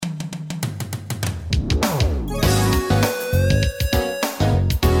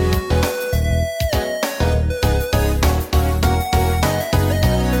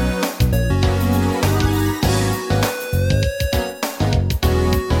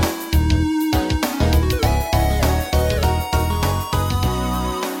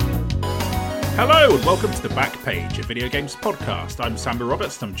Hello and welcome to The Back Page, a video games podcast. I'm Samuel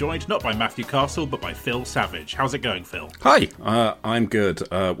Roberts and I'm joined not by Matthew Castle but by Phil Savage. How's it going, Phil? Hi, I'm good.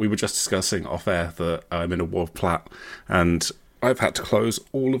 We were just discussing off air that I'm in a ward plat and I've had to close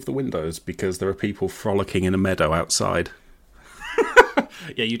all of the windows because there are people frolicking in a meadow outside.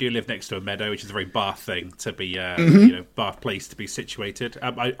 Yeah, you do live next to a meadow, which is a very Bath thing to be, Bath place to be situated.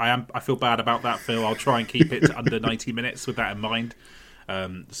 I feel bad about that, Phil. I'll try and keep it to under 90 minutes with that in mind,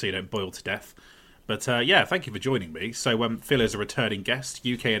 so you don't boil to death. But thank you for joining me. So Phil is a returning guest,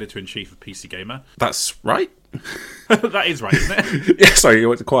 UK editor-in-chief of PC Gamer. That's right. That is right, isn't it? Yeah, sorry, you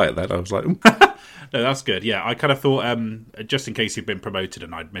went quiet then. I was like... No, that's good. Yeah, I kind of thought, just in case you've been promoted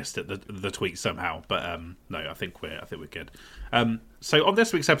and I'd missed it, the tweet somehow. But no, I think we're good. So on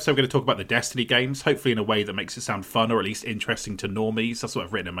this week's episode, we're going to talk about the Destiny games, hopefully in a way that makes it sound fun or at least interesting to normies. That's what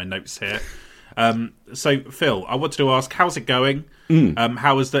I've written in my notes here. So Phil, I wanted to ask, how's it going?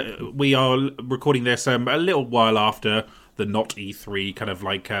 How is that? We are recording this a little while after the not E3 kind of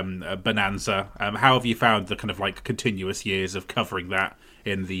like bonanza. How have you found the kind of like continuous years of covering that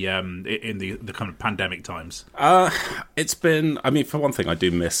in the kind of pandemic times? It's been, I mean, for one thing, I do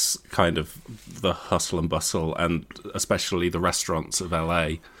miss kind of the hustle and bustle and especially the restaurants of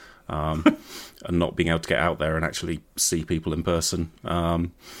LA, and not being able to get out there and actually see people in person.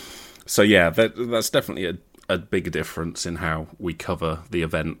 So yeah, that's definitely a big difference in how we cover the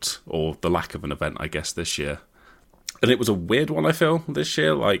event, or the lack of an event, I guess, this year. And it was a weird one, I feel, this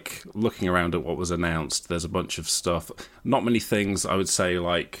year. Like, looking around at what was announced, there's a bunch of stuff. Not many things, I would say,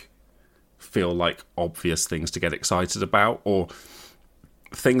 like, feel like obvious things to get excited about, or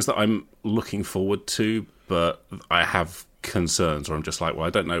things that I'm looking forward to, but I have concerns, or I'm just like, well, I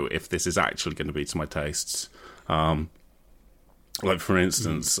don't know if this is actually going to be to my tastes. Like, for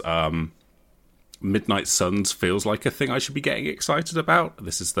instance, Midnight Suns feels like a thing I should be getting excited about.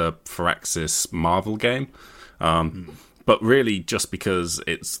 This is the Firaxis Marvel game. But really, just because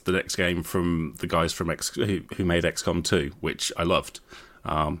it's the next game from the guys from who made XCOM 2, which I loved.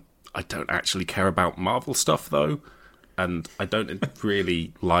 I don't actually care about Marvel stuff, though, and I don't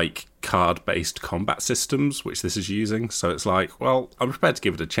really like card-based combat systems, which this is using, so it's like, well, I'm prepared to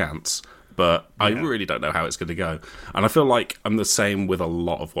give it a chance, but I really don't know how it's going to go. And I feel like I'm the same with a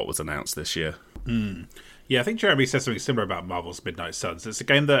lot of what was announced this year. Yeah, I think Jeremy said something similar about Marvel's Midnight Suns. It's a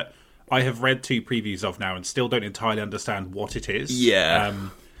game that I have read 2 previews of now and still don't entirely understand what it is. Yeah.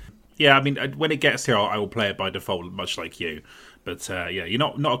 I mean, when it gets here, I will play it by default, much like you. But you're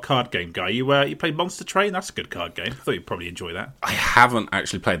not a card game guy. You played Monster Train? That's a good card game. I thought you'd probably enjoy that. I haven't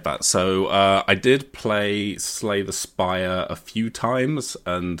actually played that. So I did play Slay the Spire a few times,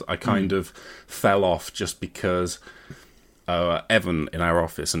 and I kind of fell off just because Evan in our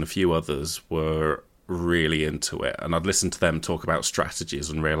office and a few others were really into it, and I'd listen to them talk about strategies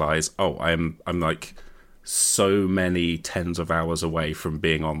and realise, I'm like so many tens of hours away from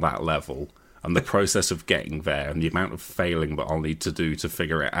being on that level, and the process of getting there and the amount of failing that I'll need to do to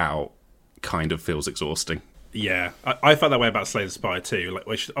figure it out kind of feels exhausting. Yeah, I felt that way about Slay the Spire too,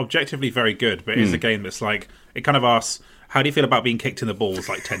 which is objectively very good, but it's a game that's like, it kind of asks, how do you feel about being kicked in the balls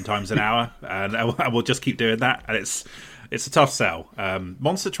like 10 times an hour? And I will just keep doing that, and it's a tough sell.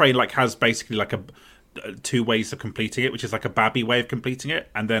 Monster Train like has basically like a 2 ways of completing it, which is like a babby way of completing it,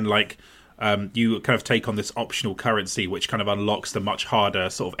 and then like you kind of take on this optional currency which kind of unlocks the much harder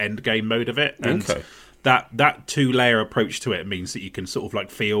sort of end game mode of it. And that 2-layer approach to it means that you can sort of like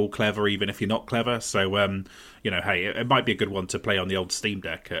feel clever even if you're not clever. So hey, it might be a good one to play on the old Steam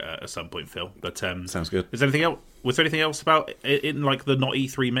Deck at some point, Phil. But sounds good. Was there anything else about it in like the not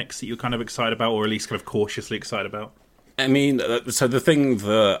E3 mix that you're kind of excited about, or at least kind of cautiously excited about? I mean, so the thing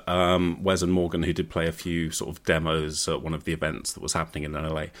that Wes and Morgan, who did play a few sort of demos at one of the events that was happening in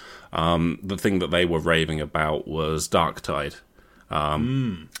LA, the thing that they were raving about was Darktide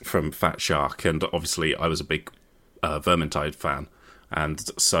from Fat Shark, and obviously I was a big Vermintide fan. And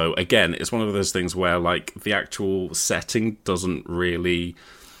so, again, it's one of those things where, like, the actual setting doesn't really...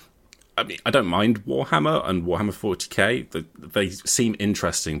 I mean, I don't mind Warhammer and Warhammer 40k. They seem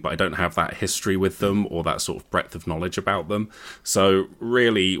interesting, but I don't have that history with them or that sort of breadth of knowledge about them. So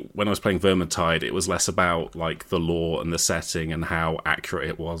really, when I was playing Vermintide, it was less about like the lore and the setting and how accurate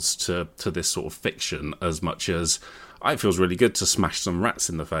it was to this sort of fiction, as much as it feels really good to smash some rats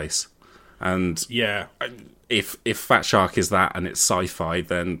in the face. And yeah, if Fat Shark is that and it's sci-fi,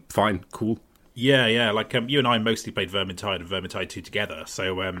 then fine, cool. Yeah. Like you and I mostly played Vermintide and Vermintide 2 together.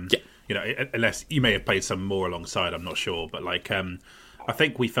 So unless you may have played some more alongside, I'm not sure. But like I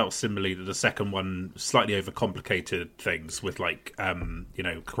think we felt similarly that the second one slightly overcomplicated things with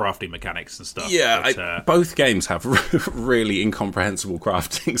crafting mechanics and stuff. Yeah, but, both games have really incomprehensible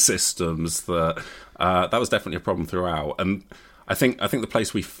crafting systems. That was definitely a problem throughout. And I think the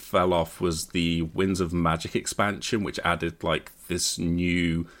place we fell off was the Winds of Magic expansion, which added like this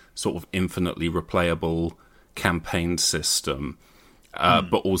new sort of infinitely replayable campaign system.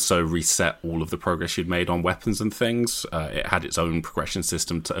 But also reset all of the progress you'd made on weapons and things. It had its own progression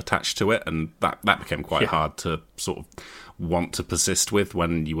system attached to it, and that became quite hard to sort of want to persist with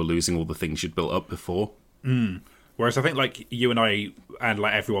when you were losing all the things you'd built up before. Whereas I think like you and I and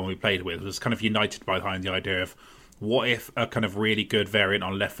like everyone we played with was kind of united behind the idea of what if a kind of really good variant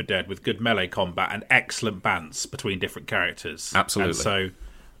on Left 4 Dead with good melee combat and excellent balance between different characters. Absolutely. And so,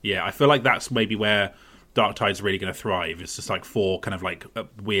 yeah, I feel like that's maybe where Darktide's really going to thrive. It's just like 4 kind of like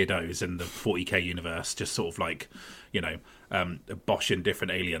weirdos in the 40k universe, just sort of like, boshing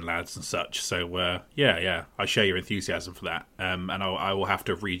different alien lads and such. So yeah, I share your enthusiasm for that. And I will have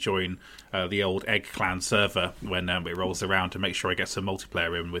to rejoin the old Egg Clan server when it rolls around to make sure I get some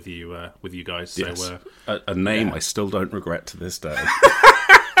multiplayer in with you guys. So Yes. A name I still don't regret to this day.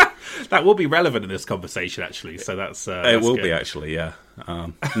 that will be relevant in this conversation, actually. So that's It will good. be actually, yeah.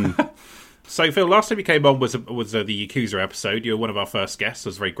 So, Phil, last time you came on was the Yakuza episode. You were one of our first guests. I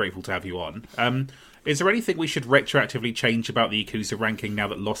was very grateful to have you on. Is there anything we should retroactively change about the Yakuza ranking now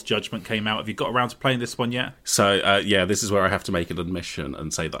that Lost Judgment came out? Have you got around to playing this one yet? So, this is where I have to make an admission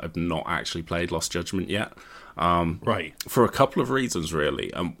and say that I've not actually played Lost Judgment yet. Right. For a couple of reasons,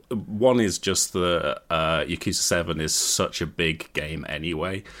 really. One is just that Yakuza 7 is such a big game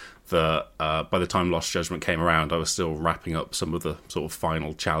anyway, that by the time Lost Judgment came around, I was still wrapping up some of the sort of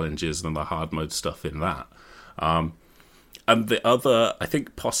final challenges and the hard mode stuff in that. And the other, I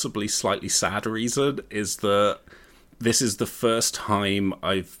think possibly slightly sad reason is that this is the first time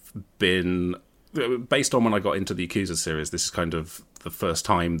I've been, based on when I got into the Yakuza series, this is kind of the first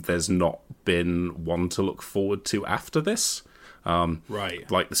time there's not been one to look forward to after this. Right.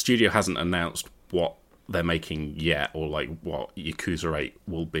 Like, the studio hasn't announced what they're making yet, or like what Yakuza 8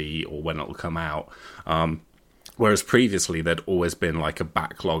 will be, or when it'll come out. Whereas previously there'd always been like a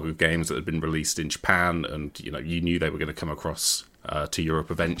backlog of games that had been released in Japan, and you knew they were going to come across to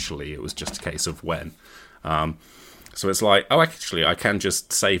Europe eventually. It was just a case of when. So it's like, oh, actually, I can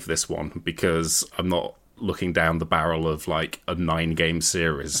just save this one because I'm not looking down the barrel of like a 9-game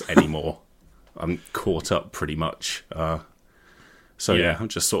series anymore. I'm caught up pretty much. So yeah, I'm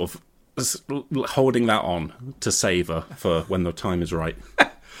just sort of holding that on to savour for when the time is right.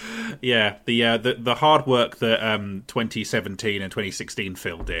 Yeah, the hard work that 2017 and 2016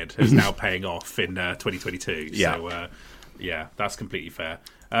 Phil did is now paying off in 2022. Yeah. So yeah, that's completely fair.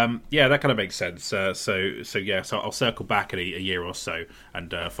 Yeah, that kind of makes sense. So I'll circle back in a year or so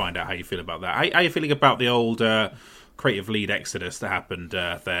and find out how you feel about that. How are you feeling about the old creative lead exodus that happened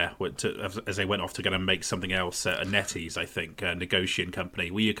there as they went off to go and make something else at NetEase, I think, a Negotiation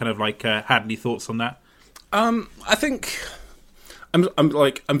company? Were you kind of like had any thoughts on that? I think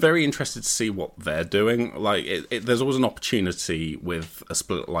I'm very interested to see what they're doing. Like, there's always an opportunity with a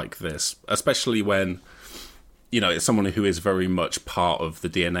split like this, especially when it's someone who is very much part of the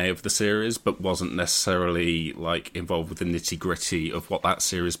DNA of the series, but wasn't necessarily like involved with the nitty gritty of what that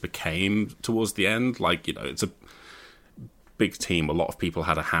series became towards the end. Like, it's a big team. A lot of people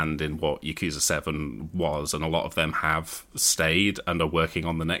had a hand in what Yakuza 7 was, and a lot of them have stayed and are working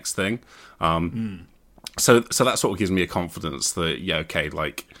on the next thing. So that sort of gives me a confidence that,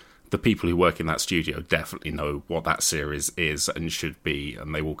 like, the people who work in that studio definitely know what that series is and should be,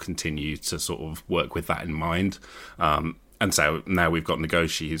 and they will continue to sort of work with that in mind. And so now we've got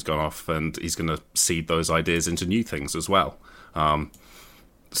Nagoshi who's gone off, and he's going to seed those ideas into new things as well.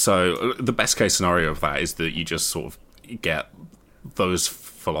 So the best case scenario of that is that you just sort of get those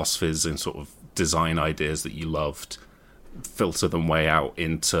philosophies and sort of design ideas that you loved, filter them way out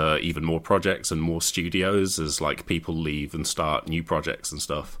into even more projects and more studios as like people leave and start new projects and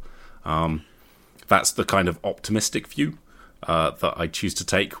stuff. That's the kind of optimistic view that I choose to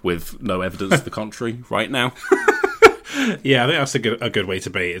take, with no evidence to the contrary right now. Yeah, I think that's a good way to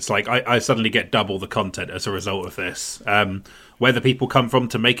be. It's like I suddenly get double the content as a result of this. Where the people come from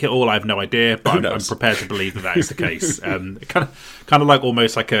to make it all, I have no idea, but I'm prepared to believe that is the case. Kind of like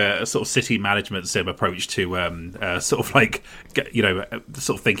almost like a sort of city management sim approach to sort of like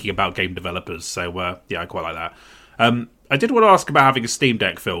sort of thinking about game developers. So yeah, I quite like that. I did want to ask about having a Steam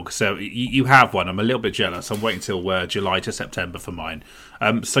Deck, Phil. So you have one. I'm a little bit jealous. I'm waiting till July to September for mine.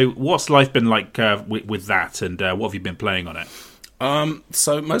 So what's life been like with that, and what have you been playing on it?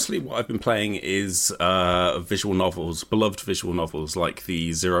 So mostly what I've been playing is visual novels, beloved visual novels like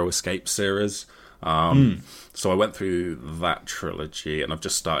the Zero Escape series. So I went through that trilogy, and I've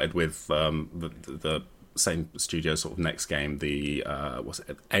just started with the same studio sort of next game, the what's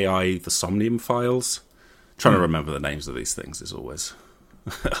it, AI, the Somnium Files. Trying to remember the names of these things is always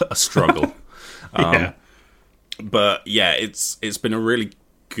a struggle. Yeah. But yeah, it's been a really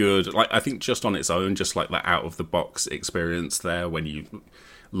good, like, I think just on its own, just like the out of the box experience there, when you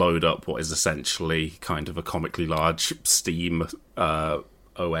load up what is essentially kind of a comically large Steam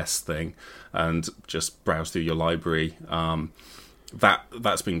OS thing and just browse through your library,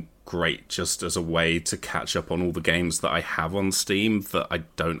 that's been great just as a way to catch up on all the games that I have on Steam that I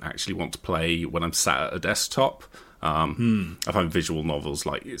don't actually want to play when I'm sat at a desktop. I find visual novels,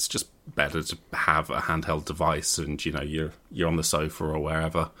 like, it's just better to have a handheld device and, you know, you're on the sofa or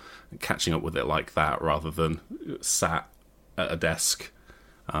wherever, catching up with it like that rather than sat at a desk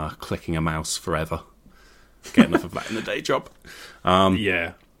clicking a mouse forever. Get enough of that in the day job.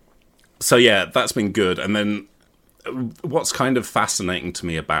 Yeah. So yeah, that's been good. And then what's kind of fascinating to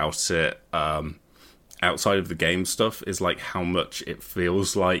me about it, outside of the game stuff, is like how much it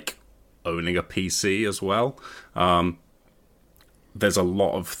feels like owning a PC as well. There's a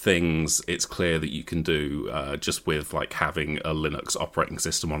lot of things it's clear that you can do just with like having a Linux operating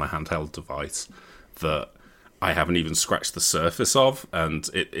system on a handheld device that I haven't even scratched the surface of, and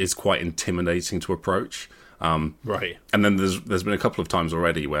it is quite intimidating to approach. Right. And then there's been a couple of times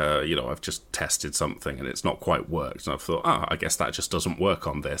already where, you know, I've just tested something and it's not quite worked, and I've thought, I guess that just doesn't work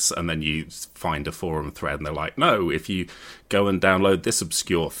on this. And then you find a forum thread and they're like, no, if you go and download this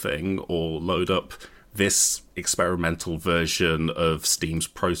obscure thing or load up this experimental version of Steam's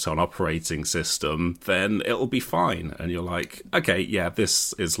Proton operating system, then it'll be fine. And you're like, okay, yeah,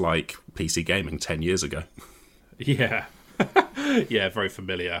 this is like PC gaming 10 years ago. Yeah. Yeah, very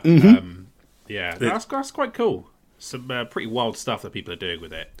familiar. Yeah, that's quite cool. Some pretty wild stuff that people are doing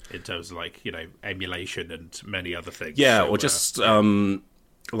with it in terms of, like, you know, emulation and many other things. Yeah, so, or just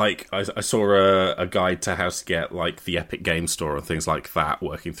like I saw a guide to how to get like the Epic Game Store and things like that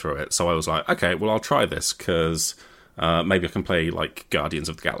working through it. So I was like, okay, well, I'll try this because maybe I can play like Guardians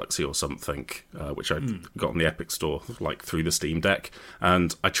of the Galaxy or something, which I got on the Epic Store like through the Steam Deck.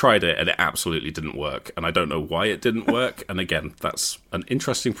 And I tried it and it absolutely didn't work. And I don't know why it didn't work. And again, that's an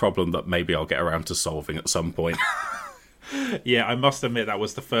interesting problem that maybe I'll get around to solving at some point. Yeah, I must admit that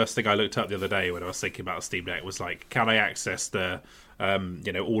was the first thing I looked up the other day when I was thinking about Steam Deck. Was like, can I access the,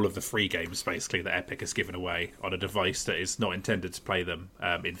 you know, all of the free games basically that Epic has given away on a device that is not intended to play them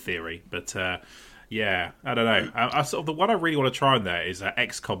in theory? But yeah, I don't know. I sort of, the one I really want to try on there is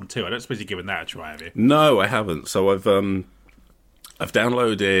XCOM 2. I don't suppose you've given that a try, have you? No, I haven't. So I've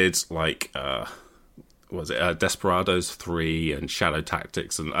downloaded like Desperados 3 and Shadow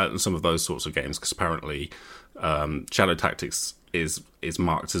Tactics and some of those sorts of games, because apparently Shadow Tactics is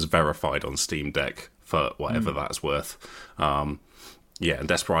marked as verified on Steam Deck for whatever that's worth. Yeah, and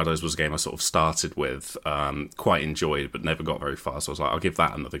Desperados was a game I sort of started with, quite enjoyed, but never got very far. So I was like, I'll give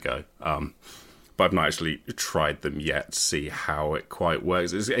that another go. But I've not actually tried them yet to see how it quite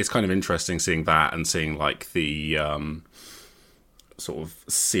works. It's kind of interesting seeing that and seeing like the sort of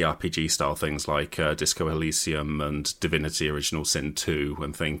CRPG style things like Disco Elysium and Divinity Original Sin 2,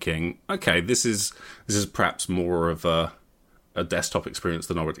 and thinking, okay, this is perhaps more of a desktop experience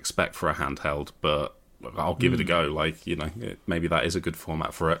than I would expect for a handheld, but I'll give it a go. Like, you know, maybe that is a good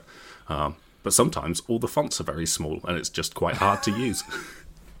format for it. But sometimes all the fonts are very small and it's just quite hard to use.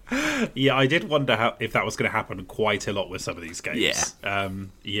 Yeah, I did wonder if that was going to happen quite a lot with some of these games. Yeah.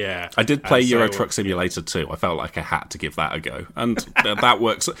 Yeah. I did play Euro Truck Simulator 2. I felt like I had to give that a go. And that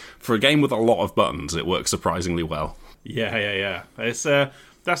works. For a game with a lot of buttons, it works surprisingly well. Yeah. It's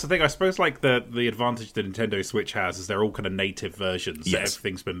that's the thing. I suppose like the advantage the Nintendo Switch has is they're all kind of native versions. So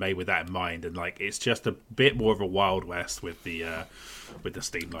everything's been made with that in mind, and like it's just a bit more of a Wild West with the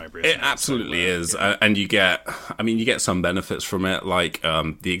Steam library. It absolutely is, and you get some benefits from it, like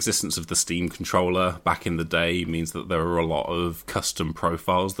the existence of the Steam controller back in the day means that there are a lot of custom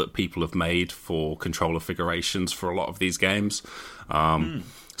profiles that people have made for controller figurations for a lot of these games.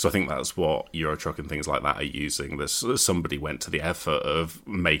 So I think that's what Euro Truck and things like that are using. Somebody went to the effort of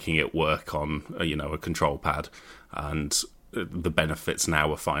making it work on a control pad, and the benefits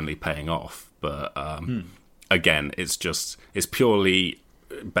now are finally paying off. But again, it's purely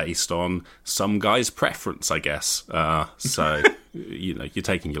based on some guy's preference, I guess. So you're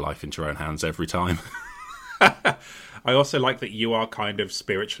taking your life into your own hands every time. I also like that you are kind of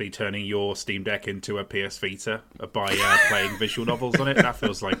spiritually turning your Steam Deck into a PS Vita by playing visual novels on it. That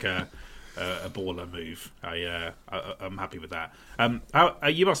feels like a a baller move. I'm happy with that.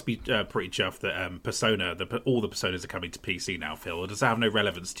 You must be pretty chuffed that Persona, all the Personas are coming to PC now, Phil. Or does that have no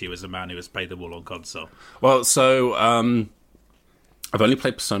relevance to you as a man who has played them all on console? Well, so I've only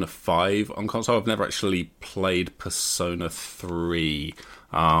played Persona 5 on console. I've never actually played Persona 3.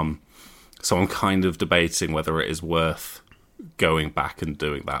 So I'm kind of debating whether it is worth going back and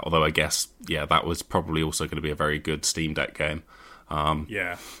doing that. Although I guess, that was probably also going to be a very good Steam Deck game.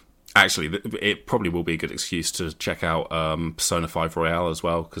 Yeah. Actually, it probably will be a good excuse to check out Persona 5 Royale as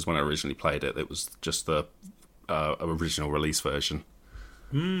well, because when I originally played it, it was just the original release version.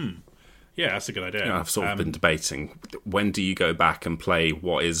 Yeah, that's a good idea. I've sort of been debating, when do you go back and play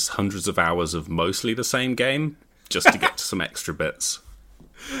what is hundreds of hours of mostly the same game, just to get to some extra bits?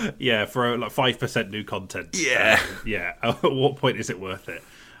 Yeah, for like 5% new content. Yeah. At what point is it worth it?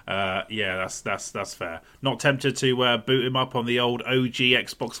 That's fair. Not tempted to boot him up on the old OG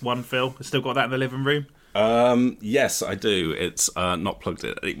Xbox One, Phil? Still got that in the living room? Yes, I do. It's not plugged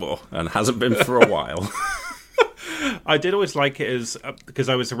in anymore and hasn't been for a while. I did always like it as because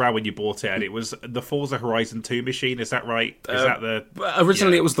I was around when you bought it, and it was the Forza Horizon 2 machine. Is that right? Is that the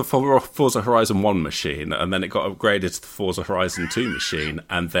originally it was the Forza Horizon 1 machine, and then it got upgraded to the Forza Horizon 2 machine,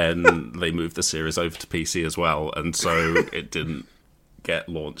 and then they moved the series over to PC as well, and so it didn't get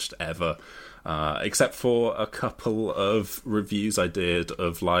launched ever, except for a couple of reviews I did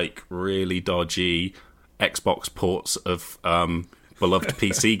of like really dodgy Xbox ports of beloved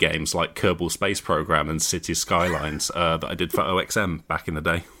PC games like Kerbal Space Program and Cities Skylines that I did for OXM back in the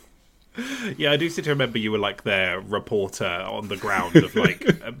day. Yeah, I do seem to remember you were like their reporter on the ground of like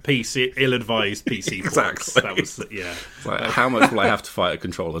PC, ill-advised PC ports. Exactly. That was Like, how much will I have to fight a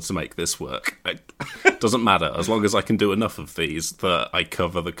controller to make this work? It doesn't matter, as long as I can do enough of these that I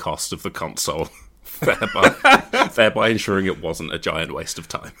cover the cost of the console, thereby ensuring it wasn't a giant waste of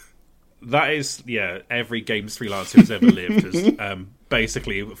time. That is, every games freelancer who's ever lived has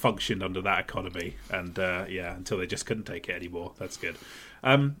basically functioned under that economy, and until they just couldn't take it anymore. That's good.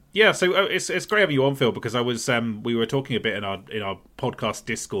 So it's great having you on, Phil, because I was we were talking a bit in our podcast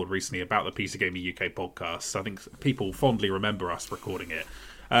Discord recently about the PC Gamer UK podcast. I think people fondly remember us recording it.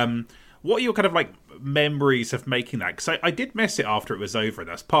 What are your kind of like memories of making that? Because I did miss it after it was over, and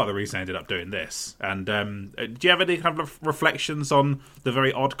that's part of the reason I ended up doing this. And do you have any kind of reflections on the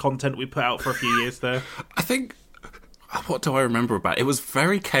very odd content we put out for a few years there? I think, what do I remember about it? It was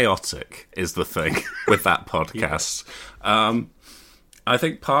very chaotic, is the thing, with that podcast. I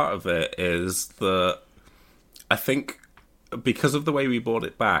think part of it is that I think because of the way we brought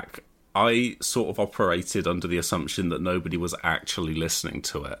it back, I sort of operated under the assumption that nobody was actually listening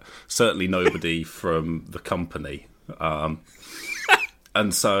to it. Certainly nobody from the company.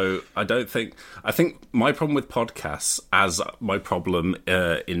 And so I think my problem with podcasts, as my problem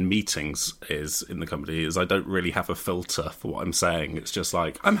in meetings is in the company, is I don't really have a filter for what I'm saying. It's just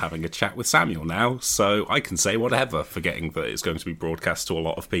like, I'm having a chat with Samuel now, so I can say whatever, forgetting that it's going to be broadcast to a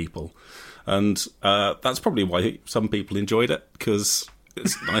lot of people. And that's probably why some people enjoyed it, because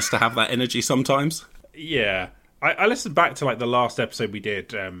it's nice to have that energy sometimes. Yeah. I listened back to like the last episode we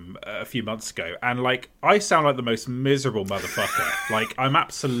did a few months ago, and like I sound like the most miserable motherfucker. Like I'm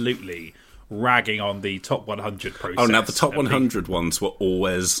absolutely ragging on the top 100 process. Oh, now the top 100 ones were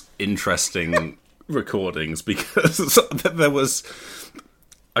always interesting recordings, because there was.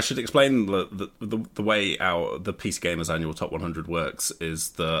 I should explain the way the PC Gamer's annual top 100 works is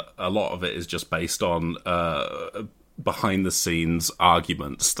that a lot of it is just based on behind the scenes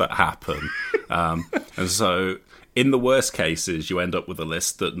arguments that happen, and so. In the worst cases, you end up with a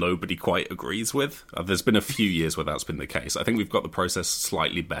list that nobody quite agrees with. There's been a few years where that's been the case. I think we've got the process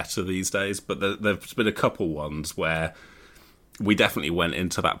slightly better these days, but there's been a couple ones where we definitely went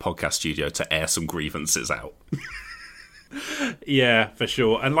into that podcast studio to air some grievances out. Yeah, for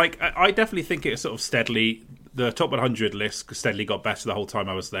sure. And like, I definitely think it sort of steadily, the top 100 list steadily got better the whole time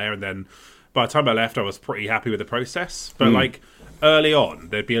I was there. And then by the time I left, I was pretty happy with the process. But like early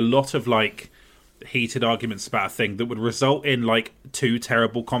on, there'd be a lot of like heated arguments about a thing that would result in like two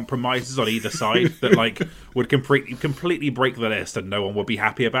terrible compromises on either side that like would completely break the list and no one would be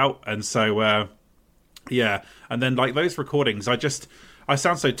happy about. And so and then like those recordings, I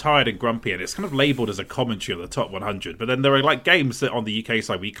sound so tired and grumpy, and it's kind of labelled as a commentary on the top 100, but then there are like games that on the UK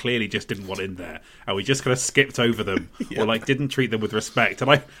side we clearly just didn't want in there, and we just kind of skipped over them or like didn't treat them with respect. And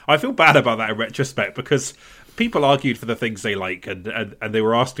I feel bad about that in retrospect, because people argued for the things they like, and they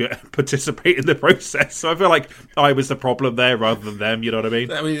were asked to participate in the process. So I feel like I was the problem there rather than them. You know what I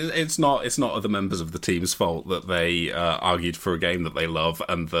mean? I mean, it's not other members of the team's fault that they argued for a game that they love,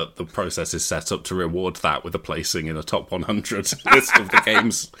 and that the process is set up to reward that with a placing in a top 100 list of the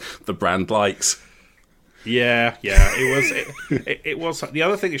games the brand likes. Yeah, it was. The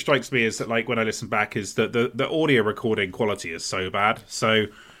other thing that strikes me is that, like, when I listen back, is that the audio recording quality is so bad. So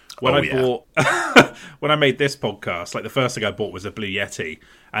when when I made this podcast, like, the first thing I bought was a Blue Yeti,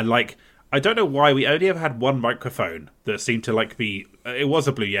 and like, I don't know why we only ever had one microphone that seemed to like be. It was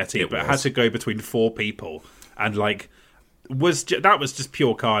a Blue Yeti, but it had to go between 4 people, and like, that was just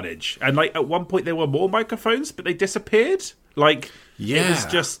pure carnage. And like, at one point there were more microphones, but they disappeared. Like, it was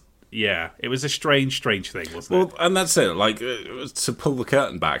just. Yeah, it was a strange thing, wasn't it? Well, and that's it. Like, to pull the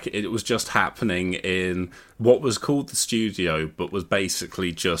curtain back, it was just happening in what was called the studio, but was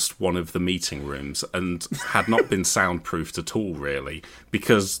basically just one of the meeting rooms, and had not been soundproofed at all, really,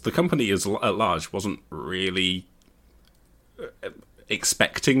 because the company at large wasn't really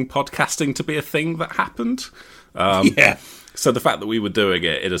expecting podcasting to be a thing that happened. So the fact that we were doing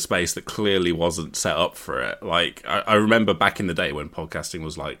it in a space that clearly wasn't set up for it, like, I remember back in the day when podcasting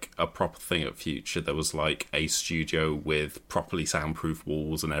was like a proper thing at Future, there was like a studio with properly soundproof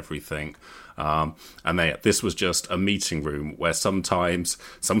walls and everything. This was just a meeting room where sometimes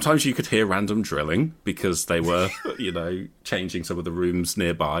you could hear random drilling because they were, changing some of the rooms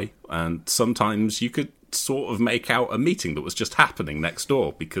nearby, and sometimes you could sort of make out a meeting that was just happening next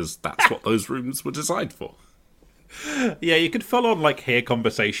door because that's what those rooms were designed for. Yeah, you could full on like hear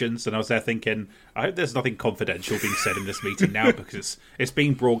conversations, and I was there thinking, I hope there's nothing confidential being said in this meeting now, because it's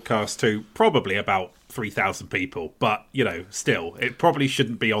being broadcast to probably about 3,000 people, but still, it probably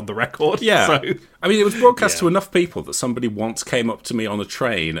shouldn't be on the record. Yeah, so, I mean, it was broadcast to enough people that somebody once came up to me on a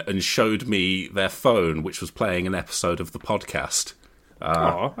train and showed me their phone, which was playing an episode of the podcast.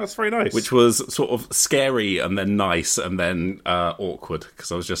 Oh, that's very nice. Which was sort of scary and then nice and then awkward,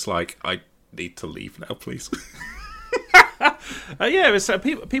 because I was just like, I need to leave now, please. It was,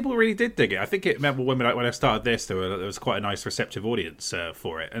 people really did dig it. I think remember when I started this, there was quite a nice receptive audience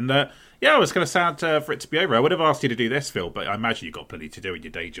for it. And I was kind of sad for it to be over. I would have asked you to do this, Phil, but I imagine you've got plenty to do in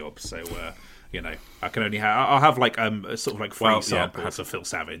your day job. So, I can only I'll have like sort of like free samples of Phil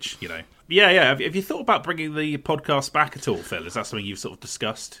Savage, Yeah. Have you thought about bringing the podcast back at all, Phil? Is that something you've sort of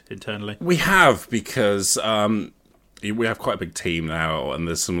discussed internally? We have, because we have quite a big team now, and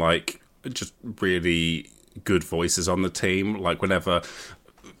there's some like just really good voices on the team. Like, whenever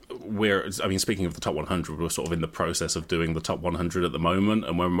speaking of the top 100, we're sort of in the process of doing the top 100 at the moment,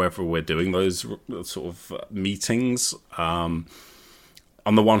 and whenever we're doing those sort of meetings, on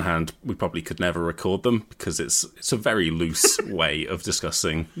the one hand, we probably could never record them because it's a very loose way of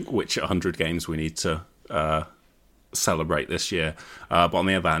discussing which 100 games we need to celebrate this year. But on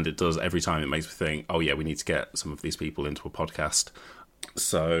the other hand, it does, every time it makes me think, oh yeah, we need to get some of these people into a podcast.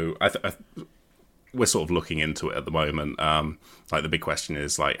 So we're sort of looking into it at the moment. Like, the big question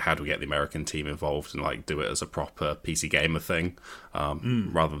is, like, how do we get the American team involved and like do it as a proper PC Gamer thing,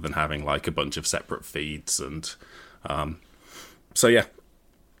 rather than having like a bunch of separate feeds. And so yeah,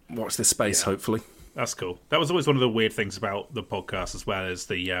 watch this space. Hopefully. That's cool. That was always one of the weird things about the podcast, as well as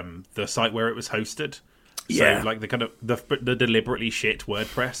the site where it was hosted. So, like, the kind of the deliberately shit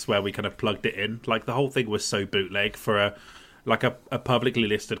WordPress where we kind of plugged it in. Like, the whole thing was so bootleg for a publicly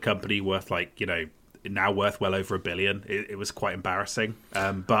listed company worth, like, now worth well over $1 billion. It was quite embarrassing,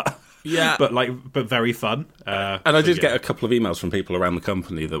 but very fun. And I did get a couple of emails from people around the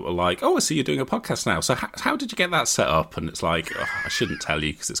company that were like, "Oh, I see you're doing a podcast now. So how did you get that set up?" And it's like, I shouldn't tell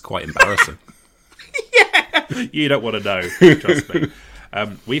you because it's quite embarrassing. You don't want to know. Trust me.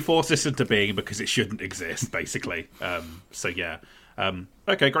 We forced this into being because it shouldn't exist, basically.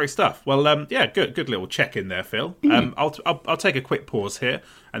 Okay, great stuff. Well, good little check in there, Phil. I'll take a quick pause here,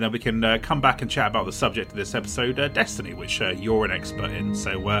 and then we can come back and chat about the subject of this episode, Destiny, which you're an expert in.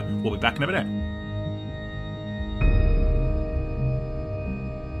 So we'll be back in a minute.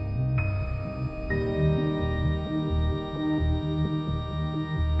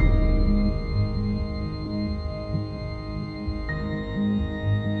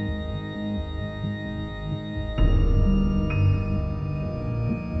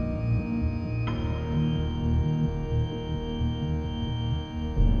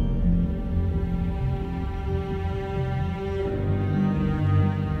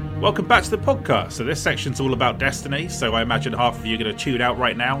 Welcome back to the podcast. So this section's all about Destiny, so I imagine half of you are going to tune out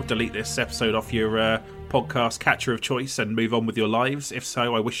right now, delete this episode off your podcast catcher of choice and move on with your lives. If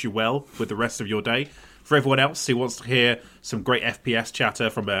so, I wish you well with the rest of your day. for everyone else who wants to hear some great FPS chatter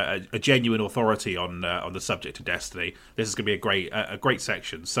from a genuine authority on the subject of Destiny, this is going to be a great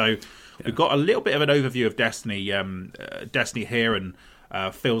section. So we've got a little bit of an overview of Destiny here, and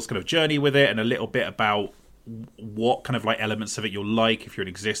Phil's kind of journey with it, and a little bit about what kind of like elements of it you'll like if you're an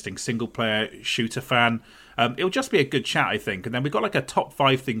existing single player shooter fan. It'll just be a good chat, I think. And then we've got like a top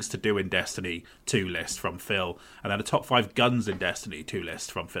 5 things to do in Destiny 2 list from Phil, and then a top 5 guns in Destiny 2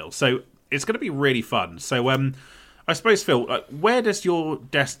 list from Phil. So it's going to be really fun. So I suppose, Phil, where does your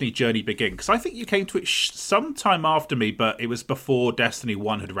Destiny journey begin? Because I think you came to it sometime after me, but it was before Destiny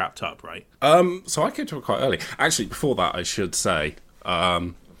 1 had wrapped up, right? So I came to it quite early. Actually, before that, I should say, I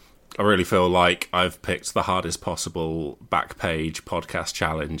really feel like I've picked the hardest possible back-page podcast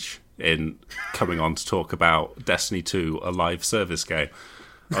challenge in coming on to talk about Destiny 2, a live service game.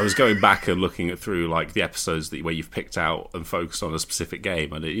 I was going back and looking through like the episodes where you've picked out and focused on a specific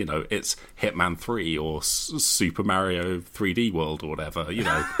game, and it's Hitman 3 or Super Mario 3D World or whatever,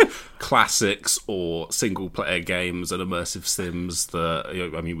 classics or single-player games and immersive sims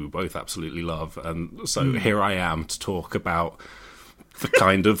that we both absolutely love. And so here I am to talk about the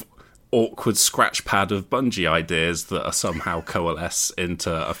kind of awkward scratch pad of Bungie ideas that are somehow coalesce into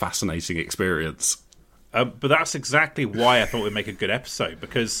a fascinating experience. But that's exactly why I thought we'd make a good episode,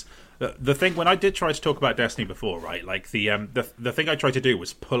 because the thing, when I did try to talk about Destiny before, right, like the thing I tried to do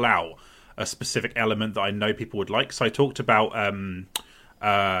was pull out a specific element that I know people would like. So I talked about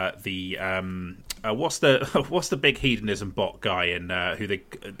what's the big hedonism bot guy in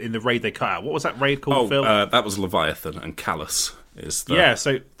the raid they cut out? What was that raid called, Phil? That was Leviathan, and Callus is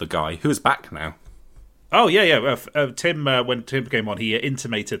the guy who is back now. Oh yeah. Tim, when Tim came on, he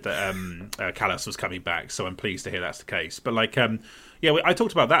intimated that Callus was coming back, so I'm pleased to hear that's the case. But I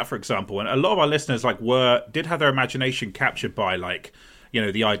talked about that, for example, and a lot of our listeners did have their imagination captured by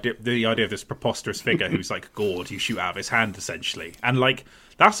the idea of this preposterous figure who's like gourd you shoot out of his hand, essentially. And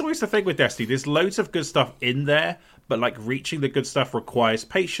that's always the thing with Destiny. There's loads of good stuff in there, but reaching the good stuff requires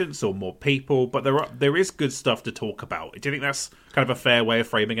patience or more people. But there is good stuff to talk about. Do you think that's kind of a fair way of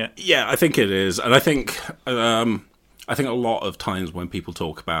framing it? Yeah, I think it is, and I think a lot of times when people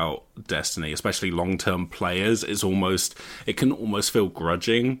talk about Destiny, especially long-term players, it can almost feel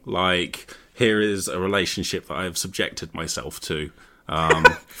grudging. Like, here is a relationship that I have subjected myself to.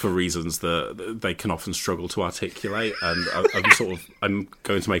 For reasons that they can often struggle to articulate, and I'm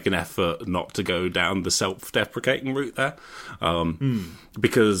going to make an effort not to go down the self-deprecating route there,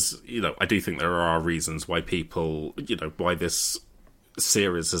 because I do think there are reasons why people, why this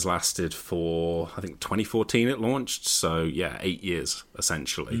series has lasted for, I think 2014 it launched, so 8 years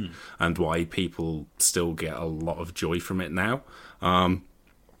essentially, and why people still get a lot of joy from it now.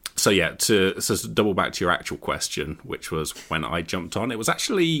 So to double back to your actual question, which was when I jumped on, it was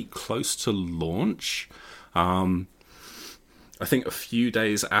actually close to launch. I think a few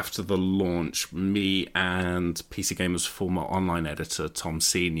days after the launch, me and PC Gamer's former online editor, Tom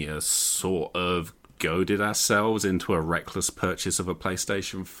Senior, sort of goaded ourselves into a reckless purchase of a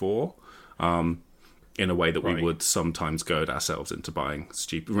PlayStation 4. In a way that we would sometimes goad ourselves into buying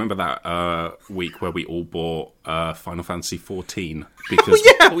stupid. Remember that week where we all bought Final Fantasy 14? Because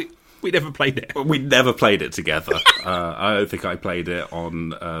we never played it. We never played it together. I don't think I played it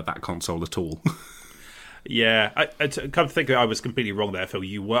on that console at all. Yeah, I come to think of it, I was completely wrong there, Phil.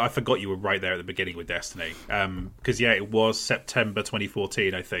 I forgot you were right there at the beginning with Destiny. Because it was September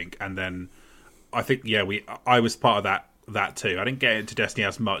 2014, I think, and then I think I was part of that too. I didn't get into Destiny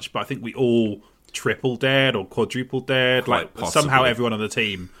as much, but I think we all triple dared or quadruple dared. Somehow everyone on the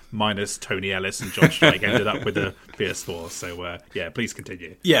team, minus Tony Ellis and John Schleich, ended up with a PS4. So please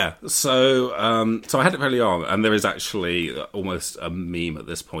continue. Yeah, so I had it early on, and there is actually almost a meme at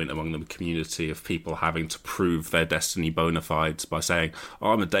this point among the community of people having to prove their Destiny bona fides by saying,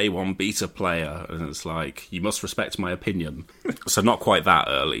 I'm a day one beta player, and it's like, you must respect my opinion. So not quite that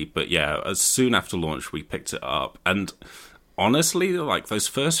early, but as soon after launch we picked it up, and honestly, those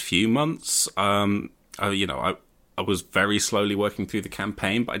first few months, I was very slowly working through the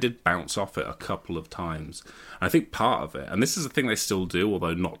campaign, but I did bounce off it a couple of times. And I think part of it, and this is a thing they still do,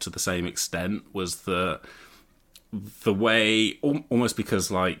 although not to the same extent, was the way, almost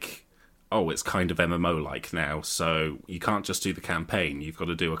because it's kind of MMO-like now, so you can't just do the campaign. You've got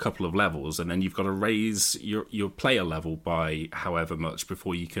to do a couple of levels, and then you've got to raise your player level by however much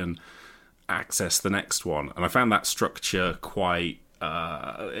before you can access the next one. And I found that structure quite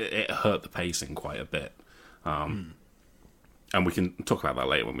it hurt the pacing quite a bit, and we can talk about that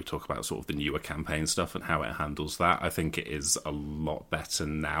later when we talk about sort of the newer campaign stuff and how it handles that. I think it is a lot better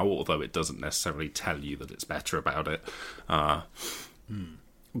now, although it doesn't necessarily tell you that it's better about it,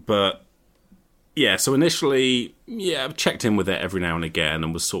 but Yeah, so initially, I've checked in with it every now and again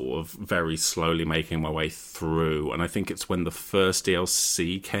and was sort of very slowly making my way through. And I think it's when the first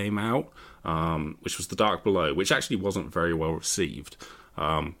DLC came out, which was The Dark Below, which actually wasn't very well received.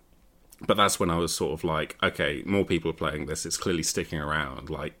 But that's when I was sort of like, okay, more people are playing this. It's clearly sticking around.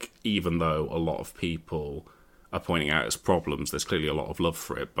 Like, even though a lot of people are pointing out its problems, there's clearly a lot of love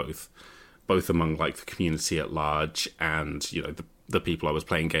for it, both among like the community at large and, you know, the people I was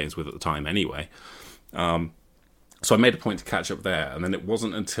playing games with at the time anyway. So I made a point to catch up there. And then it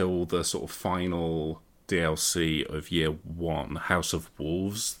wasn't until the sort of final DLC of year one, House of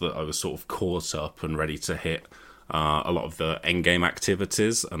Wolves, that I was sort of caught up and ready to hit a lot of the endgame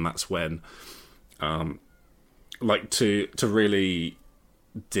activities, and that's when, like, to really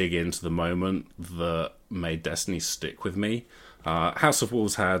dig into the moment that made Destiny stick with me. House of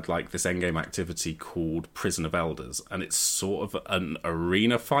Wolves had like this endgame activity called Prison of Elders, and it's sort of an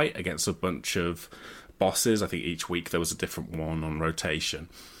arena fight against a bunch of bosses. I think each week there was a different one on rotation,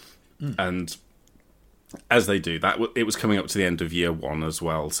 and as they do that, it was coming up to the end of year one as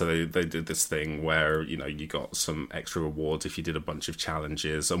well. So they did this thing where, you know, you got some extra rewards if you did a bunch of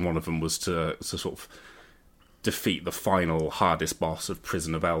challenges, and one of them was to sort of defeat the final hardest boss of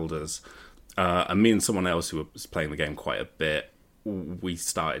Prison of Elders. And me and someone else who was playing the game quite a bit, we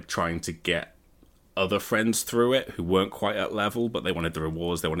started trying to get other friends through it who weren't quite at level, but they wanted the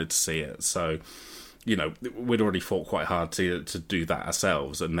rewards, they wanted to see it. So, you know, we'd already fought quite hard to do that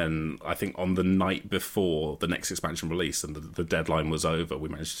ourselves. And then I think on the night before the next expansion release and the deadline was over, we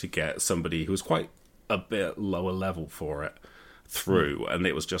managed to get somebody who was quite a bit lower level for it through. And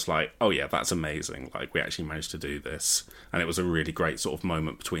it was just like, oh yeah, that's amazing. Like, we actually managed to do this. And it was a really great sort of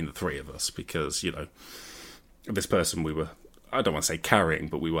moment between the three of us because, you know, this person we were, I don't want to say carrying,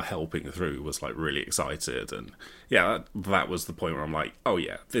 but we were helping through, was like really excited. And yeah, that was the point where I'm like, oh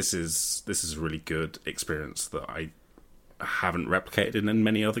yeah, this is a really good experience that I haven't replicated in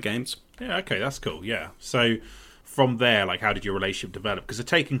many other games. Yeah, okay, that's cool. Yeah. So from there, like, how did your relationship develop? Because The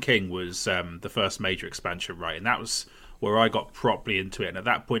Taken King was the first major expansion, right? And that was where I got properly into it. And at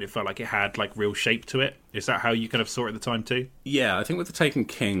that point, it felt like it had like real shape to it. Is that how you kind of saw it at the time too? Yeah, I think with The Taken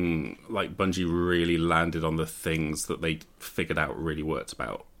King, like, Bungie really landed on the things that they figured out really worked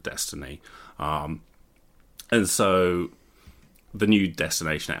about Destiny. And so the new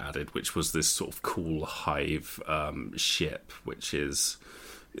destination it added, which was this sort of cool hive ship, which is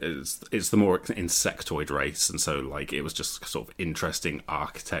it's the more insectoid race, and so like it was just sort of interesting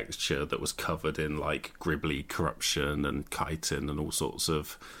architecture that was covered in like gribbly corruption and chitin and all sorts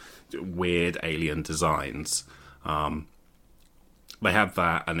of weird alien designs. They had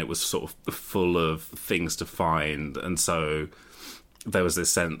that, and it was sort of full of things to find, and so there was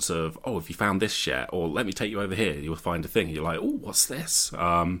this sense of, oh, if you found this yet, or let me take you over here, you'll find a thing. You're like, oh, what's this?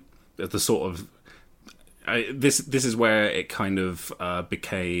 The sort of this is where it kind of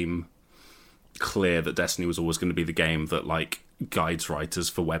became clear that Destiny was always going to be the game that like guides writers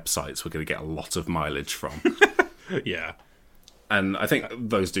for websites were going to get a lot of mileage from. Yeah. And I think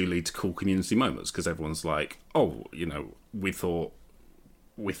those do lead to cool community moments because everyone's like, oh, you know, we thought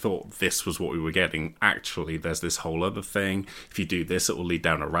this was what we were getting. Actually, there's this whole other thing. If you do this, it will lead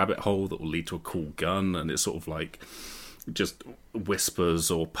down a rabbit hole that will lead to a cool gun. And it's sort of like just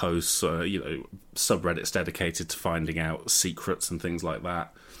whispers or posts, you know, subreddits dedicated to finding out secrets and things like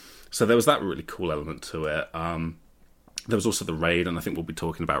that. So there was that really cool element to it. There was also the raid, and I think we'll be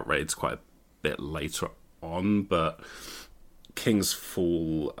talking about raids quite a bit later on, but King's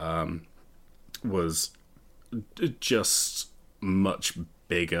Fall was just much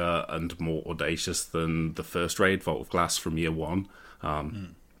bigger and more audacious than the first raid, Vault of Glass, from year one.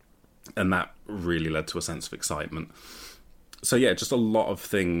 And that really led to a sense of excitement. So yeah, just a lot of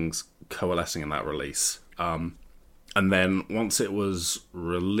things coalescing in that release. And then once it was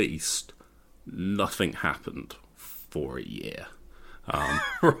released, nothing happened for a year.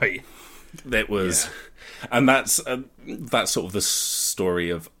 Right. It was, yeah. And that's sort of the story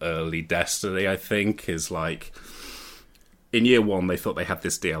of early Destiny, I think, is like, in year one, they thought they had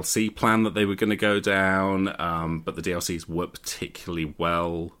this DLC plan that they were going to go down, but the DLCs weren't particularly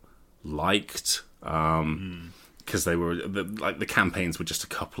well liked, because they were, the campaigns were just a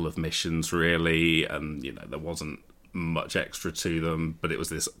couple of missions, really, and, you know, there wasn't much extra to them, but it was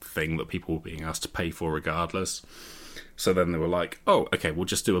this thing that people were being asked to pay for regardless. So then they were like, oh, okay, we'll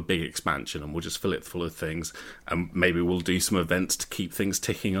just do a big expansion and we'll just fill it full of things, and maybe we'll do some events to keep things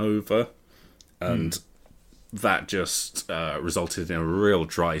ticking over. And that just resulted in a real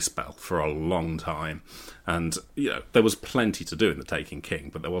dry spell for a long time. And, you know, there was plenty to do in The Taken King,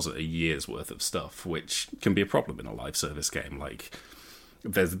 but there wasn't a year's worth of stuff, which can be a problem in a live service game. Like,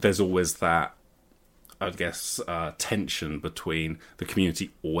 there's always that I guess, tension between the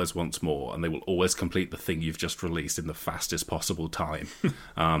community always wants more, and they will always complete the thing you've just released in the fastest possible time.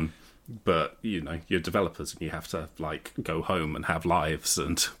 But, you know, you're developers and you have to, like, go home and have lives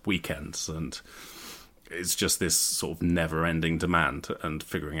and weekends, and it's just this sort of never-ending demand and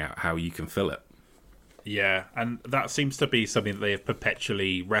figuring out how you can fill it. Yeah, and that seems to be something that they have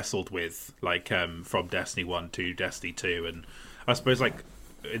perpetually wrestled with, like, from Destiny 1 to Destiny 2, and I suppose, like,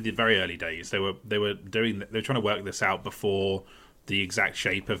 in the very early days, they were trying to work this out before the exact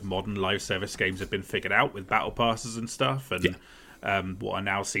shape of modern live service games had been figured out with battle passes and stuff, and what are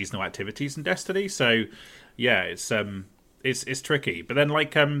now seasonal activities in Destiny. So, yeah, it's tricky. But then,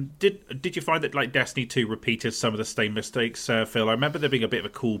 like, did you find that, like, Destiny 2 repeated some of the same mistakes, Phil? I remember there being a bit of a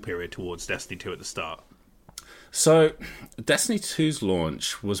cool period towards Destiny 2 at the start. So, Destiny 2's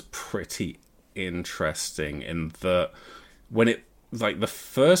launch was pretty interesting in that when it, like, the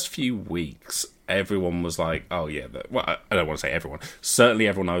first few weeks, everyone was like, oh yeah, well, I don't want to say everyone. Certainly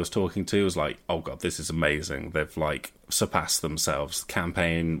everyone I was talking to was like, oh god, this is amazing. They've, like, surpassed themselves. The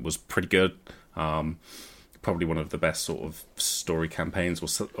campaign was pretty good. Probably one of the best sort of story campaigns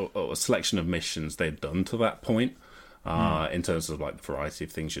or a selection of missions they'd done to that point, in terms of, like, the variety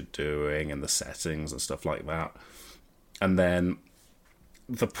of things you're doing and the settings and stuff like that. And then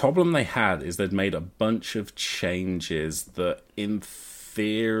the problem they had is they'd made a bunch of changes that, in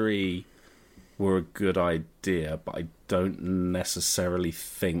theory, were a good idea, but I don't necessarily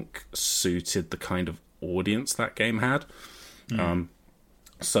think suited the kind of audience that game had.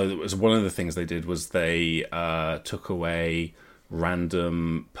 So it was one of the things they did was they took away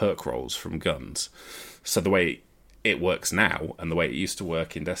random perk rolls from guns. So the way it works now, and the way it used to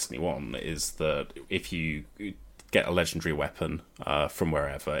work in Destiny 1, is that if you get a legendary weapon from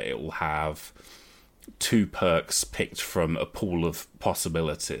wherever, it will have 2 perks picked from a pool of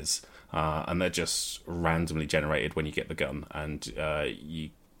possibilities, and they're just randomly generated when you get the gun, and you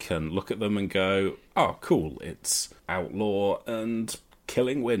can look at them and go, oh cool, it's outlaw and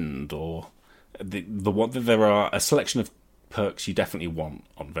killing wind, or the one. There are a selection of perks you definitely want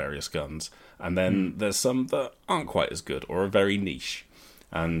on various guns, and then there's some that aren't quite as good or are very niche.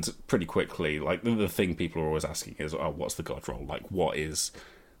 And pretty quickly, like, the thing people are always asking is, oh, what's the god roll? Like, what is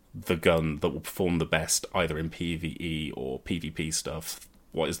the gun that will perform the best either in PvE or PvP stuff?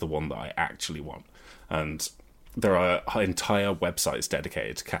 What is the one that I actually want? And there are entire websites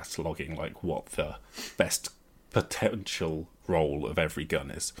dedicated to cataloguing, like, what the best potential role of every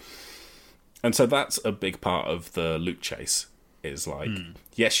gun is. And so that's a big part of the loot chase, is like,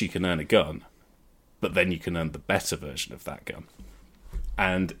 yes, you can earn a gun, but then you can earn the better version of that gun.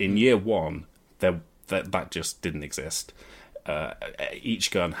 And in year 1, that just didn't exist.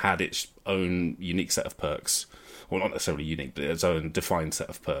 Each gun had its own unique set of perks. Well, not necessarily unique, but its own defined set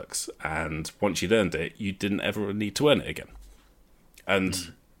of perks. And once you'd earned it, you didn't ever need to earn it again.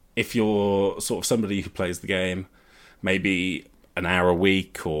 And if you're sort of somebody who plays the game maybe an hour a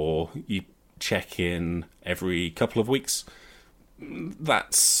week, or you check in every couple of weeks,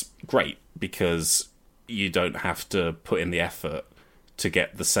 that's great, because you don't have to put in the effort to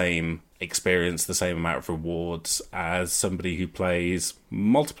get the same experience, the same amount of rewards as somebody who plays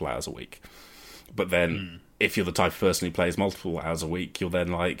multiple hours a week. But then, if you're the type of person who plays multiple hours a week, you're then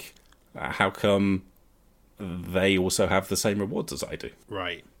like, how come they also have the same rewards as I do?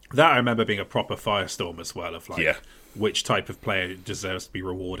 Right. That I remember being a proper firestorm as well, of like, which type of player deserves to be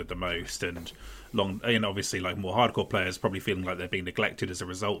rewarded the most, and obviously, like, more hardcore players probably feeling like they're being neglected as a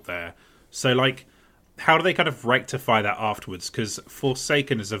result there. So, like, how do they kind of rectify that afterwards? Because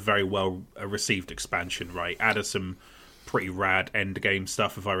Forsaken is a very well received expansion, right? Added some pretty rad end game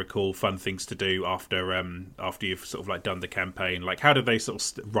stuff, if I recall, fun things to do after you've sort of, like, done the campaign. Like, how did they sort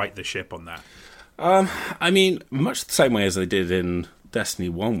of right the ship on that? I mean, much the same way as they did in Destiny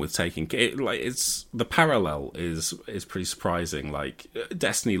 1 with taking it, like, it's the parallel is pretty surprising. Like,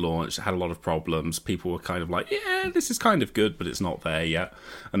 Destiny launched, had a lot of problems, people were kind of like, yeah, this is kind of good, but it's not there yet.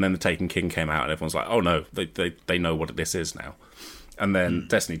 And then the Taken King came out and everyone's like, oh no, they know what this is now. And then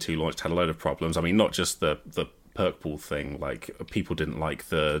Destiny 2 launched, had a load of problems. I mean, not just the perk pool thing, like, people didn't like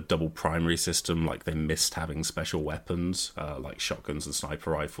the double primary system, like, they missed having special weapons, like shotguns and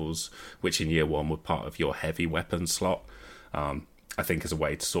sniper rifles, which in year 1 were part of your heavy weapon slot. I think as a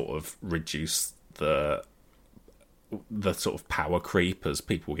way to sort of reduce the sort of power creep as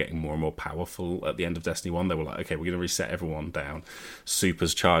people were getting more and more powerful at the end of Destiny 1. They were like, okay, we're going to reset everyone down.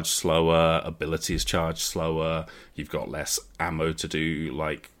 Supers charge slower, abilities charge slower, you've got less ammo to do,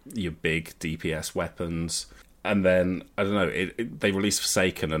 like, your big DPS weapons. And then, I don't know, they released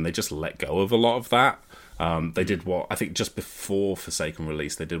Forsaken and they just let go of a lot of that. They did what, I think just before Forsaken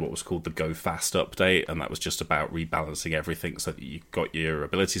release, they did what was called the Go Fast update, and that was just about rebalancing everything so that you got your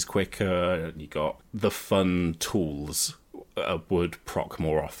abilities quicker, and you got the fun tools would proc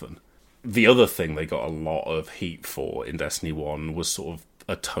more often. The other thing they got a lot of heat for in Destiny 1 was sort of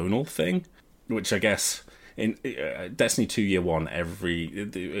a tonal thing, which I guess in Destiny 2 Year 1,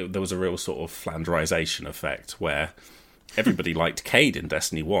 there was a real sort of Flanderization effect where everybody liked Cayde in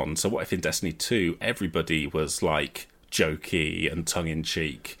Destiny 1, so what if in Destiny 2 everybody was like jokey and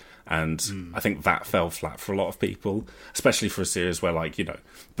tongue-in-cheek, and I think that fell flat for a lot of people, especially for a series where, like, you know,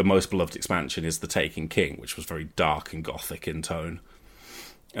 the most beloved expansion is The Taken King, which was very dark and gothic in tone.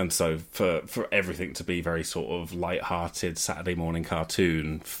 And so for everything to be very sort of light-hearted Saturday morning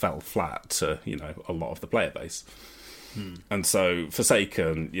cartoon fell flat to, you know, a lot of the player base. And so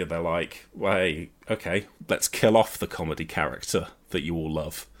Forsaken, yeah, they're like, well, hey, okay, let's kill off the comedy character that you all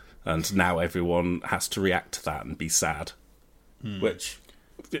love. And now everyone has to react to that and be sad. Which,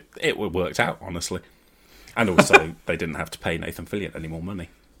 it worked out, honestly. And also, they didn't have to pay Nathan Fillion any more money.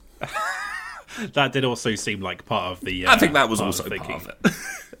 That did also seem like part of the... I think that was also part of it.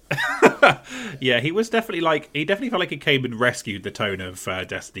 Yeah, he definitely felt like he came and rescued the tone of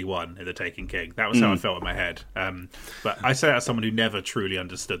Destiny 1 in The Taken King. That was how I felt in my head. But I say that as someone who never truly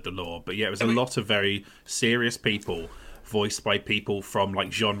understood the lore. But yeah, it was a lot of very serious people voiced by people from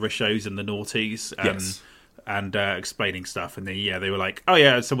like genre shows and the noughties. Yes. And explaining stuff, and then they were like, "Oh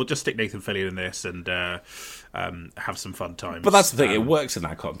yeah, so we'll just stick Nathan Fillion in this and have some fun times." But that's the thing; it works in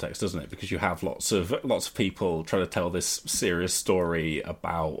that context, doesn't it? Because you have lots of people trying to tell this serious story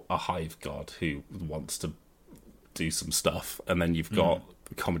about a hive god who wants to do some stuff, and then you've got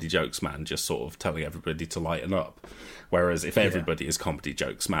Comedy Jokes Man just sort of telling everybody to lighten up. Whereas if everybody is Comedy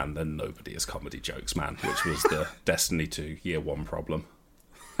Jokes Man, then nobody is Comedy Jokes Man, which was the Destiny 2 Year 1 problem.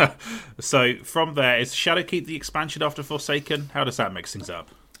 So from there, is Shadowkeep the expansion after Forsaken? How does that mix things up?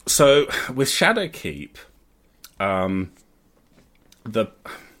 So with Shadowkeep, the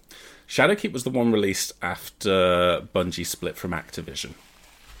Shadowkeep was the one released after Bungie split from Activision,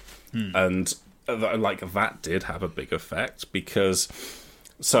 and like that did have a big effect because.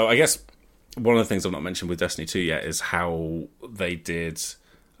 So I guess one of the things I've not mentioned with Destiny 2 yet is how they did.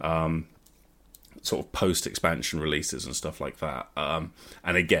 Sort of post-expansion releases and stuff like that. And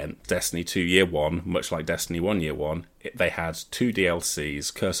again, Destiny 2 Year 1, much like Destiny 1 Year 1, they had 2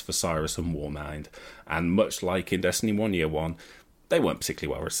 DLCs, Curse of Osiris and Warmind. And much like in Destiny 1 Year 1, they weren't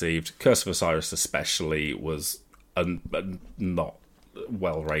particularly well received. Curse of Osiris especially was a not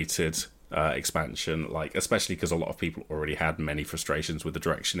well-rated expansion, like especially because a lot of people already had many frustrations with the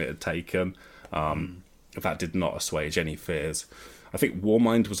direction it had taken. That did not assuage any fears. I think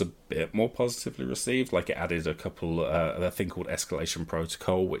Warmind was a bit more positively received. Like it added a thing called Escalation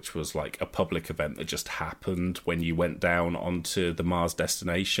Protocol, which was like a public event that just happened when you went down onto the Mars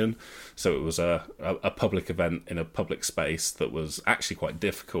destination. So it was a public event in a public space that was actually quite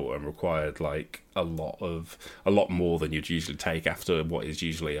difficult and required like a lot more than you'd usually take after what is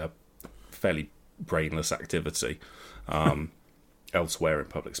usually a fairly brainless activity elsewhere in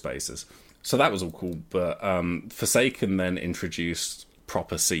public spaces. So that was all cool, but Forsaken then introduced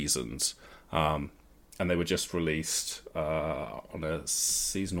proper seasons, and they were just released on a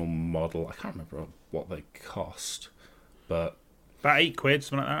seasonal model. I can't remember what they cost, but about £8,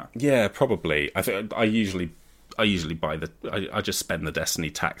 something like that. Yeah, probably. I think I usually buy I just spend the Destiny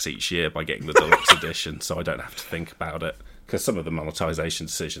tax each year by getting the deluxe edition, so I don't have to think about it. Because some of the monetization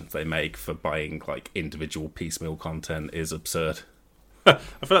decisions they make for buying like individual piecemeal content is absurd. I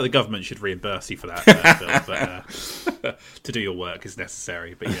feel like the government should reimburse you for that, Phil, but to do your work is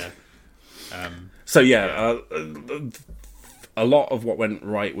necessary. But a lot of what went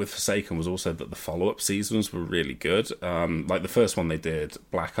right with Forsaken was also that the follow-up seasons were really good. Like the first one they did,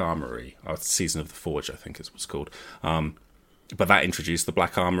 Black Armory, Season of the Forge, I think it was called. But that introduced the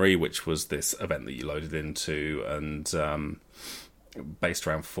Black Armory, which was this event that you loaded into and based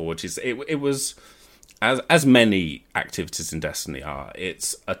around forges. It was... As many activities in Destiny are,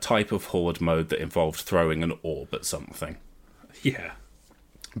 it's a type of horde mode that involved throwing an orb at something. Yeah.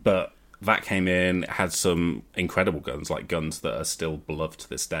 But that came in, it had some incredible guns, like guns that are still beloved to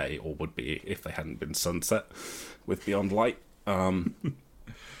this day, or would be if they hadn't been sunset with Beyond Light.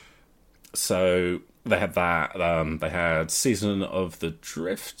 So they had that. They had Season of the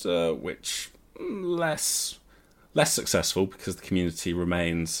Drifter, which less successful because the community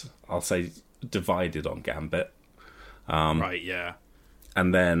remains, I'll say, divided on Gambit. Right, yeah.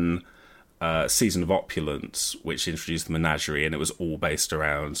 And then Season of Opulence, which introduced the Menagerie, and it was all based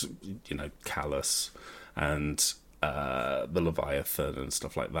around, Callus and the Leviathan and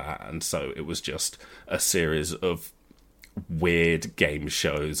stuff like that. And so it was just a series of weird game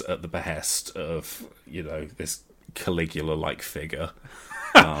shows at the behest of, this Caligula-like figure.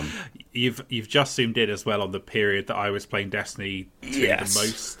 You've just zoomed in as well on the period that I was playing Destiny 2 the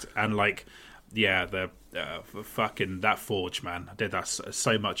most, and the fucking that Forge, man. I did that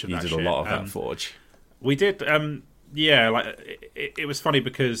so much of that shit. You did a lot of that Forge. We did, it was funny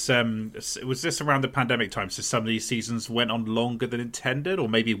because it was this around the pandemic time, so some of these seasons went on longer than intended, or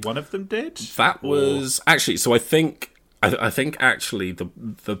maybe one of them did. That was actually, so I think actually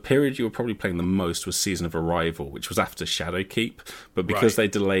the period you were probably playing the most was Season of Arrival, which was after Shadowkeep, but because they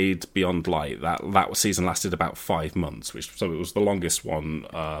delayed Beyond Light, that season lasted about 5 months, so it was the longest one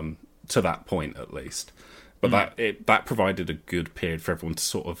to that point at least. But that provided a good period for everyone to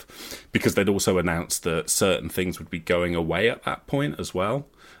sort of, because they'd also announced that certain things would be going away at that point as well,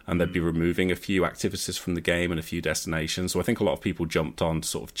 and they'd be removing a few activities from the game and a few destinations. So I think a lot of people jumped on to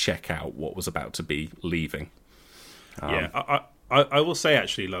sort of check out what was about to be leaving. I will say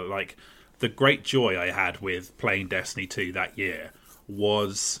actually, like the great joy I had with playing Destiny 2 that year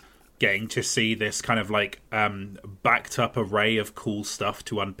was getting to see this kind of like backed up array of cool stuff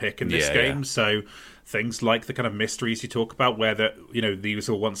to unpick in this game. Yeah. So things like the kind of mysteries you talk about, where these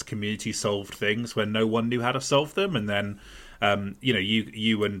were once community solved things where no one knew how to solve them, and then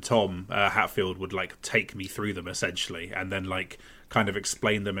you and Tom Hatfield would like take me through them essentially, and then like kind of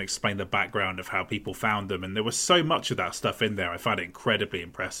explain them and explain the background of how people found them. And there was so much of that stuff in there. I found it incredibly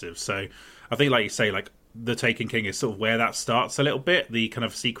impressive. So I think, like you say, like the Taken King is sort of where that starts a little bit, the kind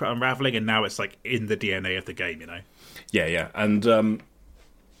of secret unraveling, and now it's like in the DNA of the game, Yeah. And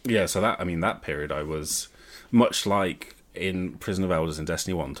so that period I was much like in Prison of Elders in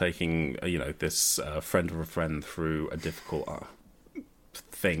Destiny 1, taking this friend of a friend through a difficult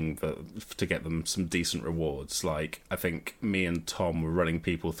thing to get them some decent rewards. Like, I think me and Tom were running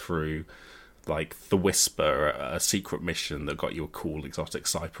people through like the Whisper, a secret mission that got you a cool exotic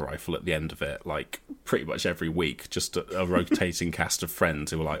sniper rifle at the end of it, like pretty much every week. Just a rotating cast of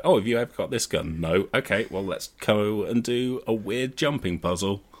friends who were like, "Oh, have you ever got this gun?" "No." "Okay, well, let's go and do a weird jumping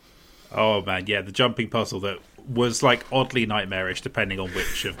puzzle." Oh man, yeah, the jumping puzzle that was like oddly nightmarish depending on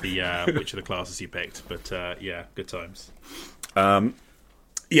which of the classes you picked. But good times.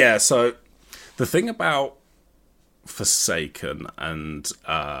 So the thing about Forsaken and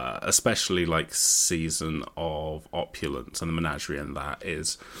especially like Season of Opulence and the Menagerie and that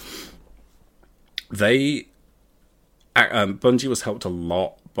is Bungie was helped a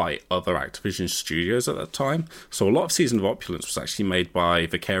lot by other Activision studios at that time. So a lot of Season of Opulence was actually made by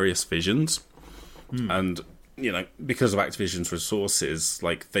Vicarious Visions. And because of Activision's resources,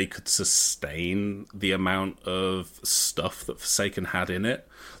 like they could sustain the amount of stuff that Forsaken had in it.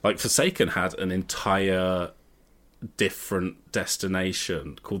 Like Forsaken had an entire different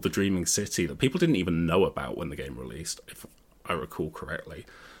destination called the Dreaming City that people didn't even know about when the game released, if I recall correctly.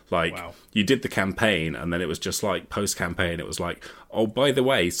 Like, wow. You did the campaign, and then it was just like post-campaign, it was like, oh, by the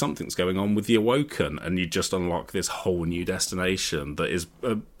way, something's going on with the Awoken, and you just unlock this whole new destination that is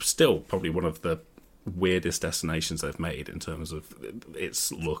still probably one of the weirdest destinations they've made in terms of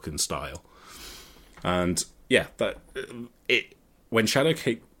its look and style. And yeah, when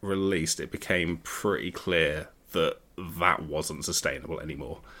Shadowkeep released, it became pretty clear that wasn't sustainable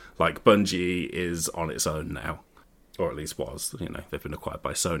anymore. Like, Bungie is on its own now, or at least was. They've been acquired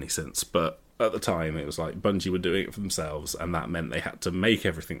by Sony since, but at the time it was like Bungie were doing it for themselves, and that meant they had to make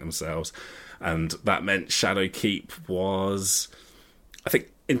everything themselves, and that meant Shadowkeep was, I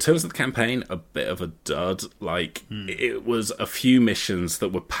think, in terms of the campaign, a bit of a dud. Like, it was a few missions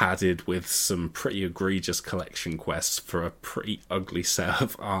that were padded with some pretty egregious collection quests for a pretty ugly set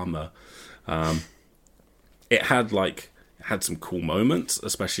of armor. It had some cool moments,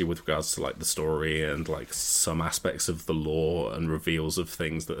 especially with regards to like the story and like some aspects of the lore and reveals of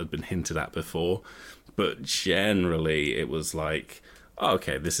things that had been hinted at before. But generally, it was like, oh,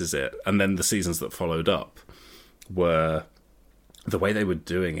 okay, this is it. And then the seasons that followed up were, the way they were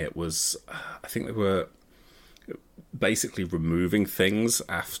doing it was, I think they were basically removing things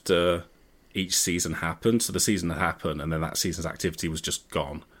after each season happened. So the season had happened, and then that season's activity was just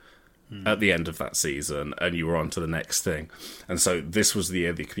gone at the end of that season, and you were on to the next thing. And so this was the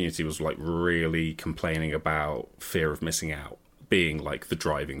year the community was like really complaining about fear of missing out being like the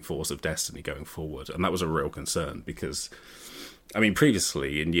driving force of Destiny going forward. And that was a real concern because, I mean,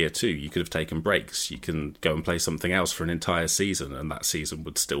 previously in year 2, you could have taken breaks. You can go and play something else for an entire season, and that season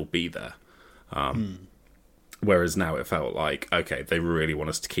would still be there. Whereas now it felt like, okay, they really want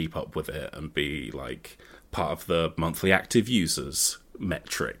us to keep up with it and be like part of the monthly active users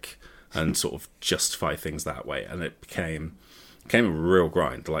metric. and sort of justify things that way, and it became a real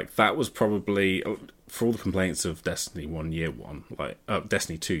grind. Like, that was probably, for all the complaints of Destiny 1 Year 1, like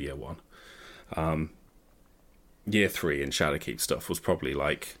Destiny 2 Year 1, Year 3 and Shadowkeep stuff was probably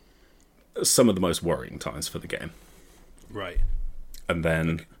like some of the most worrying times for the game. Right. And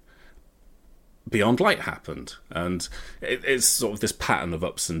then Beyond Light happened, and it's sort of this pattern of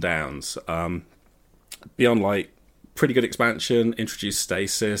ups and downs. Beyond Light, pretty good expansion, introduced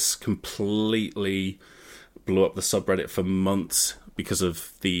stasis, completely blew up the subreddit for months because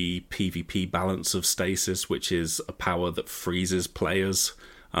of the PvP balance of stasis, which is a power that freezes players.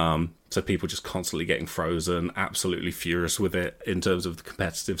 So people just constantly getting frozen, absolutely furious with it in terms of the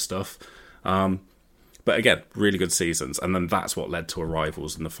competitive stuff. But again, really good seasons. And then that's what led to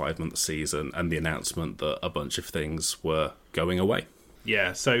Arrivals in the 5-month season and the announcement that a bunch of things were going away.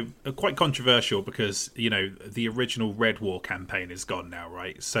 Yeah, so quite controversial because, you know, the original Red War campaign is gone now,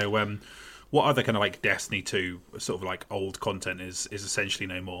 right? So what other kind of like Destiny 2 sort of like old content is essentially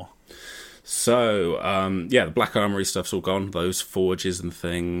no more? So, the Black Armory stuff's all gone. Those forges and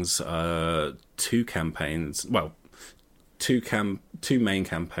things. Two campaigns. Well, two main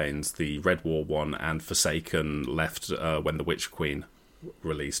campaigns. The Red War one and Forsaken left when the Witch Queen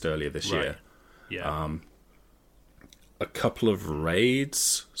released earlier this year. Yeah. A couple of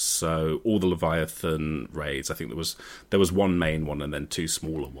raids. So all the Leviathan raids. I think there was one main one and then two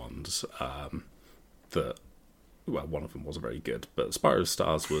smaller ones. One of them wasn't very good, but Spyro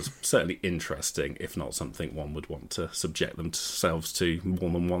Stars was certainly interesting, if not something one would want to subject themselves to more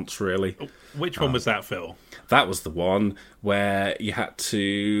than once, really. Which one was that, Phil? That was the one where you had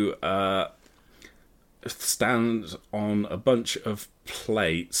to stand on a bunch of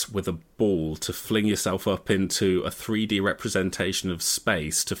plates with a ball to fling yourself up into a 3D representation of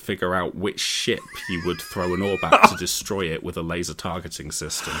space to figure out which ship you would throw an orb at to destroy it with a laser targeting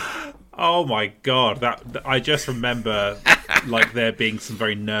system. Oh my god, that I just remember like there being some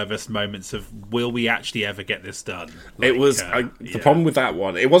very nervous moments of, will we actually ever get this done? Like, it was the problem with that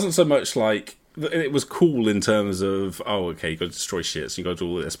one. It wasn't so much like it was cool in terms of, oh, okay, you got to destroy shit, so you got to do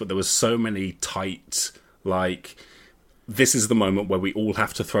all this, but there was so many tight, like, this is the moment where we all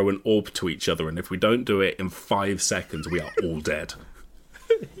have to throw an orb to each other, and if we don't do it in 5 seconds, we are all dead.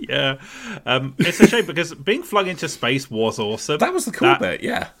 Yeah, it's a shame because being flung into space was awesome. That was the cool bit,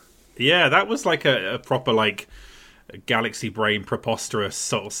 yeah. Yeah, that was like a proper like galaxy brain preposterous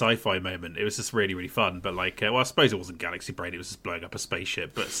sort of sci-fi moment. It was just really, really fun. But like, I suppose it wasn't galaxy brain; it was just blowing up a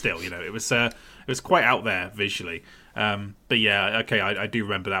spaceship. But still, you know, it was quite out there visually. But yeah, okay, I do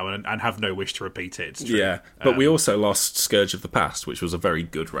remember that one and have no wish to repeat it. It's true. Yeah, but we also lost Scourge of the Past, which was a very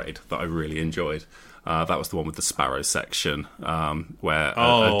good raid that I really enjoyed. That was the one with the Sparrow section, where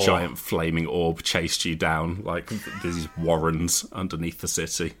a giant flaming orb chased you down like these warrens underneath the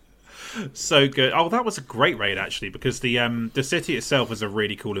city. So good. Oh, that was a great raid actually, because the city itself was a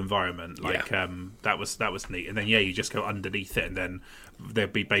really cool environment. Like that was neat. And then you just go underneath it, and then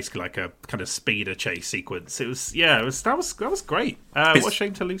there'd be basically like a kind of speeder chase sequence. That was great. What a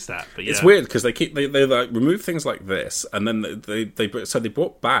shame to lose that. But yeah, it's weird because they like remove things like this, and then they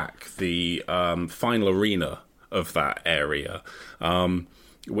brought back the final arena of that area.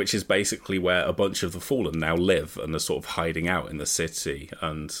 Which is basically where a bunch of the Fallen now live and are sort of hiding out in the city,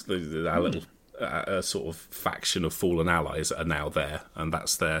 and our little sort of faction of Fallen allies are now there, and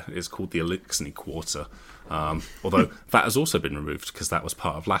it's called the Elixni Quarter. Although that has also been removed because that was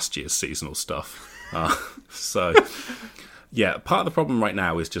part of last year's seasonal stuff. So, yeah, part of the problem right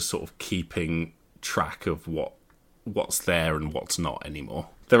now is just sort of keeping track of what's there and what's not anymore.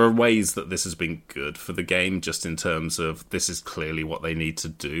 There are ways that this has been good for the game, just in terms of this is clearly what they need to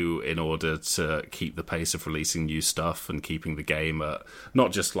do in order to keep the pace of releasing new stuff and keeping the game at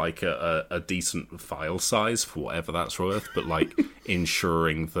not just like a decent file size for whatever that's worth, but like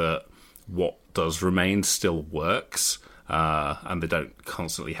ensuring that what does remain still works, and they don't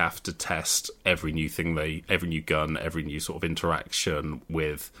constantly have to test every new gun, every new sort of interaction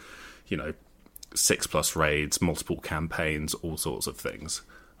with, 6+ raids, multiple campaigns, all sorts of things.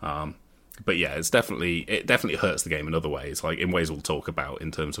 But yeah, it definitely hurts the game in other ways, like in ways we'll talk about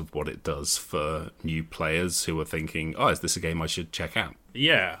in terms of what it does for new players who are thinking, oh, is this a game I should check out?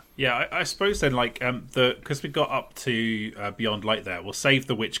 Yeah. I suppose then, like, because we got up to Beyond Light there, we'll save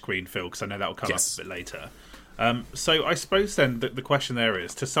the Witch Queen, Phil, because I know that will come up a bit later. So I suppose then the question there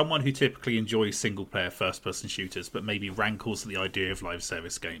is, to someone who typically enjoys single-player first-person shooters, but maybe rankles at the idea of live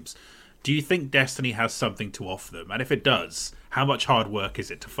service games, do you think Destiny has something to offer them? And if it does, how much hard work is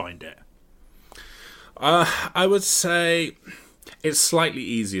it to find it? I would say it's slightly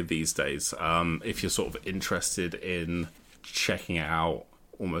easier these days. If you're sort of interested in checking out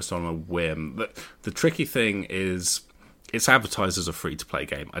almost on a whim. The tricky thing is it's advertised as a free-to-play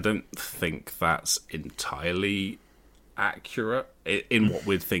game. I don't think that's entirely accurate in what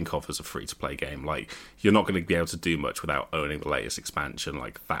we'd think of as a free-to-play game. Like, you're not going to be able to do much without owning the latest expansion.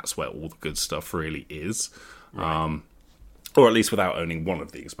 Like, that's where all the good stuff really is. Right. Or at least without owning one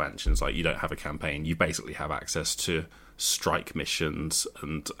of the expansions. Like, you don't have a campaign. You basically have access to strike missions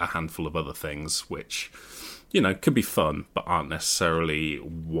and a handful of other things, which, you know, could be fun, but aren't necessarily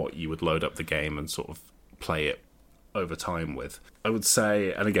what you would load up the game and sort of play it over time with. I would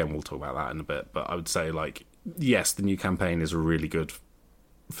say, and again, we'll talk about that in a bit, but I would say, like, yes, the new campaign is a really good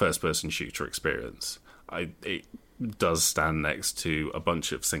first-person shooter experience. It does stand next to a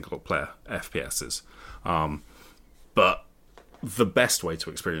bunch of single-player FPSs. But the best way to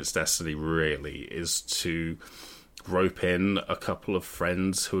experience Destiny, really, is to rope in a couple of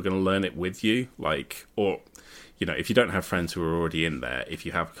friends who are going to learn it with you. Like, or, you know, if you don't have friends who are already in there, if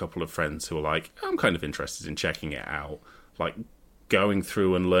you have a couple of friends who are like, I'm kind of interested in checking it out, like, going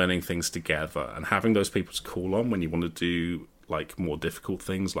through and learning things together and having those people to call on when you want to do like more difficult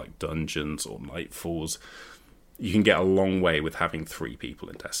things like dungeons or nightfalls, you can get a long way with having 3 people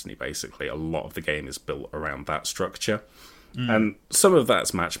in Destiny. Basically, a lot of the game is built around that structure. And some of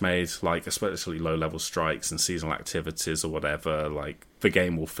that's match made, like especially low level strikes and seasonal activities or whatever. Like, the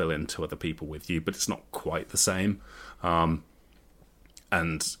game will fill in to other people with you, but it's not quite the same. And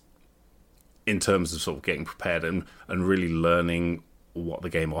in terms of sort of getting prepared and really learning what the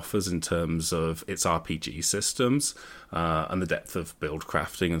game offers in terms of its RPG systems and the depth of build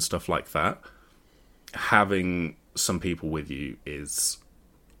crafting and stuff like that, having some people with you is,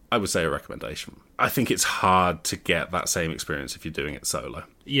 I would say, a recommendation. I think it's hard to get that same experience if you're doing it solo.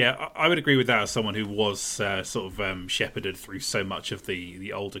 Yeah, I would agree with that as someone who was sort of shepherded through so much of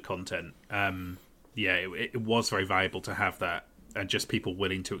the older content. It was very valuable to have that, and just people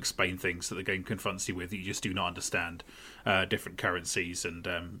willing to explain things that the game confronts you with that you just do not understand. Different currencies and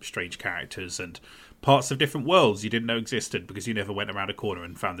strange characters and parts of different worlds you didn't know existed because you never went around a corner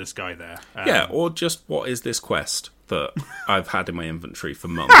and found this guy there. Or just, what is this quest that I've had in my inventory for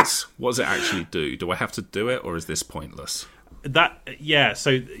months? What does it actually do? Do I have to do it, or is this pointless?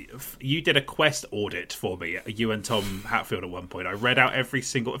 So you did a quest audit for me, you and Tom Hatfield, at one point. I read out every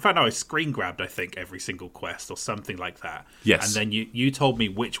single, in fact, no, I screen grabbed, I think, every single quest or something like that. Yes. And then you told me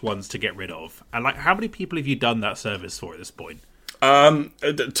which ones to get rid of. And, like, how many people have you done that service for at this point?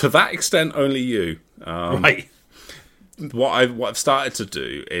 To that extent, only you. Right. What I've started to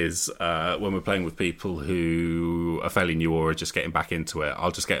do is when we're playing with people who are fairly new or are just getting back into it, I'll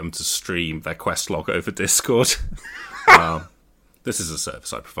just get them to stream their quest log over Discord. This is a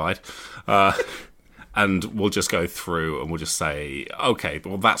service I provide. And we'll just go through and we'll just say, okay,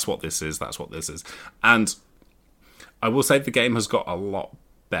 well, that's what this is, that's what this is. And I will say the game has got a lot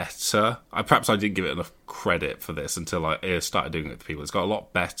better. Perhaps I didn't give it enough credit for this until I started doing it with people. It's got a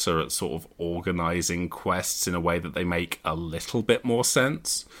lot better at sort of organising quests in a way that they make a little bit more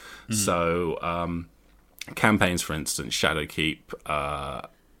sense. So, campaigns, for instance, Shadowkeep,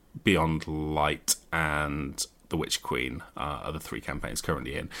 Beyond Light, and The Witch Queen are the 3 campaigns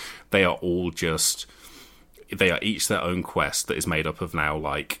currently in. They are each their own quest that is made up of now,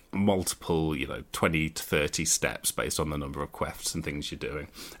 like, multiple, 20 to 30 steps based on the number of quests and things you're doing.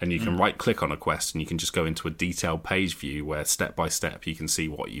 And you can right-click on a quest and you can just go into a detailed page view where step by step you can see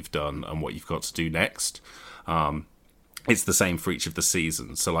what you've done and what you've got to do next. It's the same for each of the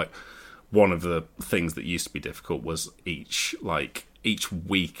seasons. So, like, one of the things that used to be difficult was each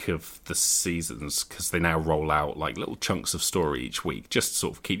week of the seasons, because they now roll out like little chunks of story each week, just to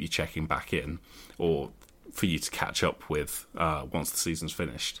sort of keep you checking back in, or for you to catch up with once the season's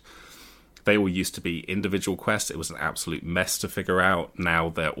finished. They all used to be individual quests. It was an absolute mess to figure out. Now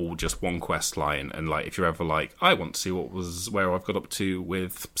they're all just one quest line, and like if you're ever like, I want to see where I've got up to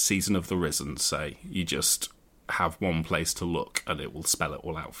with Season of the Risen, say, you just have one place to look and it will spell it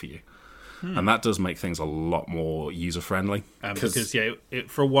all out for you. And that does make things a lot more user-friendly. Because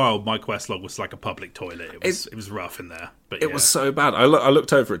for a while, my quest log was like a public toilet. It was rough in there. But it was so bad. I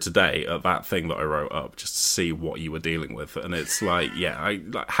looked over it today at that thing that I wrote up just to see what you were dealing with. And it's like,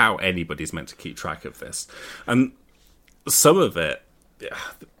 how anybody's meant to keep track of this. And some of it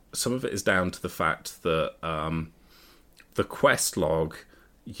is down to the fact that the quest log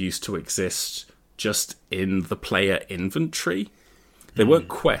used to exist just in the player inventory. They weren't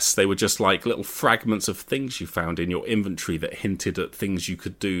quests, they were just like little fragments of things you found in your inventory that hinted at things you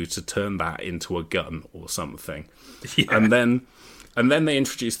could do to turn that into a gun or something. Yeah. And then they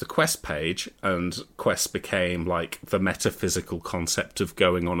introduced the quest page, and quests became like the metaphysical concept of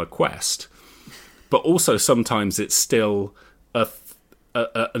going on a quest. But also sometimes it's still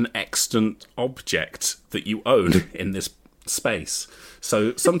an extant object that you own in this space.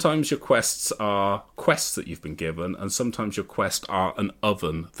 So sometimes your quests are quests that you've been given, and sometimes your quests are an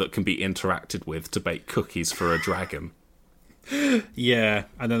oven that can be interacted with to bake cookies for a dragon. Yeah,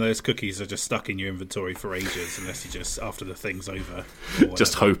 and then those cookies are just stuck in your inventory for ages unless you just, after the thing's over.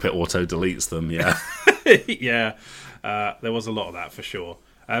 Just hope it auto-deletes them, yeah. Yeah, there was a lot of that for sure.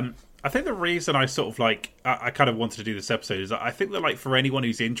 I think the reason I sort of like, I kind of wanted to do this episode is that I think that like for anyone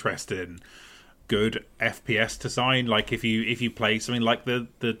who's interested in good FPS design, like if you play something like the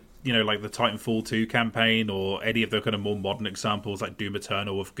you know, like the Titanfall 2 campaign or any of the kind of more modern examples like Doom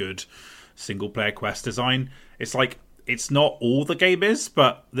Eternal of good single player quest design, it's like, it's not all the game is,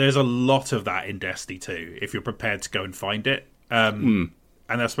 but there's a lot of that in Destiny 2 if you're prepared to go and find it. And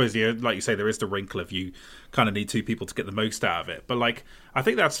I suppose, like you say, there is the wrinkle of you kind of need two people to get the most out of it. But like, I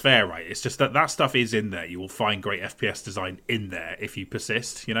think that's fair, right? It's just that stuff is in there. You will find great FPS design in there if you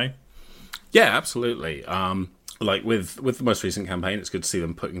persist, you know? Yeah, absolutely. Like with the most recent campaign, it's good to see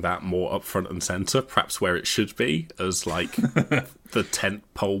them putting that more up front and centre, perhaps where it should be, as like the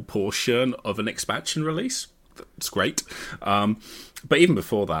tentpole portion of an expansion release. It's great. But even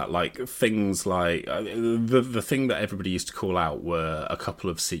before that, like things like the thing that everybody used to call out were a couple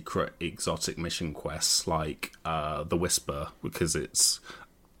of secret exotic mission quests, like the Whisper, because it's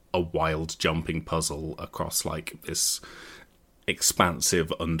a wild jumping puzzle across like this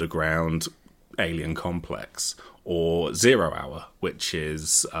expansive underground alien complex, or 0 Hour, which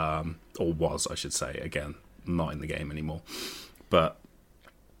is or was, I should say, again, not in the game anymore, but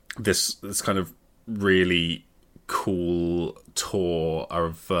this kind of really cool tour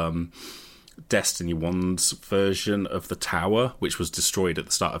of Destiny 1's version of the tower, which was destroyed at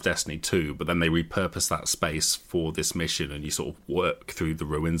the start of Destiny 2, but then they repurposed that space for this mission, and you sort of work through the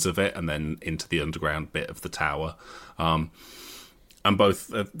ruins of it and then into the underground bit of the tower. And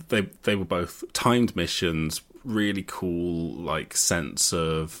both they were both timed missions, really cool, like sense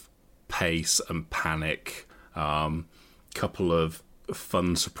of pace and panic, couple of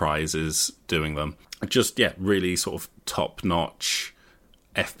fun surprises doing them. Just, yeah, really sort of top-notch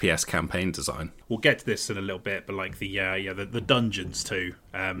FPS campaign design. We'll get to this in a little bit, but like the dungeons too.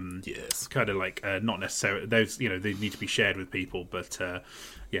 Yes, kind of like not necessarily those. You know, they need to be shared with people, but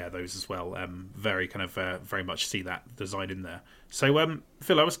yeah, those as well. Very kind of very much see that design in there. So,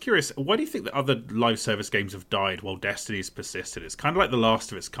 Phil, I was curious, why do you think that other live service games have died while Destiny's persisted? It's kind of like the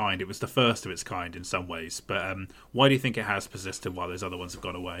last of its kind. It was the first of its kind in some ways, but why do you think it has persisted while those other ones have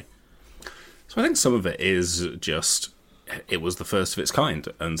gone away? So I think some of it is just it was the first of its kind,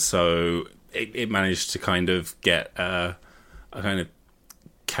 and so it managed to kind of get a kind of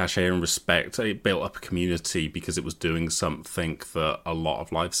cachet and respect. It built up a community because it was doing something that a lot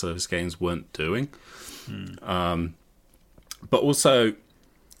of live service games weren't doing. But also,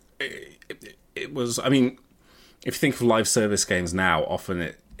 it was, I mean, if you think of live service games now,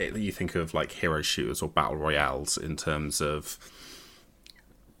 often you think of like hero shooters or battle royales in terms of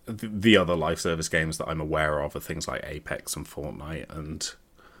the other live service games that I'm aware of are things like Apex and Fortnite and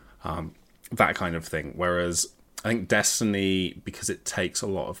that kind of thing. Whereas I think Destiny, because it takes a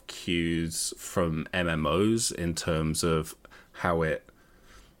lot of cues from MMOs in terms of how it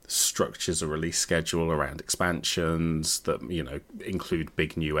structures a release schedule around expansions that, you know, include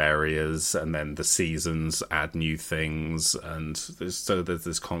big new areas, and then the seasons add new things, and there's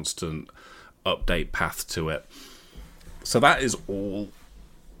this constant update path to it. So that is all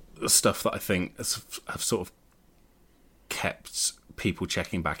stuff that I think have sort of kept people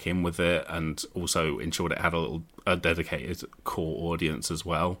checking back in with it, and also ensured it had a dedicated core audience as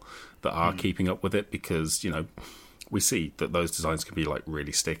well that are keeping up with it, because, you know, we see that those designs can be like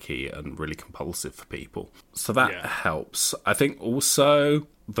really sticky and really compulsive for people. So that helps. I think also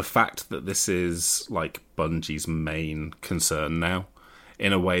the fact that this is like Bungie's main concern now,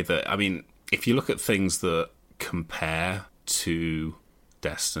 in a way that, I mean, if you look at things that compare to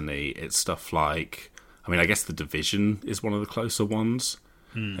Destiny, it's stuff like, I mean, I guess The Division is one of the closer ones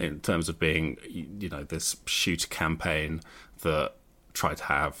in terms of being, you know, this shooter campaign that tried to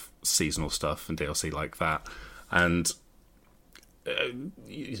have seasonal stuff and DLC like that. And,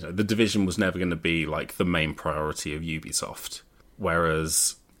 you know, The Division was never going to be like the main priority of Ubisoft.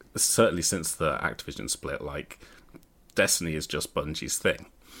 Whereas, certainly since the Activision split, like, Destiny is just Bungie's thing.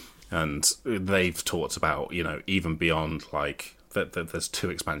 And they've talked about, you know, even beyond, like, that there's 2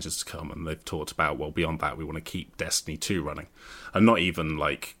 expansions to come, and they've talked about, well, beyond that, we want to keep Destiny 2 running. And not even,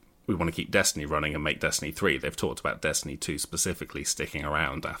 like, we want to keep Destiny running and make Destiny 3. They've talked about Destiny 2 specifically sticking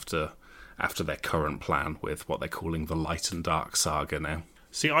around after their current plan with what they're calling the Light and Dark saga now.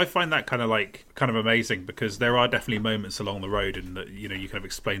 See, I find that kind of amazing because there are definitely moments along the road, and you kind of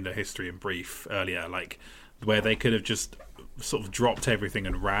explained the history in brief earlier, like where they could have just sort of dropped everything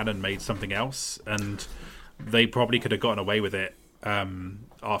and ran and made something else, and they probably could have gotten away with it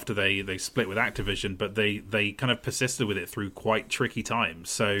after they split with Activision, but they kind of persisted with it through quite tricky times.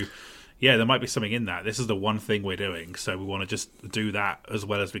 So yeah, there might be something in that. This is the one thing we're doing, so we want to just do that as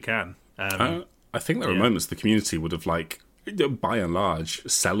well as we can. I think there were moments the community would have, like, by and large,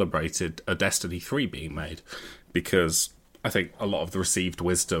 celebrated a Destiny 3 being made, because I think a lot of the received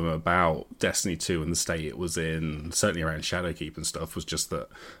wisdom about Destiny 2 and the state it was in, certainly around Shadowkeep and stuff, was just that,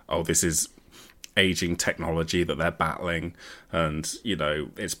 oh, this is aging technology that they're battling, and,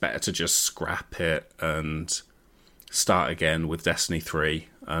 it's better to just scrap it and start again with Destiny 3.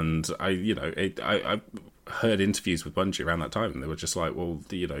 And I heard interviews with Bungie around that time, and they were just like, well,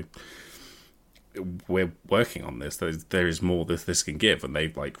 we're working on this. There is more that this can give, and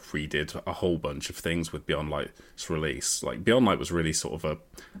they've like redid a whole bunch of things with Beyond Light's release. Like Beyond Light was really sort of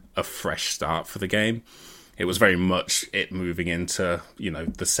a fresh start for the game. It was very much it moving into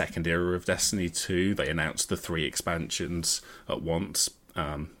the second era of Destiny 2. They announced the 3 expansions at once,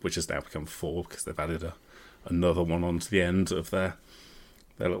 which has now become 4 because they've added another one onto the end of their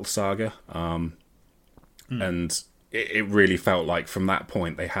little saga. And it really felt like from that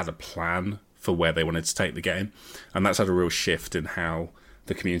point they had a plan for where they wanted to take the game, and that's had a real shift in how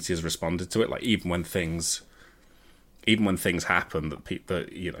the community has responded to it. Like even when things happen that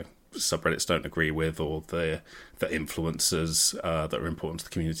subreddits don't agree with, or the influencers that are important to the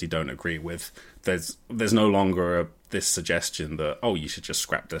community don't agree with, there's no longer this suggestion that, oh, you should just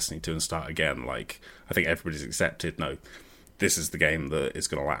scrap Destiny 2 and start again. Like I think everybody's accepted, no, this is the game that is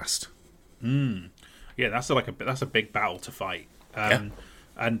going to last. Yeah, that's a big battle to fight.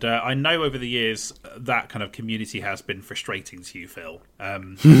 And I know over the years that kind of community has been frustrating to you, Phil.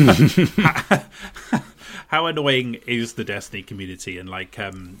 How annoying is the Destiny community and like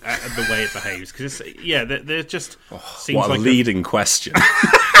the way it behaves? Because they're just seems what a like leading question.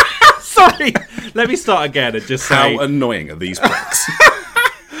 Sorry, let me start again and just say, how annoying are these pricks?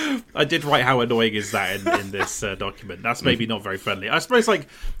 I did write how annoying is that in this document. That's maybe not very friendly. I suppose,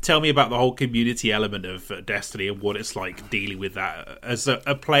 tell me about the whole community element of Destiny and what it's like dealing with that as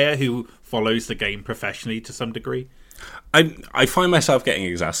a player who follows the game professionally to some degree. I find myself getting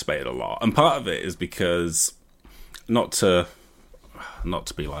exacerbated a lot, and part of it is because not to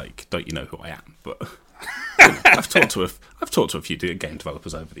be like, don't you know who I am? But I've talked to a few game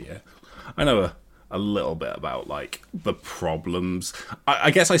developers over the year. I know a little bit about like the problems.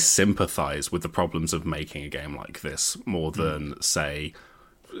 I guess I sympathise with the problems of making a game like this more than say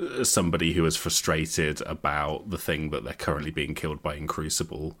somebody who is frustrated about the thing that they're currently being killed by in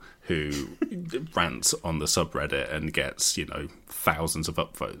Crucible, who rants on the subreddit and gets thousands of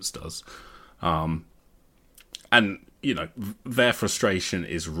upvotes does. And their frustration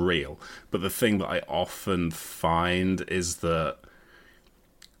is real, but the thing that I often find is that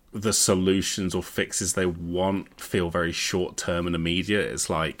the solutions or fixes they want feel very short-term and immediate. It's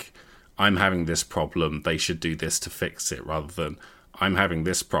like, I'm having this problem, they should do this to fix it, rather than I'm having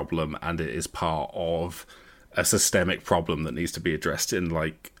this problem and it is part of a systemic problem that needs to be addressed in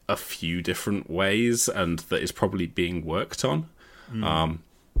like a few different ways and that is probably being worked on.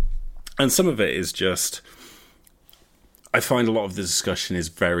 And some of it is just, I find a lot of the discussion is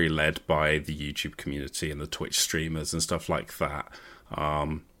very led by the YouTube community and the Twitch streamers and stuff like that.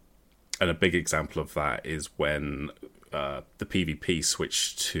 And a big example of that is when the PvP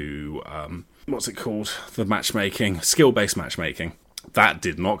switched to, what's it called? The matchmaking, skill-based matchmaking. That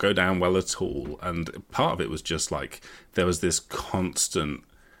did not go down well at all. And part of it was just like, there was this constant,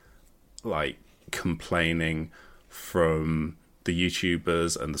 like, complaining from the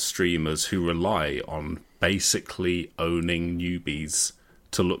YouTubers and the streamers who rely on basically owning newbies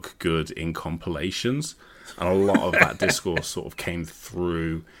to look good in compilations. And a lot of that discourse sort of came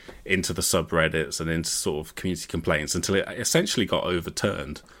through into the subreddits and into sort of community complaints until it essentially got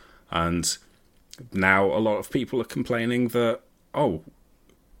overturned. And now a lot of people are complaining that, oh,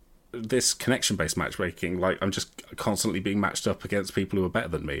 this connection-based matchmaking, like, I'm just constantly being matched up against people who are better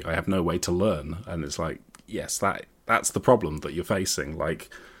than me. I have no way to learn. And it's like, yes, that's the problem that you're facing. Like,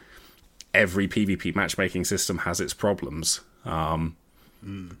 every PvP matchmaking system has its problems.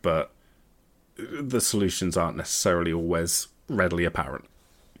 But the solutions aren't necessarily always readily apparent.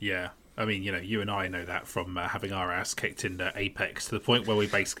 Yeah. I mean, you and I know that from having our ass kicked into Apex to the point where we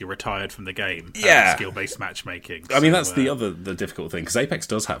basically retired from the game. Yeah. Skill-based matchmaking. I mean, that's the difficult thing, because Apex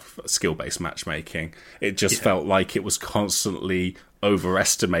does have skill-based matchmaking. It just felt like it was constantly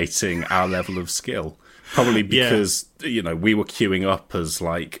overestimating our level of skill. Probably because, we were queuing up as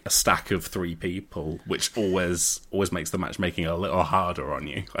like a stack of 3 people, which always makes the matchmaking a little harder on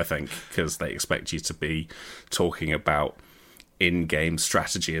you, I think, because they expect you to be talking about in-game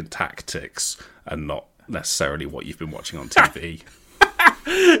strategy and tactics and not necessarily what you've been watching on TV.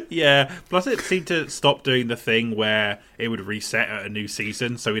 Yeah, plus it seemed to stop doing the thing where it would reset at a new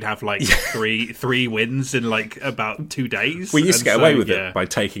season, so we'd have like three wins in like about 2 days. We used to get away with it by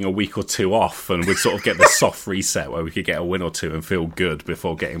taking a week or 2 off, and we'd sort of get the soft reset where we could get a win or 2 and feel good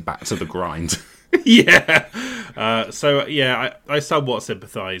before getting back to the grind. Yeah. I somewhat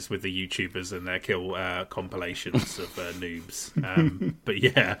sympathise with the YouTubers and their kill compilations of noobs.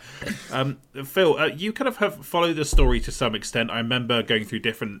 Phil, you kind of have followed the story to some extent. I remember going through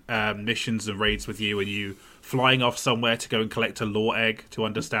different missions and raids with you, and you flying off somewhere to go and collect a lore egg to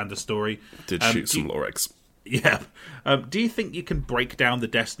understand the story. Did shoot some lore eggs. Yeah. Do you think you can break down the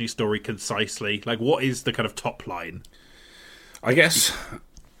Destiny story concisely? Like, what is the kind of top line? I guess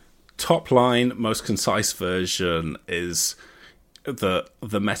top line, most concise version is the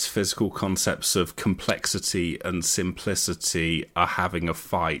metaphysical concepts of complexity and simplicity are having a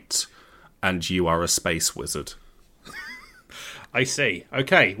fight, and you are a space wizard. I see.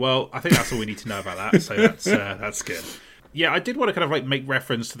 Okay, well, I think that's all we need to know about that, so that's good. Yeah, I did want to kind of like make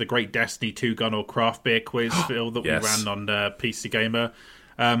reference to the great Destiny 2 gun or craft beer quiz, Phil, that we ran on PC Gamer.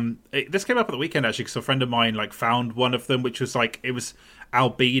 This came up at the weekend, actually, because a friend of mine like found one of them, which was like, it was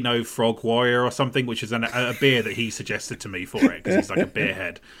Albino Frog Warrior or something, which is a beer that he suggested to me for it, because he's like a beer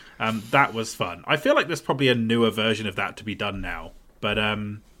head. That was fun. I feel like there's probably a newer version of that to be done now. But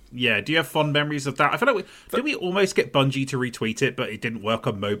do you have fond memories of that? I feel like did we almost get Bungie to retweet it, but it didn't work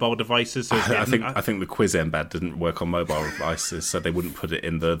on mobile devices? So I think the quiz embed didn't work on mobile devices, so they wouldn't put it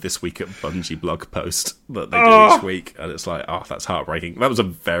in the This Week at Bungie blog post that they do each week. And it's like, that's heartbreaking. That was a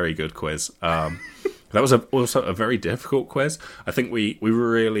very good quiz. That was also a very difficult quiz. I think we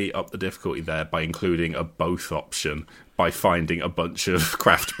really upped the difficulty there by including a both option, by finding a bunch of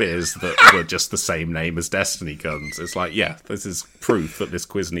craft beers that were just the same name as Destiny guns. It's like, this is proof that this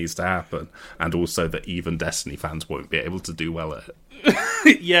quiz needs to happen, and also that even Destiny fans won't be able to do well at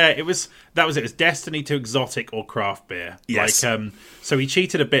it. Yeah, it was Destiny to exotic or craft beer. Yes. Like, so he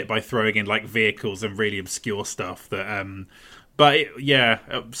cheated a bit by throwing in like vehicles and really obscure stuff that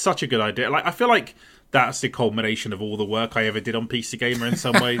such a good idea. Like, I feel like that's the culmination of all the work I ever did on PC Gamer in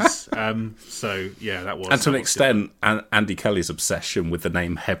some ways. That was. And to an extent, Andy Kelly's obsession with the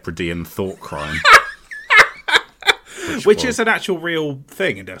name Hebridean Thought Crime. Which is an actual real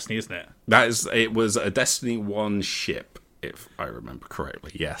thing in Destiny, isn't it? It was a Destiny 1 ship, if I remember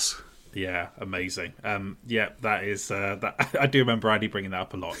correctly, yes. Yeah, amazing. That is... that I do remember Andy bringing that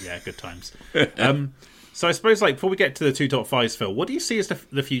up a lot. Yeah, good times. So I suppose, like, before we get to the 2 top 5s, Phil, what do you see as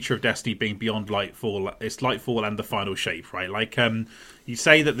the future of Destiny being beyond Lightfall? It's Lightfall and the final shape, right? Like, you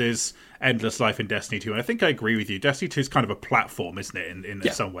say that there's endless life in Destiny 2, and I think I agree with you. Destiny 2 is kind of a platform, isn't it,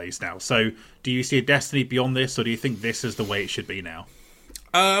 in some ways now? So do you see a Destiny beyond this, or do you think this is the way it should be now?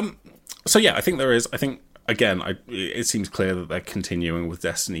 I think there is. I think, again, it seems clear that they're continuing with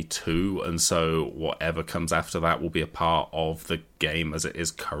Destiny 2, and so whatever comes after that will be a part of the game as it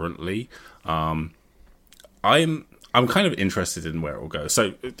is currently. I'm kind of interested in where it will go.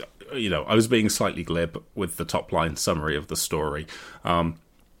 So, I was being slightly glib with the top line summary of the story. But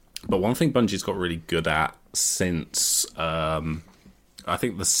one thing Bungie's got really good at since, I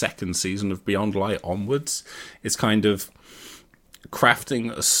think, the second season of Beyond Light onwards is kind of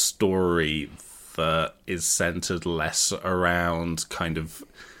crafting a story that is centered less around kind of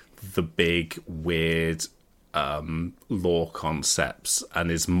the big, weird lore concepts,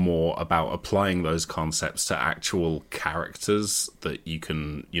 and is more about applying those concepts to actual characters that you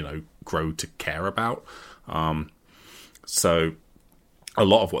can, grow to care about. So a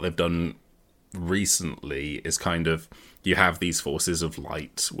lot of what they've done recently is kind of, you have these forces of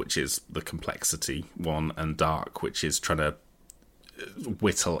light, which is the complexity one, and dark, which is trying to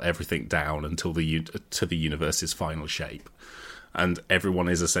whittle everything down until to the universe's final shape. And everyone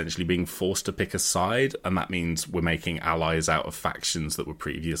is essentially being forced to pick a side, and that means we're making allies out of factions that were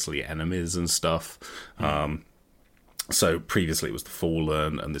previously enemies and stuff. So previously it was the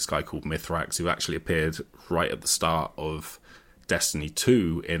Fallen and this guy called Mithrax, who actually appeared right at the start of Destiny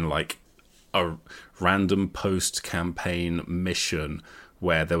 2 in like a random post-campaign mission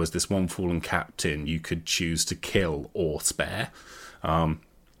where there was this one Fallen captain you could choose to kill or spare.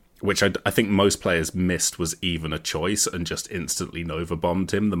 Which I think most players missed was even a choice, and just instantly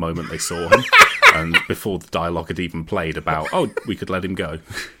Nova-bombed him the moment they saw him, and before the dialogue had even played about, we could let him go.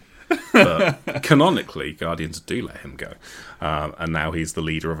 But canonically, Guardians do let him go. And now he's the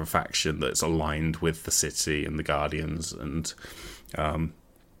leader of a faction that's aligned with the city and the Guardians. And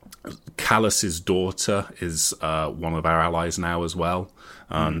Callus's daughter is one of our allies now as well.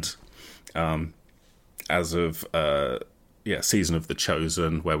 And as of Season of the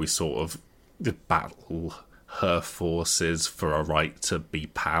Chosen, where we sort of battle her forces for a right to be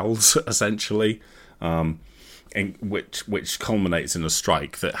pals, essentially, which culminates in a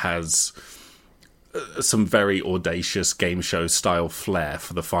strike that has some very audacious game show style flair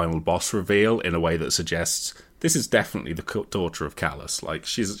for the final boss reveal in a way that suggests this is definitely the daughter of Callus. Like,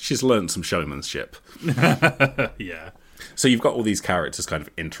 she's learned some showmanship. Yeah. So you've got all these characters kind of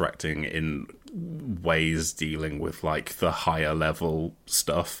interacting in ways dealing with like the higher level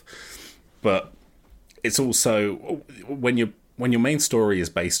stuff, but it's also when your main story is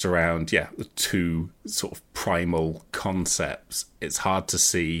based around two sort of primal concepts, it's hard to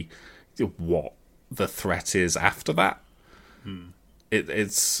see what the threat is after that.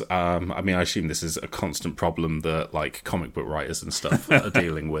 It's I mean, I assume this is a constant problem that like comic book writers and stuff are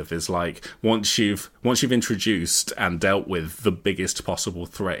dealing with, is like once you've introduced and dealt with the biggest possible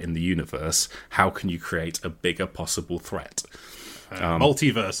threat in the universe, how can you create a bigger possible threat?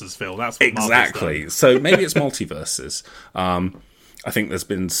 Multiverses, Phil. That's what exactly. So maybe it's multiverses. I think there's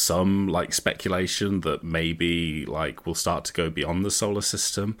been some like speculation that maybe like we'll start to go beyond the solar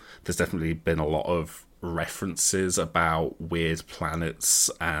system. There's definitely been a lot of references about weird planets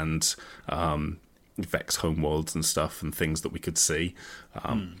and Vex homeworlds and stuff and things that we could see.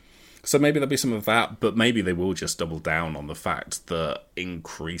 So maybe there'll be some of that, but maybe they will just double down on the fact that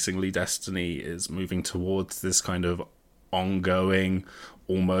increasingly Destiny is moving towards this kind of ongoing,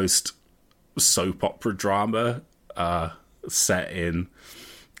 almost soap opera drama set in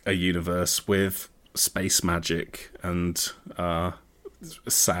a universe with space magic and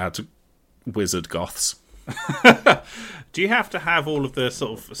sad wizard goths. Do you have to have all of the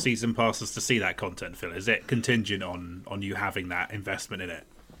sort of season passes to see that content, Phil? Is it contingent on you having that investment in it?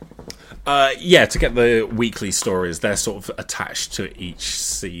 To get the weekly stories, they're sort of attached to each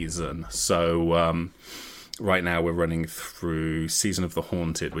season. So right now we're running through Season of the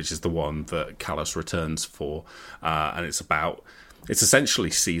Haunted, which is the one that Callus returns for, and it's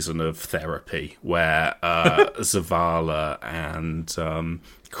essentially Season of Therapy, where Zavala and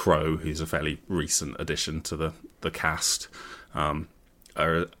Crow, who's a fairly recent addition to the cast, are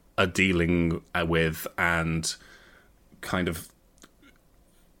dealing with and kind of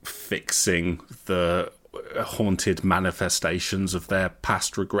fixing the haunted manifestations of their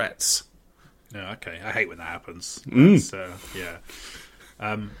past regrets. Yeah, okay. I hate when that happens.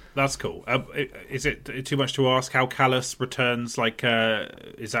 That's cool. Is it too much to ask how Callus returns? Like,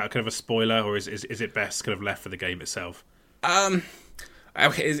 is that kind of a spoiler, or is it best kind of left for the game itself?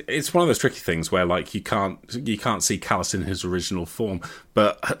 It's one of those tricky things where like you can't see Callus in his original form.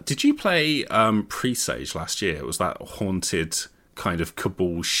 But did you play Presage last year? It was that haunted kind of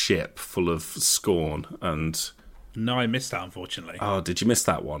Cabal ship full of Scorn and... No, I missed that, unfortunately. Oh, did you miss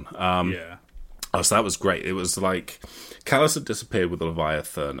that one? Yeah. Oh, so that was great. It was like Callus had disappeared with the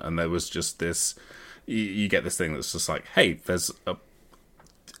Leviathan, and there was just this... You get this thing that's just like, hey, there's a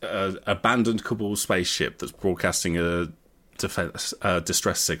abandoned Cabal spaceship that's broadcasting a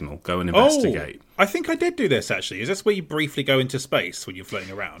distress signal. Go and investigate. Oh, I think I did do this, actually. Is this where you briefly go into space when you're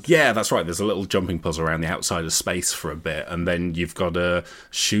floating around? Yeah, that's right. There's a little jumping puzzle around the outside of space for a bit, and then you've got to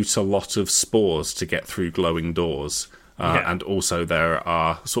shoot a lot of spores to get through glowing doors. And also there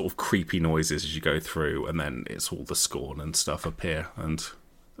are sort of creepy noises as you go through, and then it's all the Scorn and stuff appear and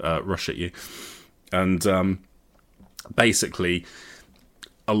rush at you. And basically,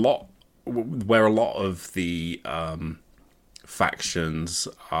 a lot of the factions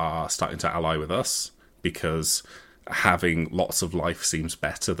are starting to ally with us, because having lots of life seems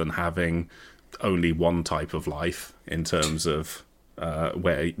better than having only one type of life in terms of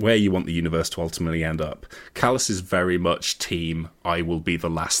where you want the universe to ultimately end up. Callus is very much team, I will be the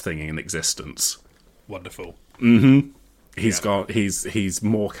last thing in existence. Wonderful. Mm-hmm. He's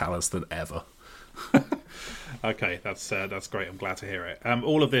more Callus than ever. Okay, that's great. I'm glad to hear it.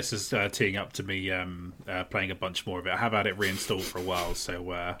 All of this is teeing up to me playing a bunch more of it. I have had it reinstalled for a while,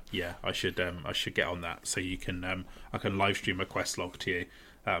 so I should get on that. So you can I can live stream a quest log to you.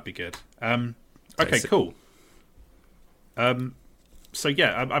 That'd be good. Okay, cool. So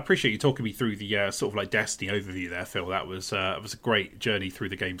I appreciate you talking me through the sort of like Destiny overview there, Phil. That was a great journey through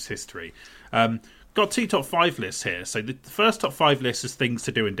the game's history. Got 2 top 5 lists here. So the first top 5 list is things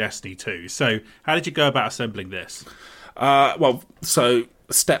to do in Destiny 2. So how did you go about assembling this? So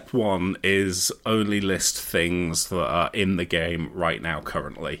step 1 is only list things that are in the game right now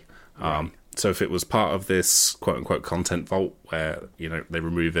currently. So if it was part of this quote-unquote content vault where, they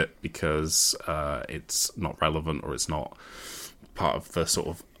remove it because it's not relevant or it's not part of the sort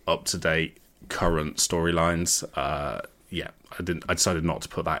of up-to-date current storylines, I decided not to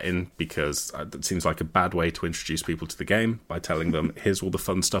put that in because it seems like a bad way to introduce people to the game by telling them, here's all the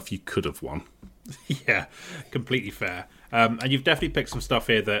fun stuff you could have won. Yeah, completely fair. And you've definitely picked some stuff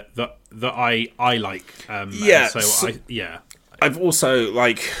here that I like. I've also,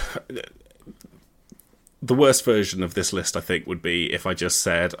 the worst version of this list, I think, would be if I just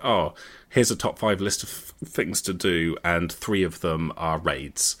said, here's a top 5 list of things to do, and 3 of them are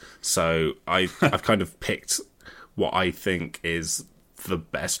raids. So I've kind of picked what I think is the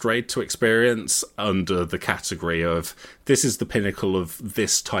best raid to experience under the category of, this is the pinnacle of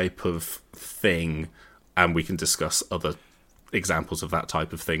this type of thing, and we can discuss other examples of that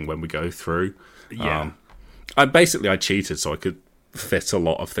type of thing when we go through. Yeah. I cheated so I could fit a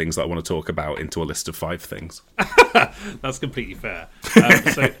lot of things that I want to talk about into a list of 5 things. That's completely fair.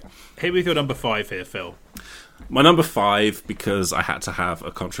 So here with your number 5 here, Phil. My number 5, because I had to have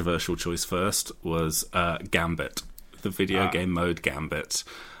a controversial choice first, was Gambit, the video game mode Gambit.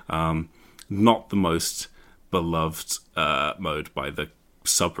 Not the most beloved mode by the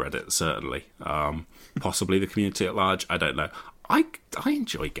subreddit, certainly. Possibly the community at large, I don't know. I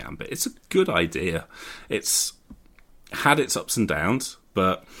enjoy Gambit. It's a good idea. It's had its ups and downs,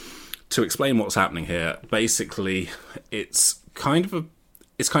 but to explain what's happening here, basically it's kind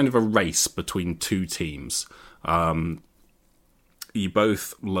of a race between 2 teams. You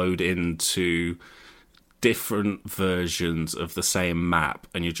both load into different versions of the same map,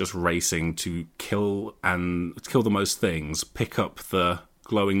 and you're just racing to kill the most things, pick up the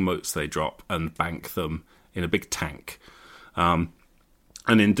glowing motes they drop, and bank them in a big tank.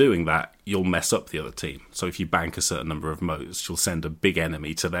 And in doing that, you'll mess up the other team. So if you bank a certain number of motes, you'll send a big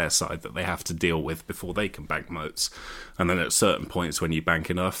enemy to their side that they have to deal with before they can bank motes. And then at certain points when you bank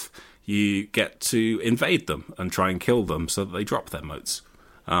enough, you get to invade them and try and kill them so that they drop their motes.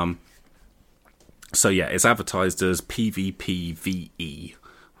 It's advertised as PvPvE,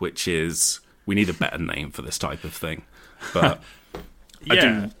 which is, we need a better name for this type of thing. But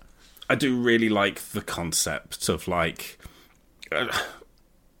I do really like the concept of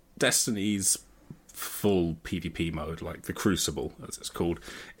Destiny's full PvP mode, like the Crucible, as it's called,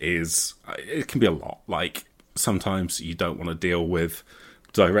 it can be a lot. Sometimes you don't want to deal with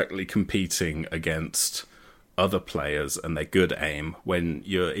directly competing against other players and their good aim when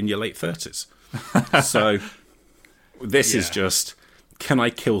you're in your late 30s. So this is just, can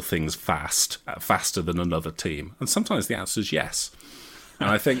I kill things faster than another team? And sometimes the answer is yes. And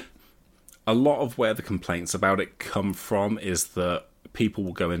I think a lot of where the complaints about it come from is that people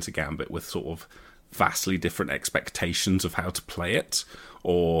will go into Gambit with sort of vastly different expectations of how to play it,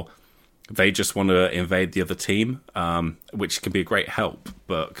 or they just want to invade the other team, which can be a great help,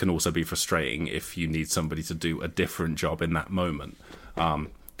 but can also be frustrating if you need somebody to do a different job in that moment.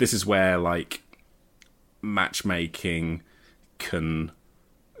 This is where, matchmaking can...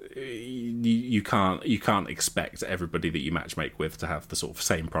 You can't expect everybody that you matchmake with to have the sort of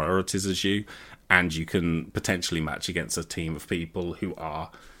same priorities as you, and you can potentially match against a team of people who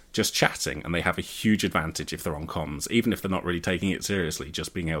are just chatting, and they have a huge advantage if they're on comms, even if they're not really taking it seriously.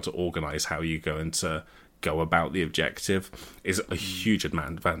 Just being able to organise how you're going to go about the objective is a huge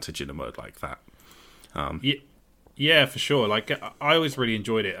advantage in a mode like that. Yeah, for sure. I always really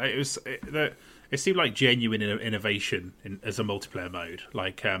enjoyed it. It seemed like genuine innovation as a multiplayer mode.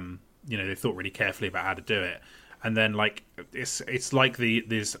 They thought really carefully about how to do it, and then it's like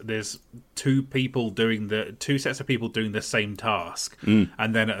there's two sets of people doing the same task,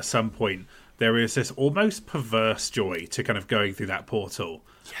 and then at some point there is this almost perverse joy to kind of going through that portal,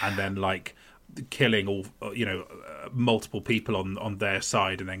 and then killing all multiple people on their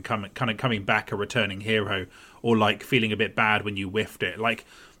side, and then coming back a returning hero, or feeling a bit bad when you whiffed it.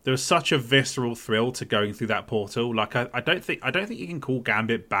 There was such a visceral thrill to going through that portal. I don't think you can call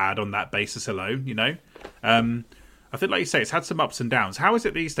Gambit bad on that basis alone. I think, like you say, it's had some ups and downs. How is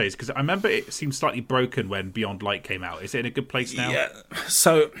it these days? Because I remember it seemed slightly broken when Beyond Light came out. Is it in a good place now? Yeah.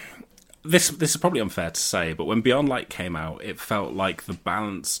 So this is probably unfair to say, but when Beyond Light came out, it felt like the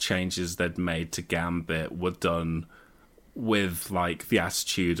balance changes they'd made to Gambit were done with the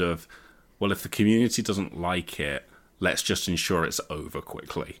attitude of, well, if the community doesn't like it, let's just ensure it's over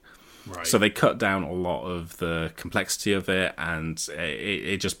quickly. Right. So they cut down a lot of the complexity of it, and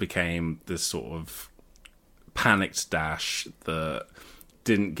it just became this sort of panicked dash that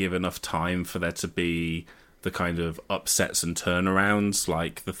didn't give enough time for there to be the kind of upsets and turnarounds,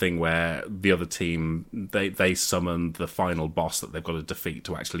 like the thing where the other team, they summon the final boss that they've got to defeat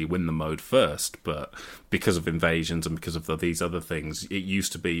to actually win the mode first, but because of invasions and because of these other things, it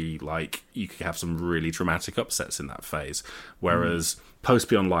used to be like you could have some really dramatic upsets in that phase, whereas post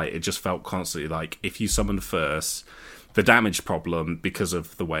Beyond Light, it just felt constantly like if you summoned first, the damage problem, because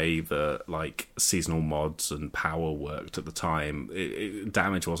of the way the like seasonal mods and power worked at the time,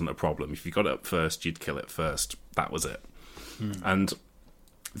 damage wasn't a problem. If you got it up first, you'd kill it first. That was it. And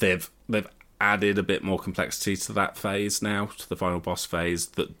they've added a bit more complexity to that phase now, to the final boss phase.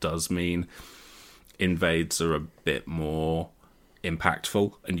 That does mean invades are a bit more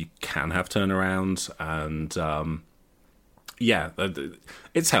impactful, and you can have turnarounds, and yeah,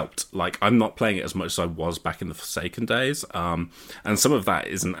 it's helped. Like, I'm not playing it as much as I was back in the Forsaken days, and some of that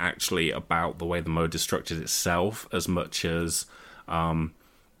isn't actually about the way the mode is structured itself, as much as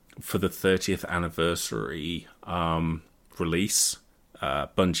for the 30th anniversary release,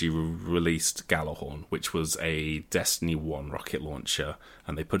 Bungie released Gjallarhorn, which was a Destiny 1 rocket launcher,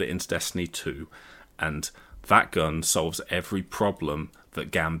 and they put it into Destiny 2, and that gun solves every problem that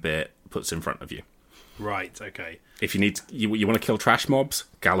Gambit puts in front of you. Right, okay. If you need you want to kill trash mobs,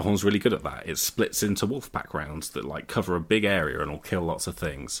 Gjallarhorn's really good at that. It splits into wolfpack rounds that like cover a big area and will kill lots of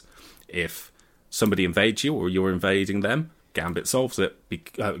things. If somebody invades you or you're invading them, Gambit solves it.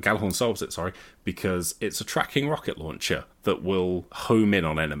 Gjallarhorn solves it, sorry, because it's a tracking rocket launcher that will home in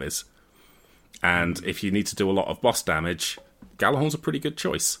on enemies. And if you need to do a lot of boss damage, Gjallarhorn's a pretty good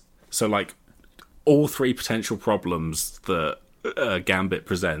choice. So like all three potential problems that Gambit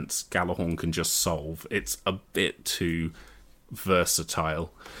presents, Gjallarhorn can just solve. It's a bit too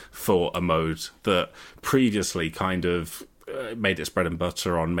versatile for a mode that previously kind of made its bread and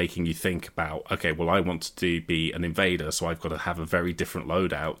butter on making you think about, okay, well, I want to be an invader, so I've got to have a very different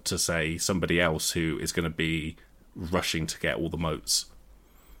loadout to, say, somebody else who is going to be rushing to get all the motes.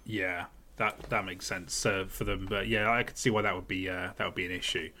 Yeah, that makes sense for them. But yeah, I could see why that would be an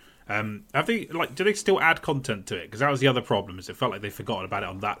issue. Have they do they still add content to it? Because that was the other problem. Is it felt like they forgotten about it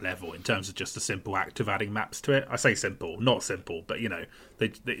on that level in terms of just the simple act of adding maps to it. I say simple, not simple, but you know,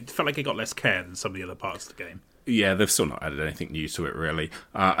 it felt like it got less care than some of the other parts of the game. Yeah, they've still not added anything new to it really.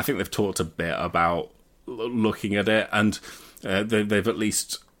 I think they've talked a bit about looking at it, and they've at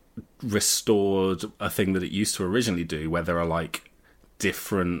least restored a thing that it used to originally do, where there are like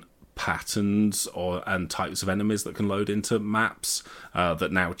different patterns and types of enemies that can load into maps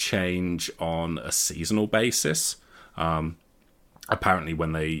that now change on a seasonal basis. Apparently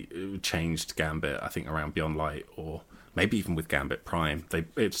when they changed Gambit, I think around Beyond Light, or maybe even with Gambit Prime,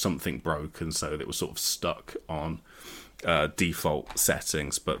 something broke, and so it was sort of stuck on default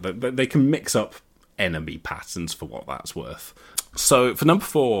settings, but they can mix up enemy patterns for what that's worth. So for number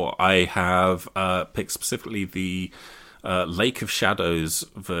 4, I have picked specifically the Lake of Shadows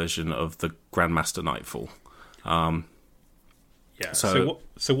version of the Grandmaster Nightfall. Yeah. So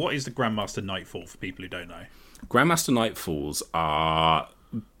what is the Grandmaster Nightfall for people who don't know? Grandmaster Nightfalls are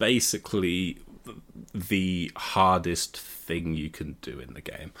basically the hardest thing you can do in the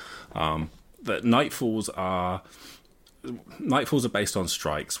game. Nightfalls are based on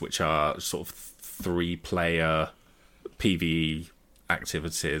strikes, which are sort of 3-player PvE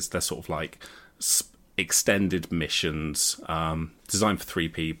activities. They're sort of like extended missions designed for 3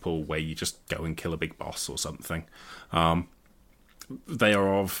 people, where you just go and kill a big boss or something. They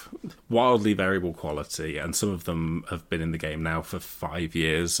are of wildly variable quality, and some of them have been in the game now for 5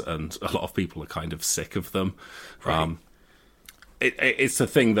 years, and a lot of people are kind of sick of them. Right. It's a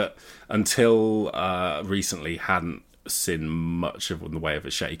thing that until recently hadn't seen much of in the way of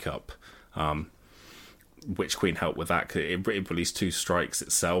a shake-up. Witch Queen helped with that, 'cause it released 2 strikes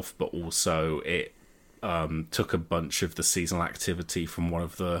itself, but also it took a bunch of the seasonal activity from one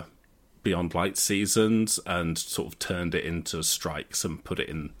of the Beyond Light seasons and sort of turned it into strikes and put it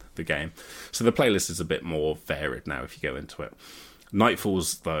in the game. So the playlist is a bit more varied now if you go into it.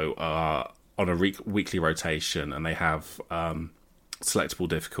 Nightfalls, though, are on a weekly rotation, and they have selectable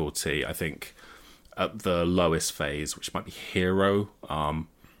difficulty. I think at the lowest phase, which might be Hero,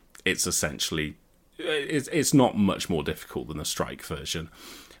 it's essentially... It's not much more difficult than the Strike version.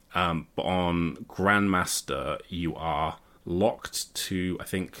 But on Grandmaster, you are locked to, I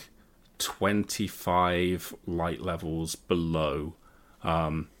think, 25 light levels below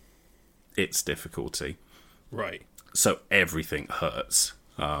its difficulty. Right. So everything hurts.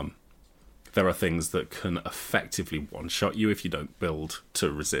 There are things that can effectively one-shot you if you don't build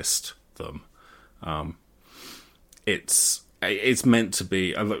to resist them. It's it's meant to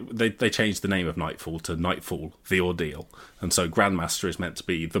be. They changed the name of Nightfall to Nightfall: The Ordeal, and so Grandmaster is meant to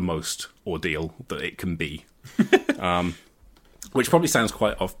be the most ordeal that it can be, which probably sounds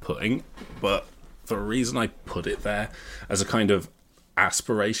quite off-putting. But the reason I put it there as a kind of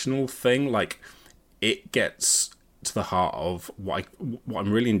aspirational thing, like it gets to the heart of what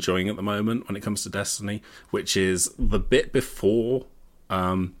I'm really enjoying at the moment when it comes to Destiny, which is the bit before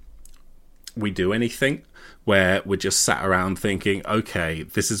we do anything, where we're just sat around thinking, okay,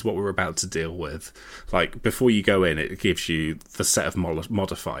 this is what we're about to deal with. Like, before you go in, it gives you the set of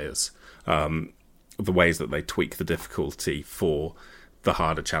modifiers, the ways that they tweak the difficulty for the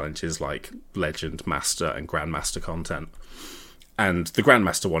harder challenges like Legend, Master, and Grandmaster content. And the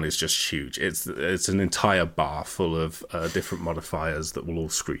Grandmaster one is just huge. It's an entire bar full of different modifiers that will all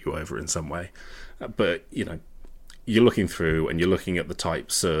screw you over in some way. But, you know, you're looking through and you're looking at the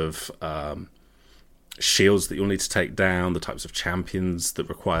types of shields that you'll need to take down, the types of champions that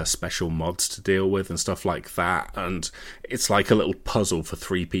require special mods to deal with and stuff like that. And it's like a little puzzle for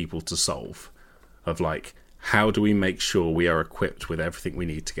 3 people to solve of like, how do we make sure we are equipped with everything we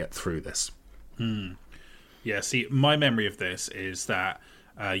need to get through this? Yeah, see, my memory of this is that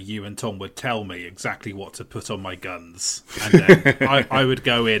you and Tom would tell me exactly what to put on my guns, and then I would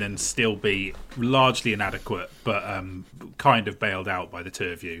go in and still be largely inadequate, but kind of bailed out by the two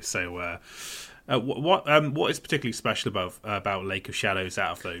of you. So, what is particularly special about Lake of Shadows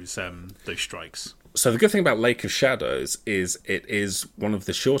out of those strikes? So the good thing about Lake of Shadows is it is one of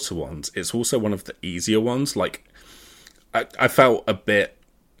the shorter ones. It's also one of the easier ones. Like, I felt a bit,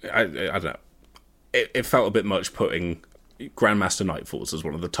 I don't know, it felt a bit much putting Grandmaster Nightfalls as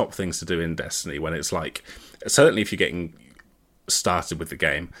one of the top things to do in Destiny, when it's like, certainly if you're getting started with the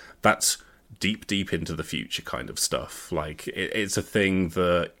game, that's deep into the future kind of stuff. Like, it's a thing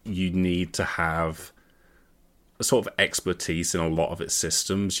that you need to have a sort of expertise in a lot of its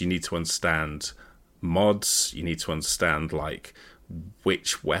systems. You need to understand mods, you need to understand like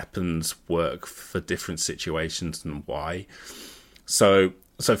which weapons work for different situations and why. So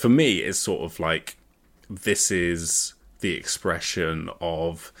for me, it's sort of like, this is the expression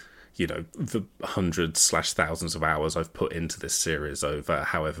of, you know, the hundreds/thousands of hours I've put into this series over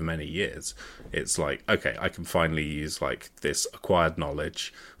however many years. It's like, okay, I can finally use like this acquired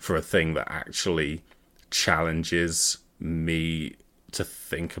knowledge for a thing that actually challenges me to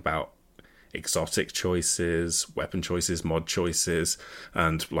think about exotic choices, weapon choices, mod choices,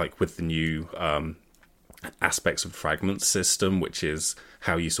 and like with the new aspects of fragment system, which is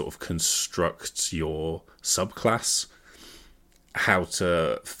how you sort of construct your subclass, how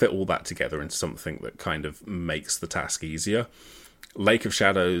to fit all that together into something that kind of makes the task easier. Lake of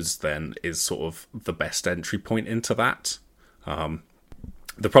Shadows then is sort of the best entry point into that.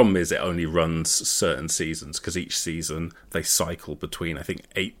 The problem is it only runs certain seasons, because each season they cycle between, I think,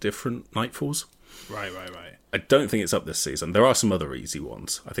 8 different Nightfalls. Right. I don't think it's up this season. There are some other easy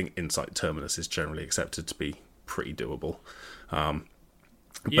ones. I think Insight Terminus is generally accepted to be pretty doable. But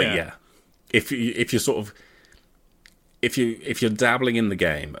yeah, if you're sort of, if you're dabbling in the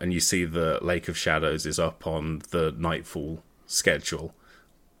game and you see the Lake of Shadows is up on the Nightfall schedule,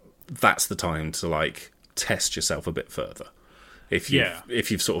 that's the time to like test yourself a bit further. If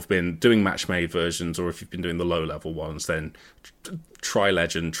you've sort of been doing match-made versions, or if you've been doing the low-level ones, then try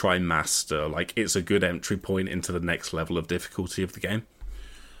Legend, try Master. Like, it's a good entry point into the next level of difficulty of the game.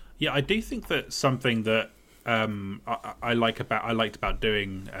 Yeah, I do think that something that I liked about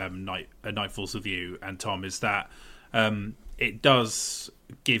doing Nightfalls with you and Tom is that it does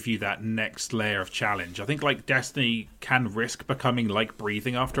give you that next layer of challenge. I think like Destiny can risk becoming like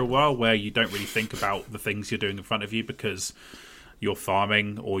breathing after a while, where you don't really think about the things you're doing in front of you because you're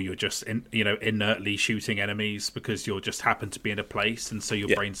farming, or you're just inertly shooting enemies because you're just happen to be in a place, and so your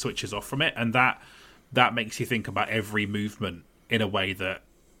brain switches off from it, and that makes you think about every movement in a way that,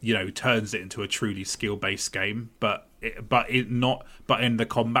 you know, turns it into a truly skill-based game, but in the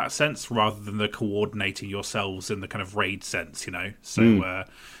combat sense rather than the coordinating yourselves in the kind of raid sense, you know. So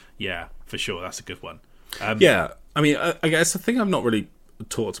yeah, for sure, that's a good one. Yeah, I mean, I guess the thing I've not really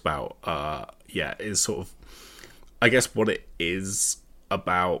talked about yet is sort of, I guess, what it is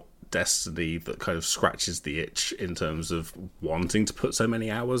about Destiny that kind of scratches the itch in terms of wanting to put so many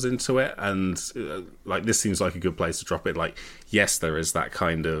hours into it. And like, this seems like a good place to drop it. Like, yes, there is that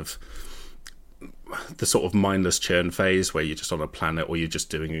kind of the sort of mindless churn phase where you're just on a planet, or you're just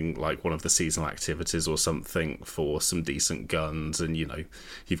doing like one of the seasonal activities or something for some decent guns, and you know,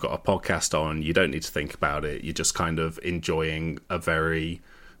 you've got a podcast on, you don't need to think about it, you're just kind of enjoying a very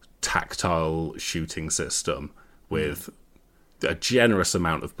tactile shooting system with a generous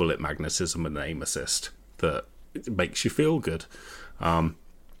amount of bullet magnetism and aim assist that it makes you feel good.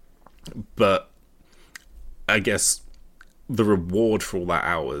 But I guess the reward for all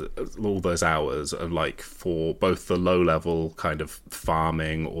those hours, are like for both the low level kind of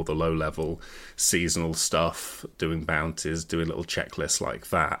farming or the low level seasonal stuff, doing bounties, doing little checklists like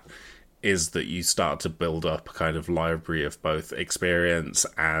that, is that you start to build up a kind of library of both experience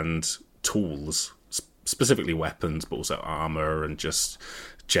and tools, specifically weapons, but also armor and just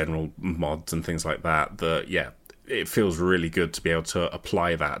general mods and things like that. It feels really good to be able to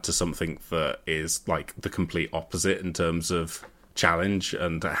apply that to something that is like the complete opposite in terms of challenge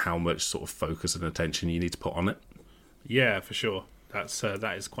and how much sort of focus and attention you need to put on it. Yeah, for sure.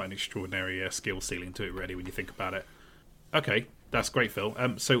 That is quite an extraordinary skill ceiling to it, really, when you think about it. Okay, that's great, Phil.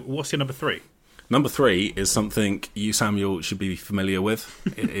 So what's your number 3? Number 3 is something you, Samuel, should be familiar with.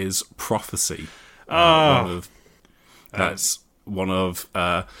 It is Prophecy. That's one of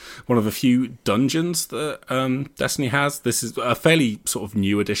a few dungeons that Destiny has. This is a fairly sort of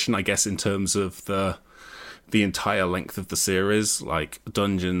new addition, I guess, in terms of the entire length of the series. Like,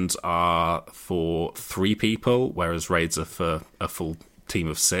 dungeons are for 3 people, whereas raids are for a full team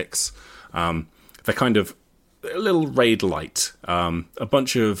of 6. They're kind of a little raid light. A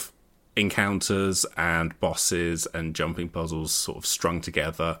bunch of encounters and bosses and jumping puzzles sort of strung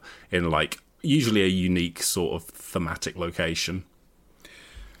together in like usually a unique sort of thematic location.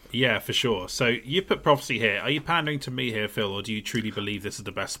 Yeah, for sure. So you put Prophecy here. Are you pandering to me here, Phil, or do you truly believe this is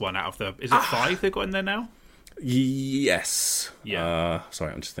the best one out of the... Is it 5 they've got in there now? Yes. Yeah.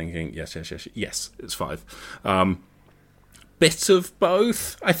 Sorry, I'm just thinking. Yes, it's 5. Bit of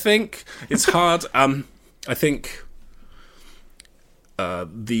both, I think. It's hard. I think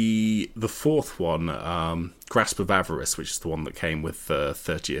the fourth one, Grasp of Avarice, which is the one that came with the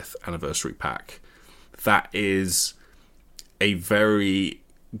 30th anniversary pack, that is a very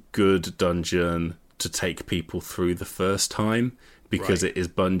good dungeon to take people through the first time, because It is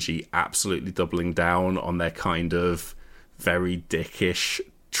Bungie absolutely doubling down on their kind of very dickish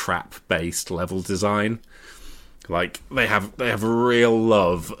trap-based level design. Like, they have a real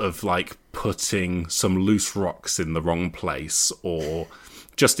love of like putting some loose rocks in the wrong place, or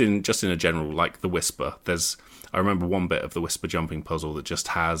just in a general, like the Whisper. I remember one bit of the Whisper jumping puzzle that just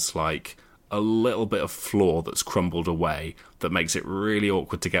has like a little bit of floor that's crumbled away that makes it really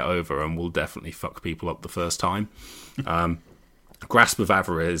awkward to get over and will definitely fuck people up the first time. Grasp of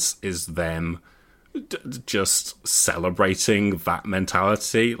Avarice is them just celebrating that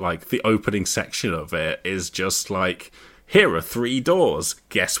mentality. Like, the opening section of it is just like, here are 3 doors,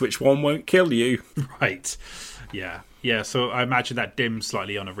 guess which one won't kill you. Right. Yeah, so I imagine that dims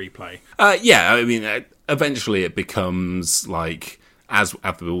slightly on a replay. Yeah, I mean, eventually it becomes like, as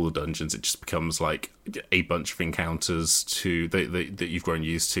with all the dungeons, it just becomes like a bunch of encounters that you've grown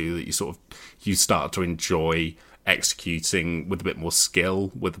used to, that you start to enjoy executing with a bit more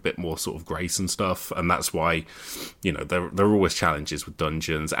skill, with a bit more sort of grace and stuff. And that's why, there are always challenges with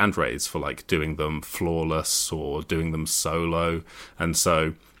dungeons and raids for like doing them flawless or doing them solo. And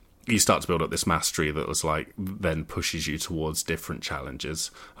so you start to build up this mastery that was like then pushes you towards different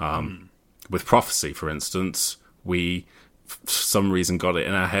challenges. With Prophecy, for instance, we for some reason got it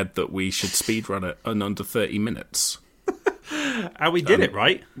in our head that we should speedrun it in under 30 minutes. And we did it,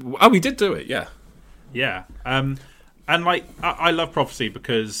 right? Oh, we did do it, yeah. Yeah. And like, I love Prophecy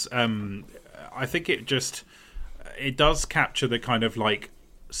because I think it does capture the kind of like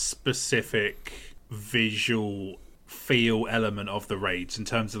specific visual feel element of the raids, in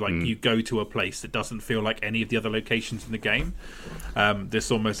terms of like you go to a place that doesn't feel like any of the other locations in the game.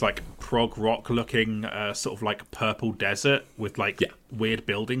 This almost like prog rock looking sort of like purple desert with like weird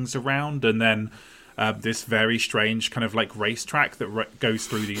buildings around, and then this very strange kind of like racetrack that goes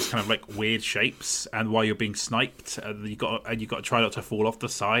through these kind of like weird shapes, and while you're being sniped, you got to try not to fall off the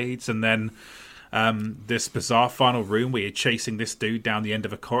sides, and then this bizarre final room where you're chasing this dude down the end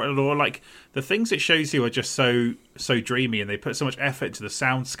of a corridor. Like, the things it shows you are just so dreamy, and they put so much effort into the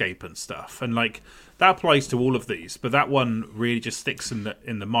soundscape and stuff, and like that applies to all of these, but that one really just sticks in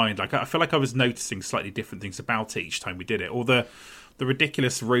the mind. Like, I feel like I was noticing slightly different things about it each time we did it, or the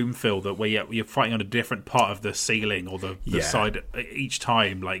ridiculous room fill that where you're fighting on a different part of the ceiling or the side each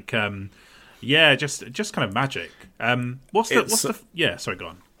time. Like, just kind of magic. Sorry, go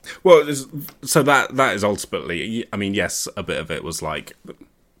on. Well, so that is ultimately, I mean, yes, a bit of it was like,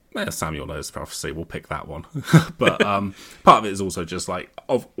 Samuel knows Prophecy, we'll pick that one. But part of it is also just like,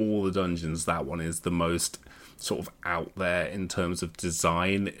 of all the dungeons, that one is the most sort of out there in terms of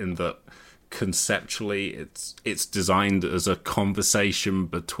design, in that conceptually it's designed as a conversation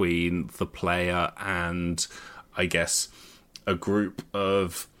between the player and, I guess, a group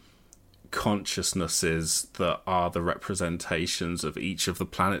of consciousnesses that are the representations of each of the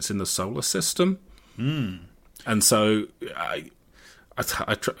planets in the solar system. And so I've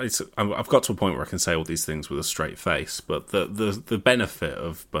got to a point where I can say all these things with a straight face, but the benefit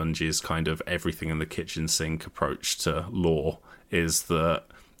of Bungie's kind of everything in the kitchen sink approach to lore is that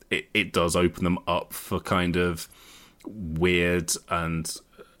it does open them up for kind of weird and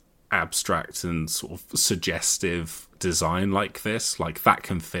abstract and sort of suggestive design like this. Like, that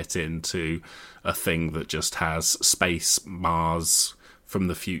can fit into a thing that just has space, Mars from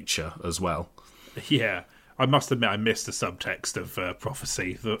the future as well. Yeah, I must admit I missed the subtext of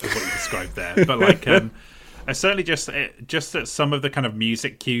prophecy of what you described there. But like, I certainly just at some of the kind of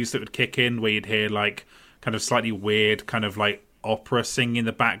music cues that would kick in, where you'd hear like kind of slightly weird kind of like opera singing in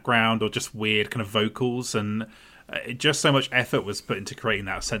the background, or just weird kind of vocals, and just so much effort was put into creating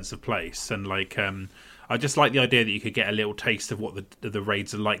that sense of place. And like, I just like the idea that you could get a little taste of what the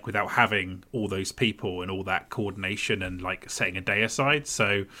raids are like without having all those people and all that coordination and like setting a day aside.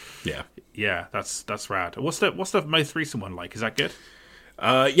 So yeah, that's rad. What's the most recent one like? Is that good?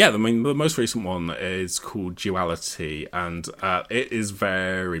 Yeah, I mean, the most recent one is called Duality, and it is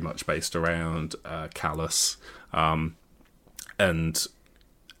very much based around Callus. And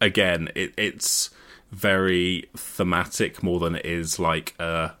again, it's very thematic more than it is like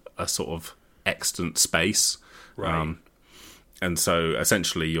a sort of extant space. Right. And so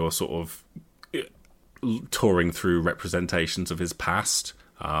essentially you're sort of touring through representations of his past.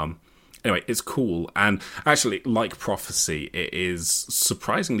 Anyway, it's cool. And actually, like Prophecy, it is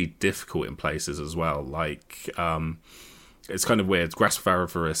surprisingly difficult in places as well. Like, it's kind of weird. Grasp of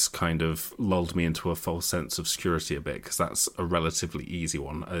Avarice kind of lulled me into a false sense of security a bit, because that's a relatively easy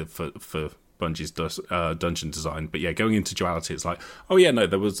one for Bungie's dungeon design. But yeah, going into Duality, it's like, oh yeah, no,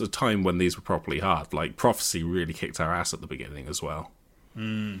 there was a time when these were properly hard. Like, Prophecy really kicked our ass at the beginning as well.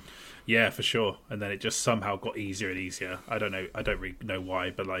 Yeah, for sure. And then it just somehow got easier and easier. I don't really know why,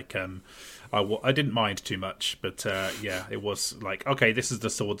 but like, I didn't mind too much. But yeah, it was like, okay, this is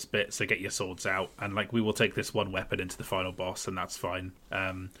the swords bit, so get your swords out, and like, we will take this one weapon into the final boss, and that's fine.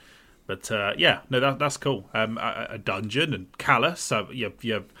 But yeah, no, that's cool. A dungeon and Callus,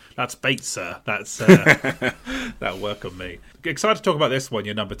 yeah, that's bait, sir. That's that'll work on me. Excited to talk about this one.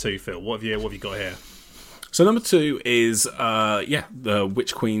 Your number 2, Phil. What have you got here? So number 2 is the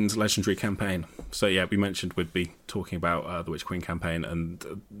Witch Queen's Legendary Campaign. So yeah, we mentioned we'd be talking about the Witch Queen campaign,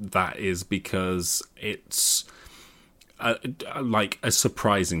 and that is because it's like a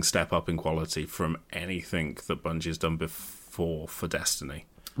surprising step up in quality from anything that Bungie's done before for Destiny.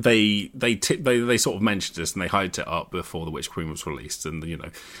 They sort of mentioned this, and they hyped it up before the Witch Queen was released, and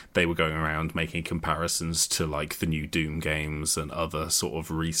they were going around making comparisons to like the new Doom games and other sort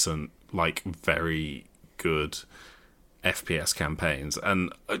of recent like very good FPS campaigns,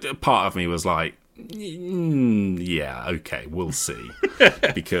 and part of me was like, yeah, okay, we'll see.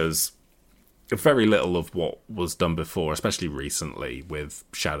 Because very little of what was done before, especially recently with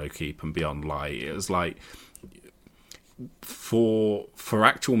Shadowkeep and Beyond Light, it was like, for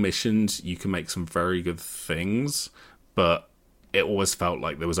actual missions you can make some very good things, but it always felt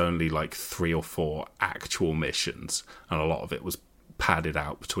like there was only like 3 or 4 actual missions, and a lot of it was padded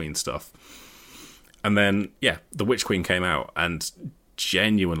out between stuff. And then, yeah, The Witch Queen came out, and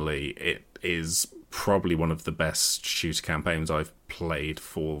genuinely, it is probably one of the best shooter campaigns I've played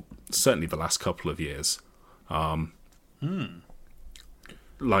for certainly the last couple of years.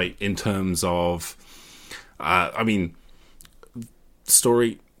 Like, in terms of, I mean,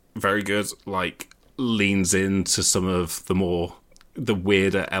 story, very good, like, leans into some of the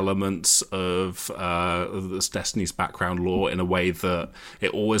weirder elements of this Destiny's background lore in a way that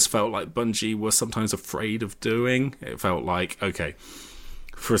it always felt like Bungie was sometimes afraid of doing. It felt like, okay,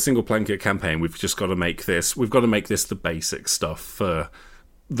 for a single player campaign, we've just got to make this. We've got to make this the basic stuff for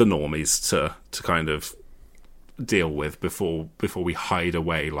the normies to kind of deal with before we hide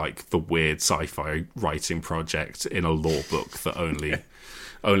away like the weird sci-fi writing project in a lore book that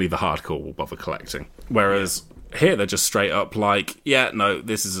only the hardcore will bother collecting. Whereas here they're just straight up like, yeah, no,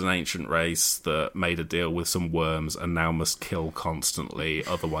 this is an ancient race that made a deal with some worms and now must kill constantly,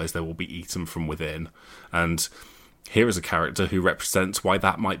 otherwise they will be eaten from within. And here is a character who represents why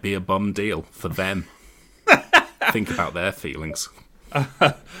that might be a bum deal for them. Think about their feelings.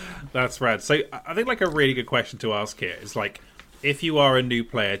 That's rad. So I think like a really good question to ask here is like, if you are a new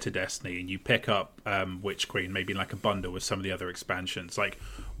player to Destiny and you pick up Witch Queen, maybe in like a bundle with some of the other expansions, like,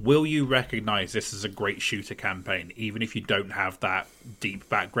 will you recognize this as a great shooter campaign, even if you don't have that deep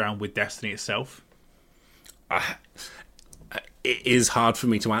background with Destiny itself? It is hard for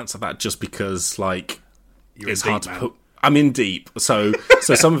me to answer that, just because like it's hard to put. I'm in deep. So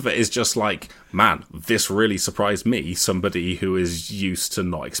some of it is just like, man, this really surprised me, somebody who is used to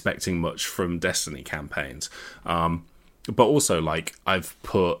not expecting much from Destiny campaigns. But also, like, I've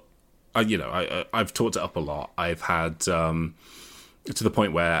talked it up a lot. I've had to the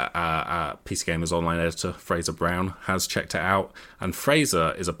point where PC Gamer's online editor, Fraser Brown, has checked it out. And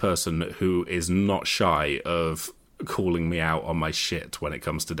Fraser is a person who is not shy of calling me out on my shit when it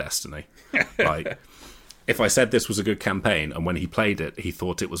comes to Destiny. Like, if I said this was a good campaign and when he played it, he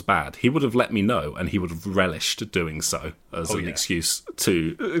thought it was bad, he would have let me know and he would have relished doing so as an excuse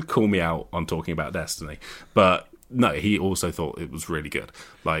to call me out on talking about Destiny. But no, he also thought it was really good.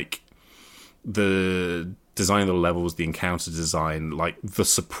 Like, the design of the levels, the encounter design, like the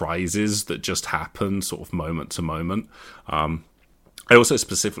surprises that just happen sort of moment to moment. I also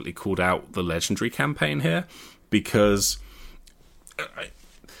specifically called out the Legendary campaign here because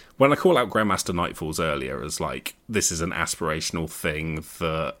when I call out Grandmaster Nightfalls earlier as like, this is an aspirational thing,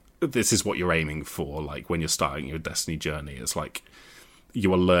 that this is what you're aiming for, like when you're starting your Destiny journey, it's like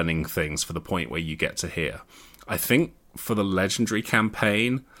you are learning things for the point where you get to here. I think for the Legendary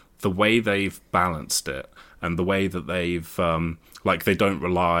campaign, the way they've balanced it and the way that they've they don't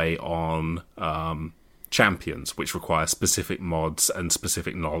rely on champions, which require specific mods and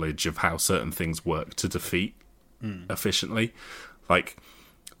specific knowledge of how certain things work to defeat efficiently. Like,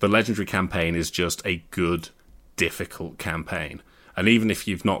 the Legendary campaign is just a good, difficult campaign. And even if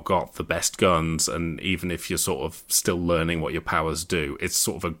you've not got the best guns, and even if you're sort of still learning what your powers do, it's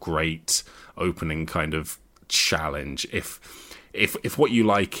sort of a great opening kind of challenge. If what you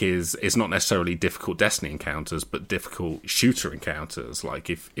like is not necessarily difficult Destiny encounters, but difficult shooter encounters, like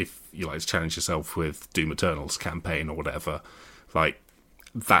if you like to challenge yourself with Doom Eternal's campaign or whatever, like,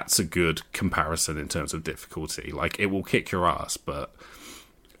 that's a good comparison in terms of difficulty. Like, it will kick your ass, but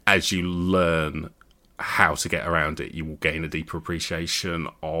as you learn how to get around it, you will gain a deeper appreciation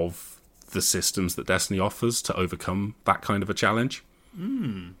of the systems that Destiny offers to overcome that kind of a challenge.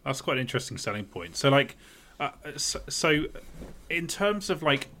 That's quite an interesting selling point. So, like, so in terms of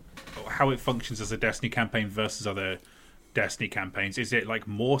like how it functions as a Destiny campaign versus other Destiny campaigns, is it like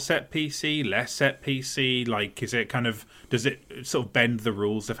more set PC, less set PC? Like, is it kind of, does it sort of bend the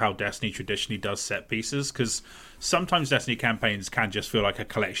rules of how Destiny traditionally does set pieces? Because sometimes Destiny campaigns can just feel like a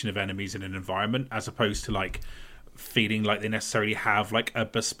collection of enemies in an environment, as opposed to like feeling like they necessarily have like a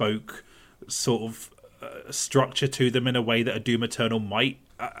bespoke sort of structure to them in a way that a Doom Eternal might.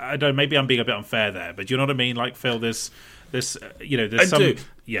 I don't know, maybe I'm being a bit unfair there, but do you know what I mean? Like, Phil, there's there's some... do.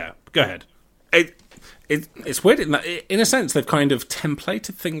 Yeah, go ahead. It's weird in that, in a sense, they've kind of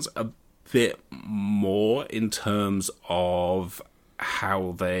templated things a bit more in terms of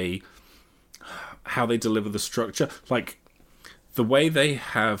how they deliver the structure. Like, the way they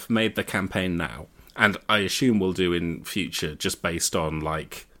have made the campaign now, and I assume will do in future, just based on,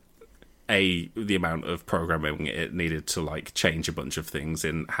 like, the amount of programming it needed to, like, change a bunch of things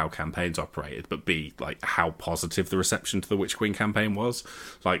in how campaigns operated, but B, like, how positive the reception to the Witch Queen campaign was.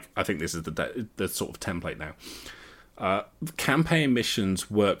 Like, I think this is the sort of template now. Campaign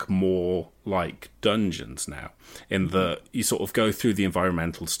missions work more like dungeons now, in that you sort of go through the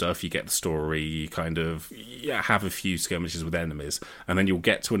environmental stuff, you get the story, you kind of have a few skirmishes with enemies, and then you'll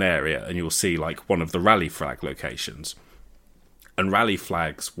get to an area and you'll see, like, one of the rally flag locations. And rally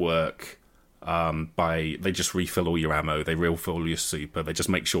flags work they just refill all your ammo, they refill all your super, they just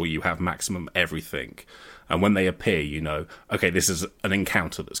make sure you have maximum everything. And when they appear, you know, okay, this is an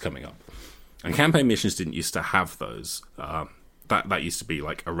encounter that's coming up. And campaign missions didn't used to have those. That used to be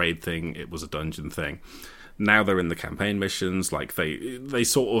like a raid thing, it was a dungeon thing. Now they're in the campaign missions, like they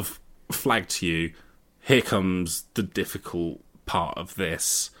sort of flag to you, here comes the difficult part of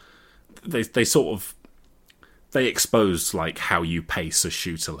this. They sort of expose, like, how you pace a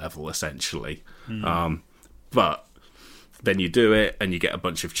shooter level, essentially. But then you do it, and you get a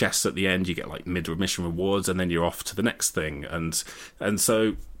bunch of chests at the end, you get, like, mid-mission rewards, and then you're off to the next thing. And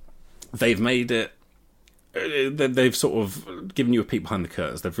so they've made it... They've sort of given you a peek behind the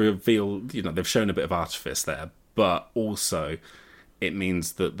curtains. They've revealed, they've shown a bit of artifice there, but also it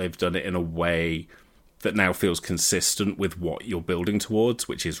means that they've done it in a way that now feels consistent with what you're building towards,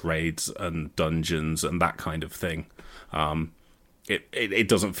 which is raids and dungeons and that kind of thing. It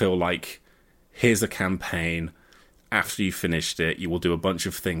doesn't feel like, here's a campaign, after you finished it, you will do a bunch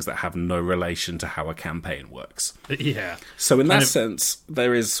of things that have no relation to how a campaign works. Yeah. So in that sense,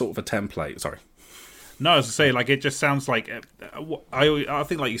 there is sort of a template. Sorry. No, I was to say, like, it just sounds like... I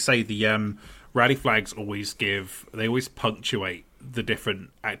think, like you say, the rally flags always punctuate the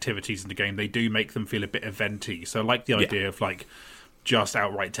different activities in the game. They do make them feel a bit eventy. So I like the idea of, like, just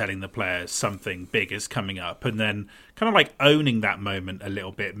outright telling the players something big is coming up, and then kind of like owning that moment a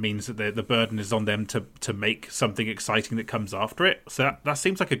little bit means that the burden is on them to make something exciting that comes after it. So that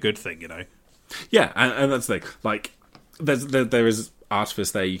seems like a good thing, you know. Yeah, and that's the thing. Like, there is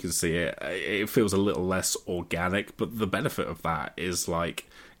artifice there. You can see it. It feels a little less organic, but the benefit of that is like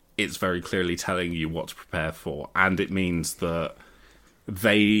it's very clearly telling you what to prepare for, and it means that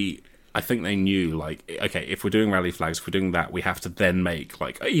I think they knew, like, okay, if we're doing rally flags, if we're doing that, we have to then make,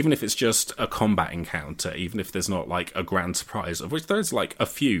 like, even if it's just a combat encounter, even if there's not, like, a grand surprise, of which there's, like, a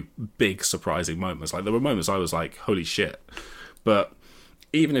few big surprising moments. Like, there were moments I was like, holy shit. But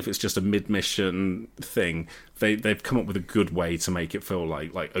even if it's just a mid-mission thing, they've come up with a good way to make it feel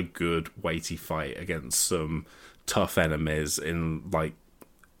like a good, weighty fight against some tough enemies in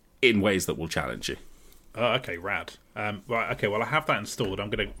ways that will challenge you. Oh, okay, rad. Right, okay, well, I have that installed. I'm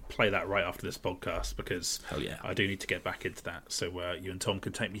going to play that right after this podcast because hell yeah, I do need to get back into that. So you and Tom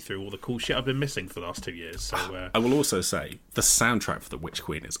can take me through all the cool shit I've been missing for the last 2 years. So I will also say the soundtrack for The Witch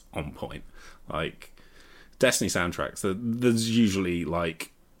Queen is on point. Like, Destiny soundtracks, there's usually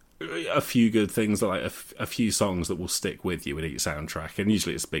like a few good things, like a few songs that will stick with you in each soundtrack, and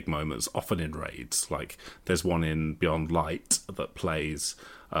usually it's big moments, often in raids. Like, there's one in Beyond Light that plays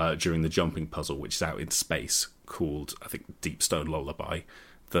during the jumping puzzle, which is out in space, called, I think, Deep Stone Lullaby,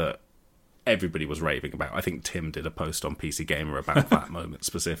 that everybody was raving about. I think Tim did a post on PC Gamer about that moment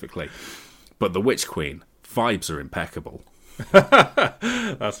specifically. But The Witch Queen, vibes are impeccable.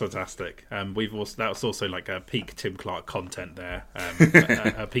 That's fantastic. That's also like a peak Tim Clark content there.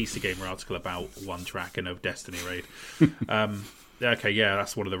 A PC Gamer article about one track in a Destiny raid. Okay, yeah,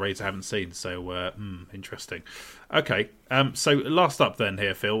 that's one of the raids I haven't seen. So interesting. Okay, so last up then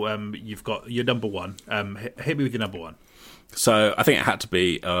here, Phil. You've got your number one. Hit me with your number one. So I think it had to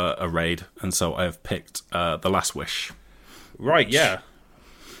be a raid, and so I've picked The Last Wish. Right, yeah.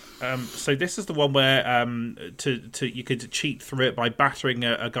 So this is the one where you could cheat through it by battering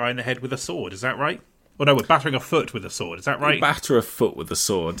a guy in the head with a sword. Is that right? Oh no, we're battering a foot with a sword. Is that right? Batter a foot with a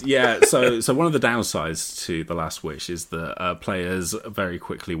sword. Yeah. So one of the downsides to The Last Wish is that players very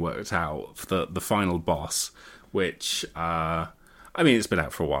quickly worked out the final boss, which I mean, it's been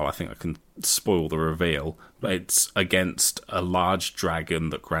out for a while. I think I can spoil the reveal. But it's against a large dragon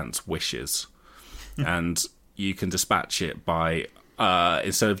that grants wishes, and you can dispatch it by.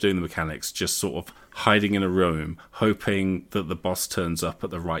 Instead of doing the mechanics, just sort of hiding in a room, hoping that the boss turns up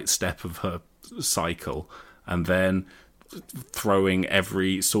at the right step of her cycle, and then throwing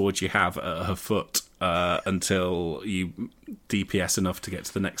every sword you have at her foot until you DPS enough to get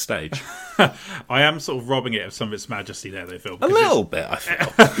to the next stage. I am sort of robbing it of some of its majesty there, though, Phil. A little bit, I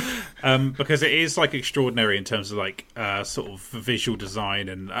feel. Because it is like extraordinary in terms of like sort of visual design,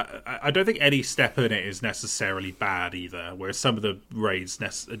 and I don't think any step in it is necessarily bad either. Whereas some of the raids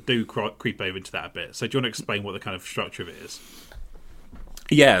do creep over into that a bit. So do you want to explain what the kind of structure of it is?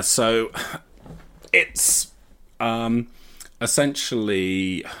 Yeah, so it's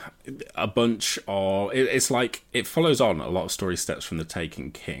essentially a bunch of... It's like... It follows on a lot of story steps from The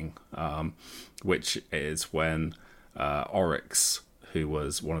Taken King, which is when Oryx, who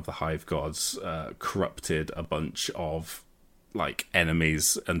was one of the Hive Gods, corrupted a bunch of like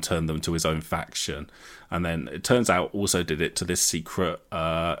enemies and turned them to his own faction. And then it turns out also did it to this secret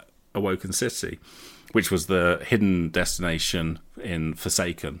Awoken City, which was the hidden destination in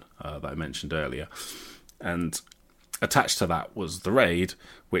Forsaken that I mentioned earlier. And attached to that was the raid,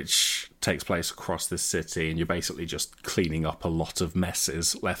 which takes place across this city, and you're basically just cleaning up a lot of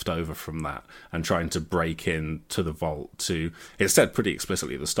messes left over from that and trying to break into the vault to, it's said pretty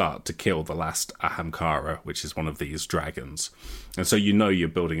explicitly at the start, to kill the last Ahamkara, which is one of these dragons. And so you know you're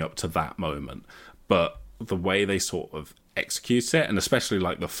building up to that moment. But the way they sort of execute it, and especially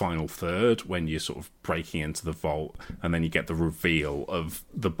like the final third when you're sort of breaking into the vault and then you get the reveal of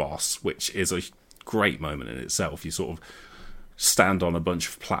the boss, which is a great moment in itself. You sort of stand on a bunch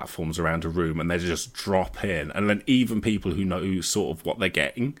of platforms around a room and they just drop in, and then even people who know sort of what they're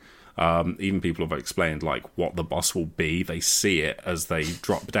getting, even people have explained like what the boss will be, they see it as they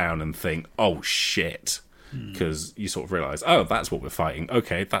drop down and think, oh shit, because you sort of realise, oh, that's what we're fighting,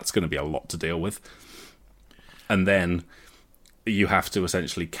 okay, that's going to be a lot to deal with. And then you have to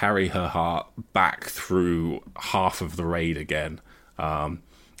essentially carry her heart back through half of the raid again,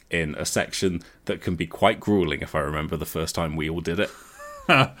 in a section that can be quite grueling, if I remember the first time we all did it.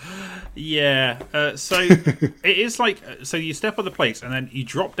 Yeah, so it is like, so you step on the place and then you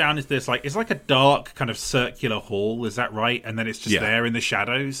drop down into this, like, it's like a dark kind of circular hall, is that right? And then it's just there in the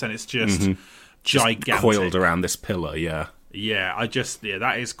shadows, and it's just gigantic. Just coiled around this pillar, yeah. Yeah,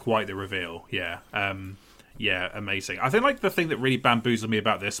 that is quite the reveal, yeah. Yeah, amazing. I think like the thing that really bamboozled me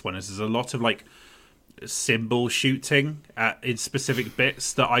about this one is there's a lot of like symbol shooting in specific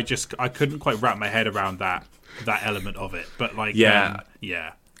bits that I couldn't quite wrap my head around that element of it. But like, yeah.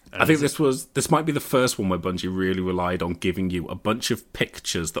 I think this might be the first one where Bungie really relied on giving you a bunch of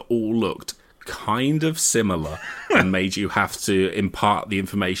pictures that all looked kind of similar and made you have to impart the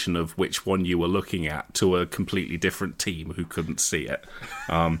information of which one you were looking at to a completely different team who couldn't see it.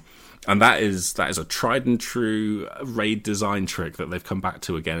 And that is a tried and true raid design trick that they've come back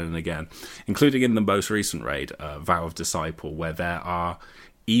to again and again, including in the most recent raid, Vow of Disciple, where there are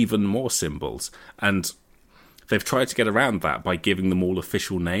even more symbols. And they've tried to get around that by giving them all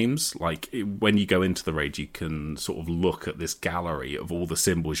official names. Like, when you go into the raid, you can sort of look at this gallery of all the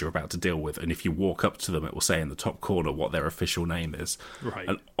symbols you're about to deal with, and if you walk up to them, it will say in the top corner what their official name is. Right.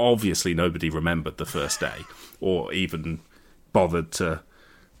 And obviously nobody remembered the first day, or even bothered to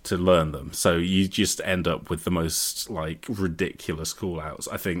learn them. So you just end up with the most, like, ridiculous call-outs.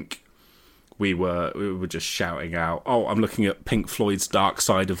 I think we were just shouting out, "Oh, I'm looking at Pink Floyd's Dark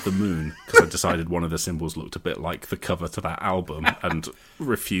Side of the Moon," because I decided one of the symbols looked a bit like the cover to that album, and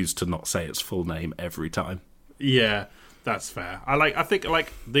refused to not say its full name every time. Yeah, that's fair. I think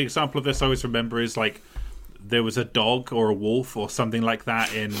the example of this I always remember is like there was a dog or a wolf or something like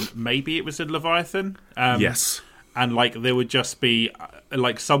that in, maybe it was in Leviathan. Yes. And like there would just be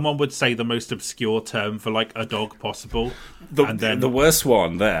like someone would say the most obscure term for like a dog possible, and then the worst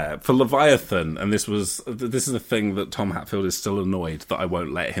one there for Leviathan, and this is a thing that Tom Hatfield is still annoyed that I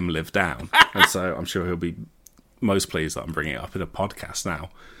won't let him live down, and so I'm sure he'll be most pleased that I'm bringing it up in a podcast now.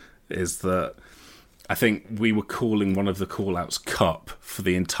 Is that I think we were calling one of the call-outs Cup for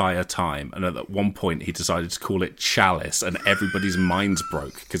the entire time, and at one point he decided to call it Chalice, and everybody's minds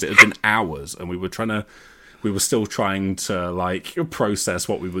broke because it had been hours, and we were still trying to like process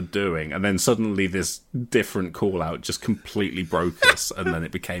what we were doing, and then suddenly this different call out just completely broke us, and then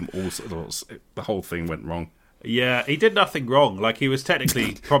it became all sorts. The whole thing went wrong. Yeah, he did nothing wrong. Like, he was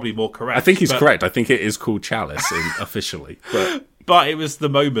technically probably more correct. I think he's correct. I think it is called Chalice officially, but it was the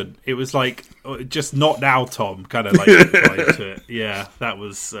moment. It was like, just not now, Tom. Kind of like to it. Yeah, that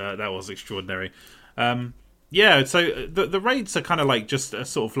was extraordinary. Yeah, so the raids are kind of like just a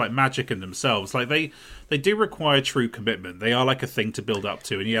sort of like magic in themselves. Like they do require true commitment. They are like a thing to build up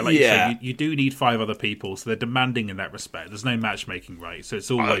to, and you say, you do need 5 other people, so they're demanding in that respect. There's no matchmaking, right? So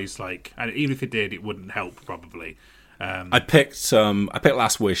it's always like, and even if it did, it wouldn't help probably. I picked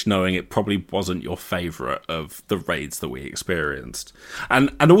Last Wish knowing it probably wasn't your favourite of the raids that we experienced,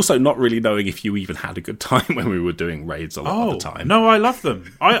 and also not really knowing if you even had a good time when we were doing raids a lot of the time. No, I love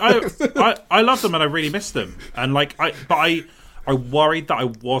them. I love them, and I really miss them. And like I worried that I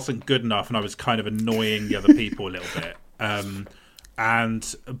wasn't good enough, and I was kind of annoying the other people a little bit.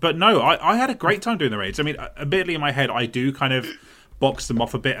 But no, I had a great time doing the raids. I mean, admittedly, in my head, I do kind of box them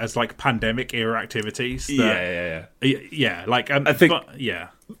off a bit as like pandemic era activities. Yeah. Like I think,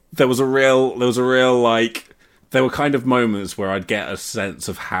 there was a real like, there were kind of moments where I'd get a sense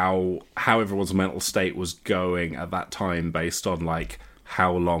of how everyone's mental state was going at that time based on like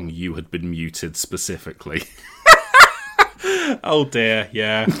how long you had been muted specifically. Oh dear,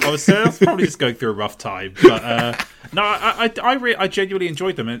 yeah. I was probably just going through a rough time, but no, I genuinely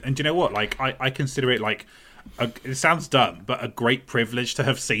enjoyed them, and do you know what? Like I consider it like. It sounds dumb, but a great privilege to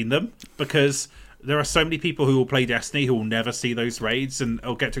have seen them, because there are so many people who will play Destiny who will never see those raids and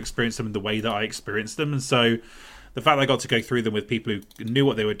will get to experience them in the way that I experienced them. And so the fact that I got to go through them with people who knew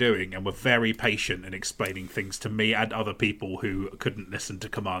what they were doing and were very patient in explaining things to me and other people who couldn't listen to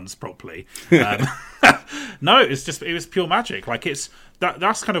commands properly. No, it was pure magic. Like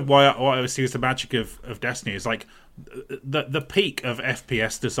that's kind of why I see as the magic of Destiny is like the peak of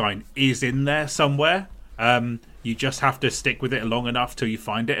FPS design is in there somewhere. You just have to stick with it long enough till you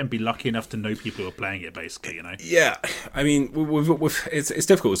find it and be lucky enough to know people who are playing it, basically, you know? Yeah, I mean, it's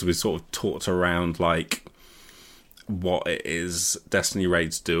difficult as we've sort of talked around, like, what it is Destiny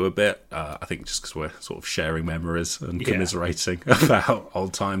raids do a bit. I think just because we're sort of sharing memories and commiserating about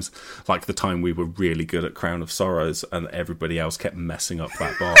old times, like the time we were really good at Crown of Sorrows and everybody else kept messing up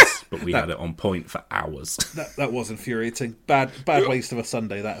that boss, but we had it on point for hours. That was infuriating. Bad waste of a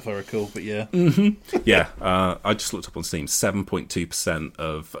Sunday, that, if I recall, but yeah. Mm-hmm. Yeah, I just looked up on Steam. 7.2%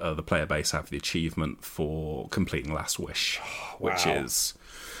 of the player base have the achievement for completing Last Wish, which is...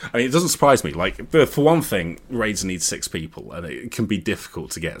 I mean, it doesn't surprise me. Like, for one thing, raids need 6 people, and it can be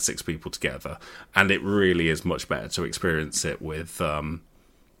difficult to get 6 people together. And it really is much better to experience it with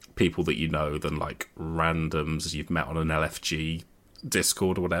people that you know than like randoms you've met on an LFG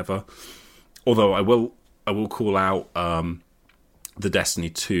Discord or whatever. Although I will call out the Destiny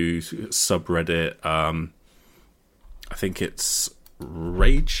 2 subreddit I think it's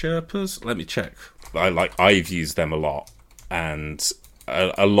Raid Sherpas. Let me check. I've used them a lot, and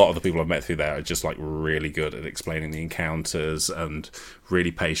a lot of the people I've met through there are just like really good at explaining the encounters and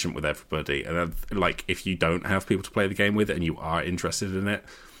really patient with everybody. And like, if you don't have people to play the game with and you are interested in it,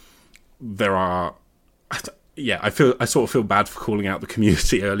 there are. Yeah, I sort of feel bad for calling out the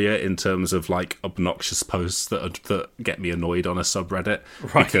community earlier in terms of like obnoxious posts that get me annoyed on a subreddit,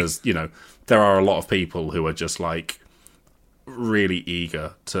 right? Because there are a lot of people who are just like really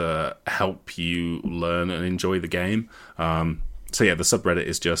eager to help you learn and enjoy the game. So yeah, the subreddit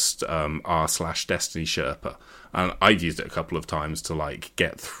is just r/Destiny Sherpa, and I've used it a couple of times to like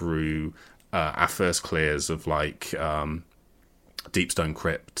get through our first clears of like Deepstone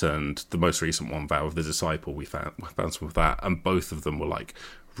Crypt, and the most recent one, Vow of the Disciple. We found some of that, and both of them were like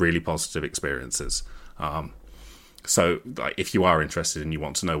really positive experiences. So like, if you are interested and you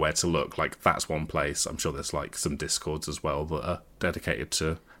want to know where to look, like that's one place. I'm sure there's like some Discords as well that are dedicated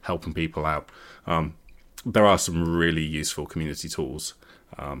to helping people out. There are some really useful community tools.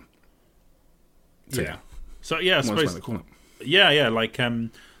 I suppose. Like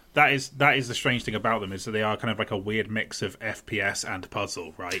that is the strange thing about them, is that they are kind of like a weird mix of FPS and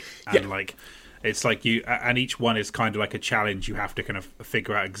puzzle, right? And like it's like and each one is kind of like a challenge. You have to kind of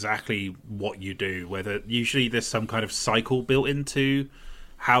figure out exactly what you do. Whether usually there's some kind of cycle built into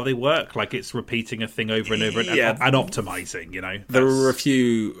how they work, like it's repeating a thing over and over and optimizing. There are a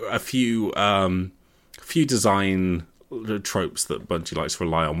few design tropes that Bungie likes to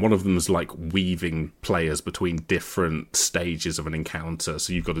rely on. One of them is like weaving players between different stages of an encounter,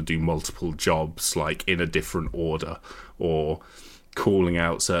 so you've got to do multiple jobs like in a different order, or calling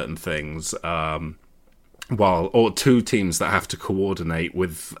out certain things, or two teams that have to coordinate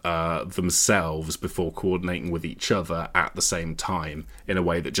with themselves before coordinating with each other at the same time in a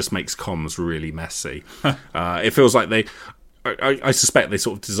way that just makes comms really messy. It feels like I suspect they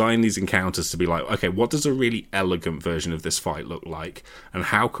sort of design these encounters to be like, okay, what does a really elegant version of this fight look like? And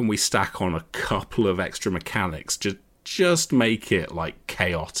how can we stack on a couple of extra mechanics to just make it like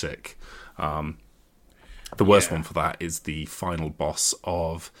chaotic? The worst one for that is the final boss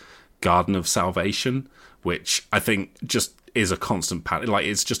of Garden of Salvation, which I think just is a constant panic. Like,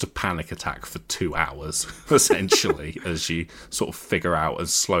 it's just a panic attack for 2 hours, essentially, as you sort of figure out and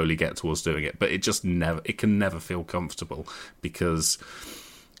slowly get towards doing it. But it can never feel comfortable, because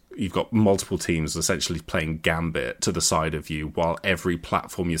you've got multiple teams essentially playing Gambit to the side of you while every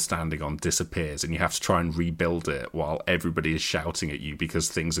platform you're standing on disappears, and you have to try and rebuild it while everybody is shouting at you because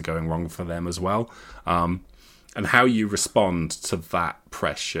things are going wrong for them as well. And how you respond to that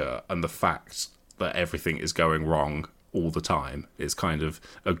pressure and the fact that everything is going wrong all the time is kind of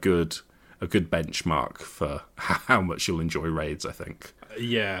a good benchmark for how much you'll enjoy raids, I think.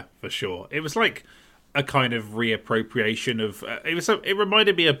 Yeah, for sure. It was like a kind of reappropriation of it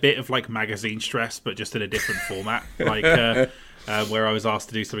reminded me a bit of like Magazine Stress, but just in a different format, like where I was asked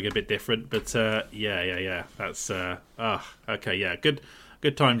to do something a bit different. But that's okay, yeah, good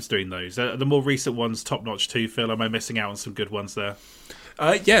times doing those. The more recent ones, Top Notch 2, Phil, am I missing out on some good ones there?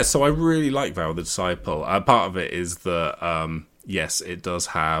 So I really like Vow of the Disciple. Part of it is that, yes, it does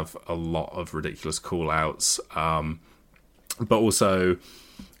have a lot of ridiculous call-outs, but also...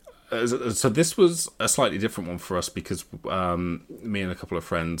 So this was a slightly different one for us because me and a couple of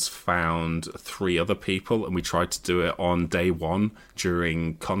friends found 3 other people, and we tried to do it on day 1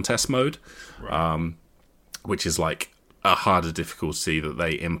 during contest mode, right. Which is like a harder difficulty that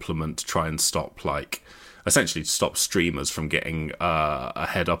they implement to try and stop, like... essentially to stop streamers from getting a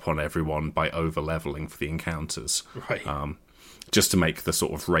head up on everyone by over-leveling for the encounters. Right. Just to make the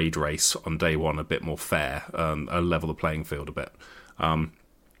sort of raid race on day 1 a bit more fair, and level the playing field a bit.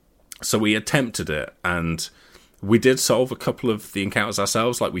 So we attempted it, and we did solve a couple of the encounters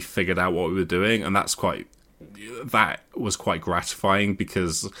ourselves. Like, we figured out what we were doing, and that was quite gratifying,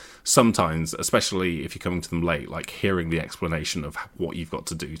 because sometimes, especially if you're coming to them late, like hearing the explanation of what you've got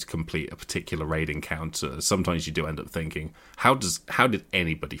to do to complete a particular raid encounter, sometimes you do end up thinking, how did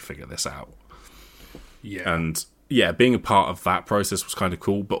anybody figure this out? Yeah. And yeah, being a part of that process was kind of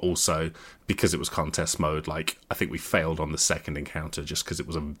cool, but also because it was contest mode, like I think we failed on the second encounter just because it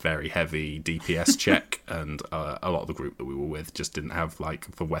was a very heavy DPS check, and a lot of the group that we were with just didn't have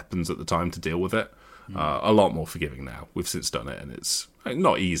like the weapons at the time to deal with it. A lot more forgiving now. We've since done it, and it's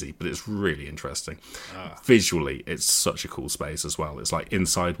not easy, but it's really interesting. Visually, it's such a cool space as well. It's like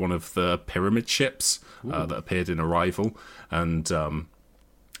inside one of the pyramid ships that appeared in Arrival, and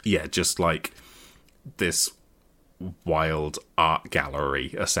just like this wild art gallery,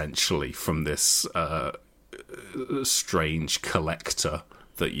 essentially, from this strange collector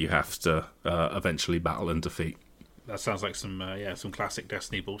that you have to eventually battle and defeat. That sounds like some classic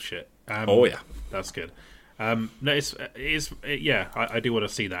Destiny bullshit. Oh yeah, that's good. No, I do want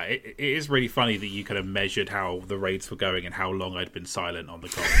to see that. It is really funny that you kind of measured how the raids were going and how long I'd been silent on the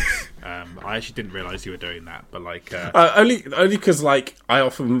comments. I actually didn't realise you were doing that, but like only because like I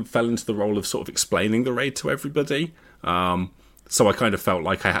often fell into the role of sort of explaining the raid to everybody. So I kind of felt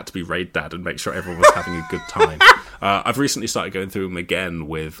like I had to be raid dad and make sure everyone was having a good time. I've recently started going through them again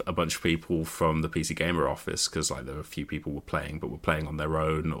with a bunch of people from the PC Gamer office, because like there were a few people were playing, but were playing on their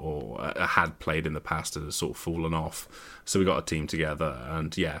own or had played in the past and had sort of fallen off. So we got a team together,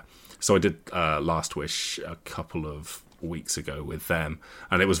 and yeah. So I did Last Wish a couple of weeks ago with them,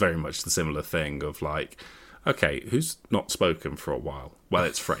 and it was very much the similar thing of like, okay, who's not spoken for a while? Well,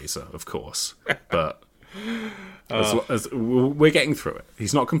 it's Fraser, of course, but... As we're getting through it.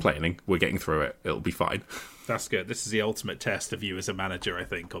 He's not complaining. We're getting through it. It'll be fine. That's good. This is the ultimate test of you as a manager, I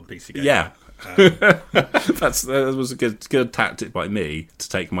think, on PC Gamer. Yeah. That was a good tactic by me to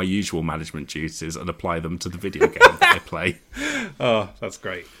take my usual management duties and apply them to the video game that I play. Oh, that's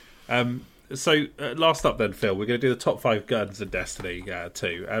great. So last up then, Phil, we're going to do the top 5 guns in Destiny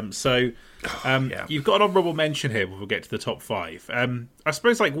 2. You've got an honourable mention here when we'll get to the top 5. I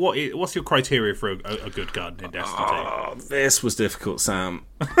suppose, like, what's your criteria for a good gun in Destiny 2? Oh, this was difficult, Sam.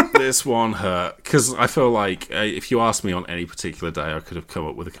 This one hurt. Because I feel like if you asked me on any particular day, I could have come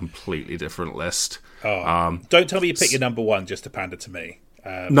up with a completely different list. Don't tell me you pick your number 1 just to pander to me.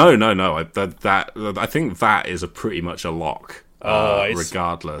 No. I think that is pretty much a lock,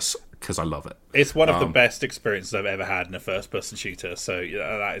 regardless. Because I love it. It's one of the best experiences I've ever had in a first-person shooter, so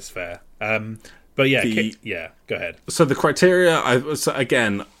that is fair. But yeah, go ahead. So the criteria, I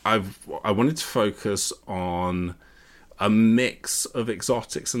wanted to focus on a mix of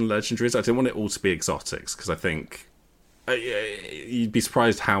exotics and legendaries. I didn't want it all to be exotics, because I think you'd be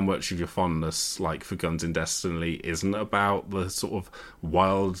surprised how much of your fondness, like for guns in Destiny, isn't about the sort of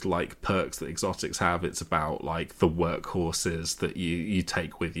wild like perks that exotics have. It's about like the workhorses that you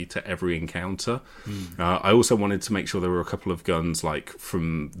take with you to every encounter. I also wanted to make sure there were a couple of guns like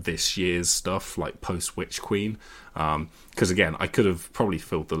from this year's stuff, like post Witch Queen, because again, I could have probably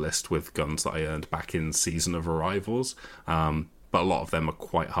filled the list with guns that I earned back in Season of Arrivals. But a lot of them are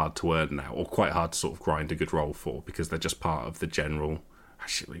quite hard to earn now, or quite hard to sort of grind a good roll for, because they're just part of the general...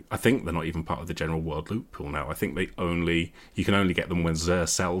 Actually, I think they're not even part of the general world loot pool now. I think you can only get them when Xur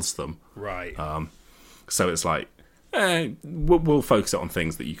sells them. Right. So it's like, we'll focus it on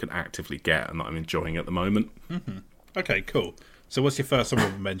things that you can actively get and that I'm enjoying at the moment. Mm-hmm. Okay, cool. So what's your first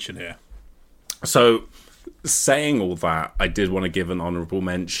honourable mention here? So, saying all that, I did want to give an honourable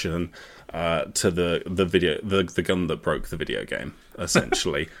mention... to the gun that broke the video game,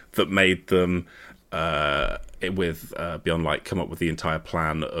 essentially, that made them with Beyond Light come up with the entire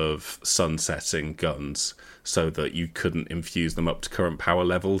plan of sunsetting guns so that you couldn't infuse them up to current power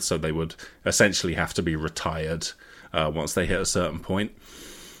levels, so they would essentially have to be retired once they hit a certain point.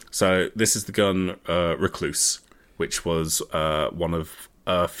 So this is the gun Recluse, which was one of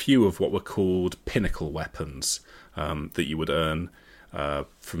a few of what were called pinnacle weapons that you would earn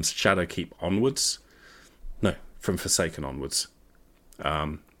from Shadowkeep onwards. No, from Forsaken onwards.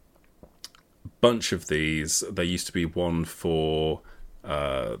 Bunch of these. There used to be one for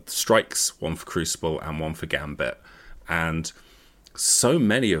Strikes, one for Crucible, and one for Gambit. And so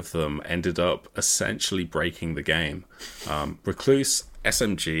many of them ended up essentially breaking the game. Recluse,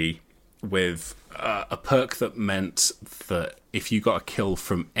 SMG, with a perk that meant that if you got a kill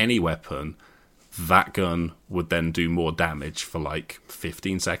from any weapon, that gun would then do more damage for like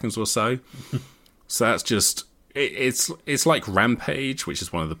 15 seconds or so. So that's just... It's like Rampage, which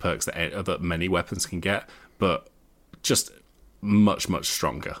is one of the perks that many weapons can get, but just much, much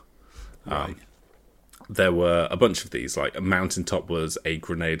stronger. Right. There were a bunch of these. Like a Mountaintop was a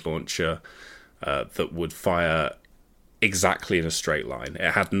grenade launcher that would fire exactly in a straight line.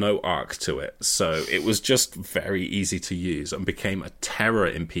 It had no arc to it, so it was just very easy to use and became a terror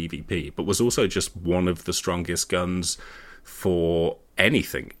in PvP, but was also just one of the strongest guns for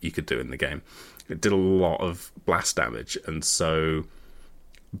anything you could do in the game. It did a lot of blast damage, and so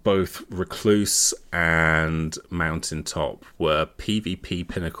both Recluse and Mountaintop were PvP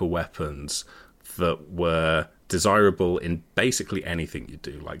pinnacle weapons that were desirable in basically anything you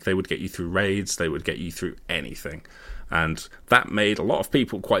do. Like, they would get you through raids, they would get you through anything. And that made a lot of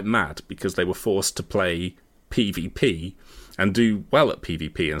people quite mad, because they were forced to play PvP and do well at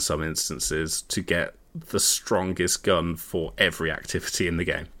PvP in some instances to get the strongest gun for every activity in the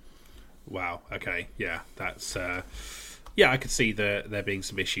game. Wow, okay, yeah, that's... yeah, I could see there being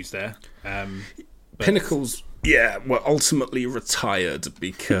some issues there. Pinnacles, were ultimately retired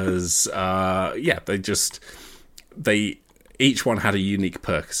because, they just... they each one had a unique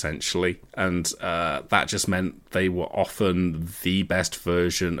perk essentially, and that just meant they were often the best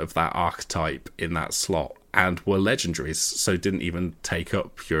version of that archetype in that slot, and were legendaries, so didn't even take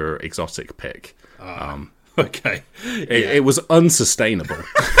up your exotic pick. Okay, it was unsustainable.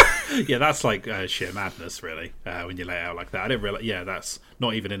 Yeah, that's like sheer madness, really, when you lay it out like that. I didn't realize. Yeah, that's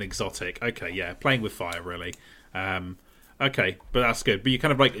not even an exotic. Okay, yeah, playing with fire, really. Okay, but that's good. But you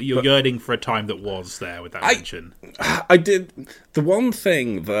kind of like you're yearning for a time that was there with that mention. I did. The one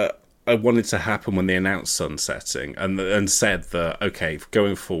thing that I wanted to happen when they announced sunsetting and said that, okay,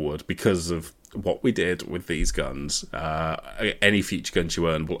 going forward, because of what we did with these guns, any future guns you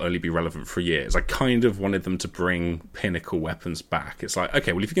earn will only be relevant for years. I kind of wanted them to bring pinnacle weapons back. It's like,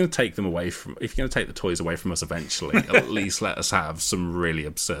 okay, well, if you're going to take the toys away from us eventually, at least let us have some really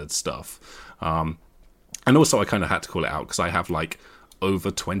absurd stuff. And also, I kind of had to call it out because I have like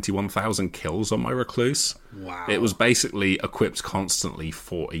over 21,000 kills on my Recluse. Wow. It was basically equipped constantly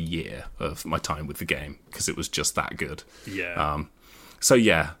for a year of my time with the game because it was just that good. Yeah. So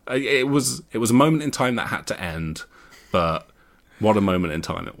yeah, it was a moment in time that had to end, but what a moment in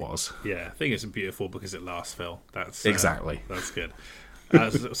time it was. Yeah, I think it's beautiful because it lasts, Phil. That's exactly. That's good.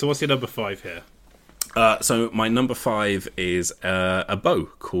 So what's your number 5 here? So my number 5 is a bow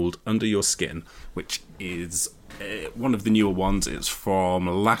called Under Your Skin, which is one of the newer ones. It's from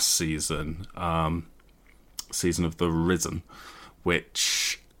last season, Season of the Risen,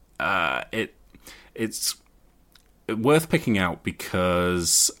 which it's worth picking out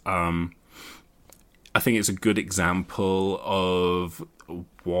because I think it's a good example of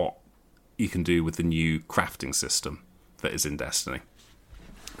what you can do with the new crafting system that is in Destiny.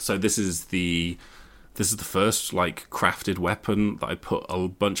 So this is the first like crafted weapon that I put a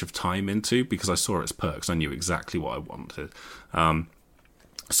bunch of time into because I saw its perks. I knew exactly what I wanted.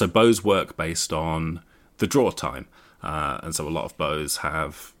 So bows work based on the draw time, and so a lot of bows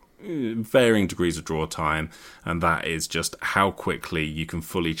have varying degrees of draw time, and that is just how quickly you can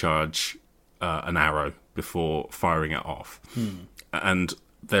fully charge an arrow before firing it off. And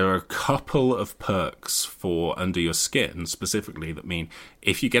there are a couple of perks for Under Your Skin specifically that mean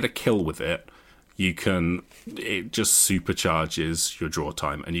if you get a kill with it, it just supercharges your draw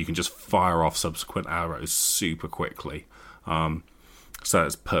time, and you can just fire off subsequent arrows super quickly. So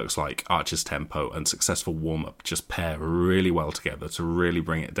it's perks like Archer's Tempo and Successful Warm-Up just pair really well together to really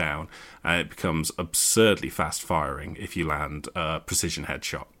bring it down, and it becomes absurdly fast firing if you land a precision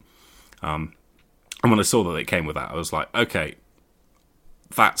headshot. And when I saw that it came with that, I was like, okay,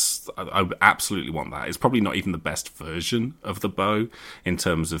 I absolutely want that. It's probably not even the best version of the bow in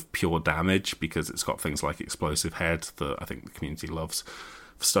terms of pure damage because it's got things like Explosive Head that I think the community loves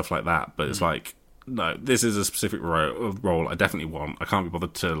for stuff like that. But it's like, no, this is a specific role I definitely want. I can't be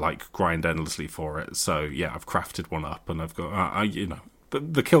bothered to like grind endlessly for it. So yeah, I've crafted one up, and I've got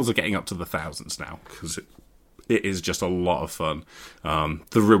the kills are getting up to the thousands now because it is just a lot of fun.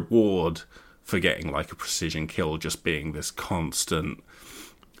 The reward for getting like a precision kill just being this constant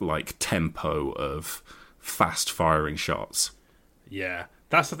like tempo of fast firing shots. Yeah,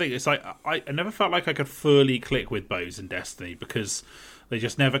 that's the thing. It's like I never felt like I could fully click with bows in Destiny because they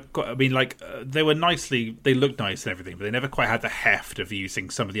just never got. I mean, like they looked nice and everything, but they never quite had the heft of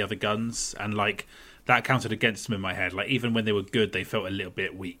using some of the other guns, and like that counted against them in my head. Like even when they were good, they felt a little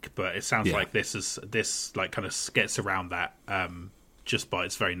bit weak. But it sounds like this like kind of gets around that just by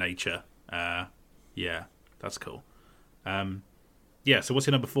its very nature. Yeah, that's cool. Yeah, so what's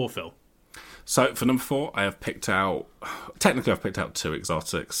your number 4, Phil? So for number 4, I've picked out two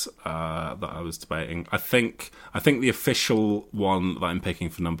exotics that I was debating. I think the official one that I'm picking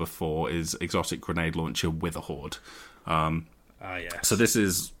for number 4 is Exotic Grenade Launcher Witherhoard. Yes. So this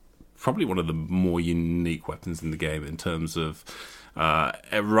is probably one of the more unique weapons in the game in terms of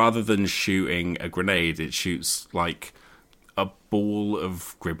rather than shooting a grenade, it shoots like a ball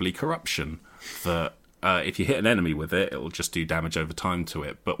of gribbly corruption that if you hit an enemy with it, it'll just do damage over time to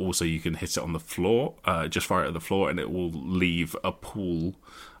it. But also you can hit it on the floor, just fire it at the floor, and it will leave a pool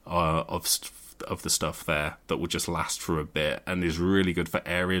of the stuff there that will just last for a bit and is really good for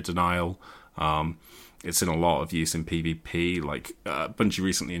area denial. It's in a lot of use in PvP. Like Bungie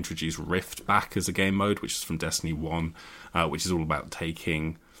recently introduced Rift back as a game mode, which is from Destiny 1, which is all about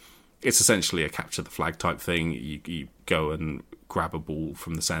taking... It's essentially a capture the flag type thing. You go and grab a ball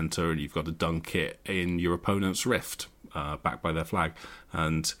from the center, and you've got to dunk it in your opponent's rift, backed by their flag.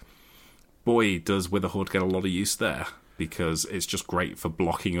 And boy, does Witherhoard get a lot of use there, because it's just great for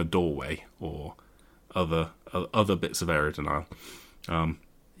blocking a doorway or other bits of area denial.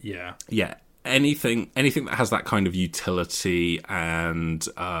 Yeah. Anything that has that kind of utility and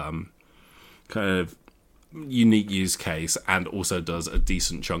kind of unique use case and also does a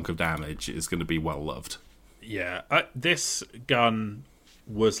decent chunk of damage is going to be well loved. Yeah, this gun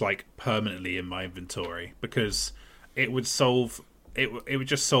was like permanently in my inventory because it would solve it would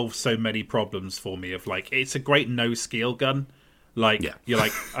just solve so many problems for me. Of like, it's a great no skill gun. Like, you're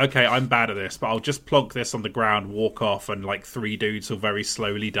like, okay, I'm bad at this, but I'll just plonk this on the ground, walk off, and like 3 dudes will very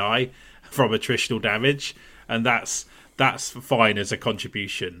slowly die from attritional damage, and that's fine as a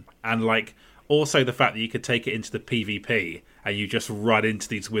contribution. And like, also the fact that you could take it into the PvP and you just run into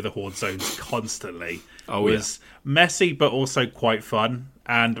these Witherhorde zones constantly was messy, but also quite fun.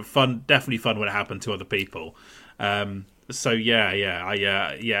 And definitely fun when it happened to other people. So as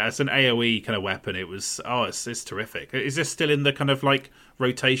an AoE kind of weapon, it was it's terrific. Is this still in the kind of like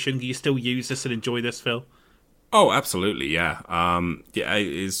rotation? Do you still use this and enjoy this, Phil? Oh, absolutely, yeah.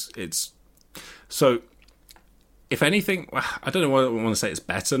 It's so. If anything, I don't know what I want to say. It's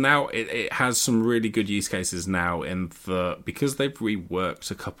better now. It has some really good use cases now because they've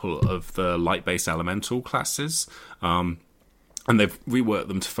reworked a couple of the light-based elemental classes, and they've reworked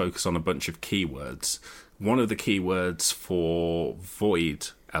them to focus on a bunch of keywords. One of the keywords for void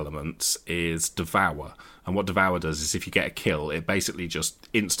elements is Devour. And what Devour does is if you get a kill, it basically just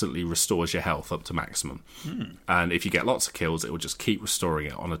instantly restores your health up to maximum. And if you get lots of kills, it will just keep restoring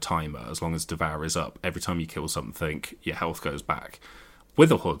it on a timer as long as Devour is up. Every time you kill something, your health goes back.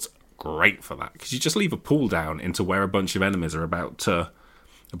 Witherhood's great for that, because you just leave a pool down into where a bunch of enemies are about to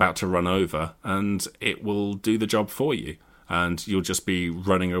run over, and it will do the job for you. And you'll just be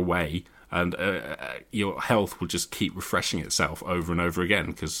running away, and your health will just keep refreshing itself over and over again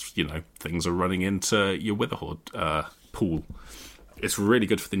because, things are running into your Witherhoard pool. It's really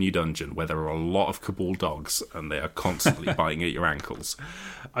good for the new dungeon where there are a lot of Cabal dogs and they are constantly biting at your ankles.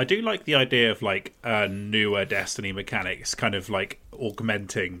 I do like the idea of like newer Destiny mechanics kind of like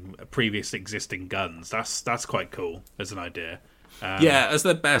augmenting previous existing guns. That's quite cool as an idea. As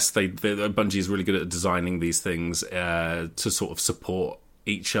their best, Bungie is really good at designing these things to sort of support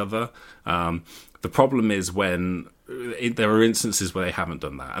each other. The problem is when there are instances where they haven't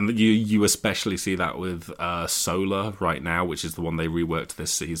done that, and you especially see that with Solar right now, which is the one they reworked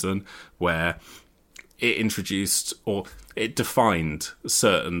this season, where it introduced or it defined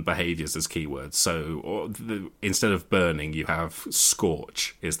certain behaviours as keywords. So instead of burning, you have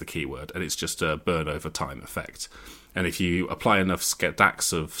Scorch is the keyword, and it's just a burn over time effect. And if you apply enough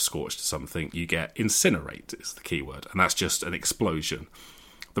stacks of Scorch to something, you get Incinerate is the keyword, and that's just an explosion.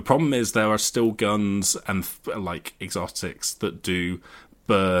 The problem is there are still guns and like exotics that do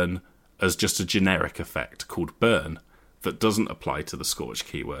burn as just a generic effect called burn that doesn't apply to the Scorch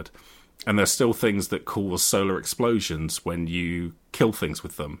keyword. And there's still things that cause solar explosions when you kill things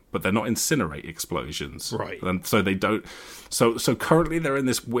with them, but they're not incinerate explosions. Right. And so they don't. So currently they're in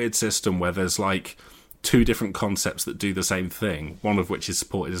this weird system where there's like 2 different concepts that do the same thing, one of which is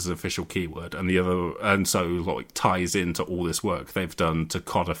supported as an official keyword, and the other, and so like ties into all this work they've done to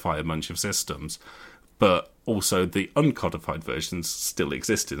codify a bunch of systems. But also the uncodified versions still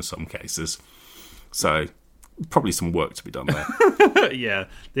exist in some cases. So probably some work to be done there. Yeah,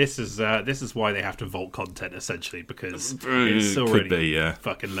 this is why they have to vault content essentially, because it's already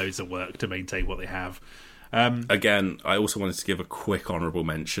fucking loads of work to maintain what they have. Again, I also wanted to give a quick honourable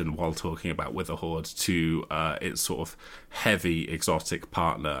mention while talking about Witherhoard to its sort of heavy exotic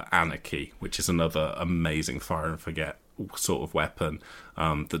partner, Anarchy, which is another amazing fire and forget sort of weapon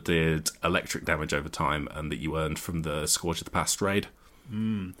that did electric damage over time and that you earned from the Scourge of the Past raid.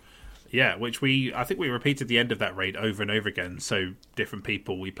 Yeah, which I think we repeated the end of that raid over and over again, so different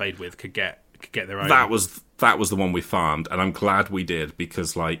people we played with could get their own. That was the one we farmed, and I'm glad we did,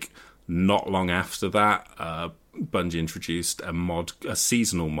 because like not long after that, Bungie introduced a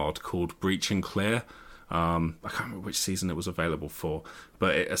seasonal mod called Breach and Clear. I can't remember which season it was available for,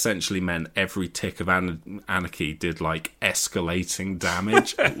 but it essentially meant every tick of Anarchy did like escalating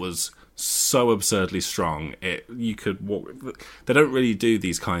damage. It was so absurdly strong. You could walk. They don't really do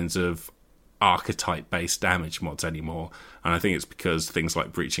these kinds of archetype-based damage mods anymore, and I think it's because things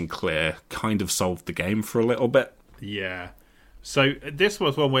like Breach and Clear kind of solved the game for a little bit. Yeah. So this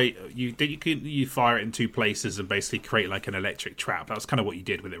was one way you fire it in 2 places and basically create like an electric trap. That was kind of what you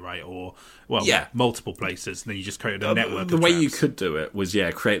did with it, right? Or multiple places, and then you just created a network. The of way traps. you could do it was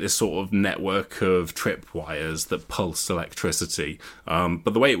create this sort of network of tripwires that pulse electricity.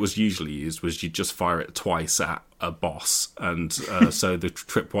 But the way it was usually used was you just fire it twice at a boss, and so the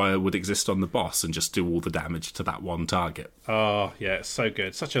tripwire would exist on the boss and just do all the damage to that one target. Oh yeah, it's so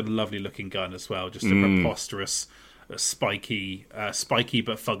good. Such a lovely looking gun as well. Just a preposterous. Spiky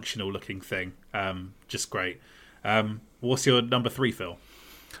but functional looking thing. Just great. What's your number 3, Phil?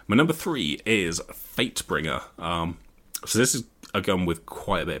 My number 3 is Fatebringer. So this is a gun with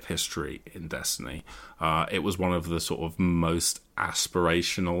quite a bit of history in Destiny. It was one of the sort of most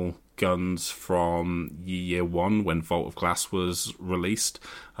aspirational guns from year 1 when Vault of Glass was released.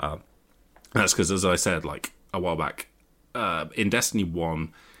 That's because, as I said, like a while back, in Destiny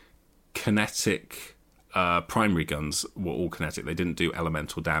 1, kinetic primary guns were all kinetic. They didn't do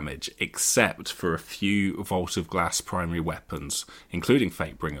elemental damage, except for a few Vault of Glass primary weapons, including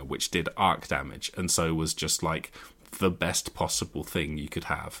Fatebringer, which did arc damage, and so was just like the best possible thing you could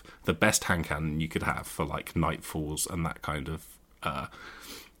have, the best hand cannon you could have for like Nightfalls and that kind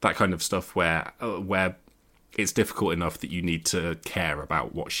of stuff, where it's difficult enough that you need to care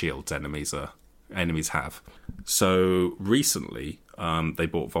about what shields enemies have. So recently, they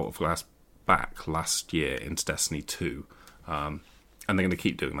brought Vault of Glass back last year into Destiny 2, and they're going to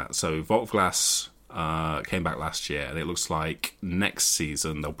keep doing that. So Vault of Glass came back last year, and it looks like next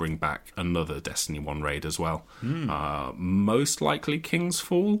season they'll bring back another Destiny 1 raid as well. Most likely King's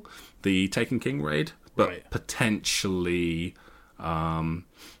Fall, the Taken King raid, but potentially the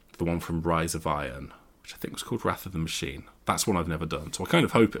one from Rise of Iron, which I think was called Wrath of the Machine. That's one I've never done, so I kind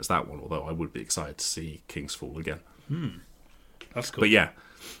of hope it's that one, although I would be excited to see King's Fall again. That's cool. But yeah,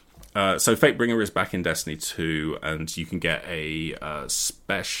 so Fatebringer is back in Destiny 2, and you can get a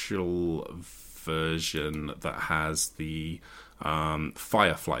special version that has the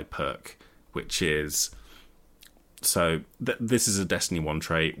Firefly perk, which is... So this is a Destiny 1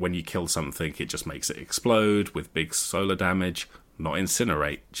 trait. When you kill something, it just makes it explode with big solar damage. Not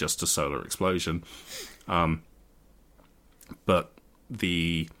incinerate, just a solar explosion. But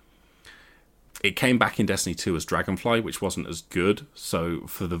it came back in Destiny 2 as Dragonfly, which wasn't as good. So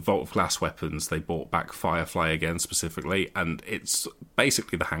for the Vault of Glass weapons, they brought back Firefly again specifically, and it's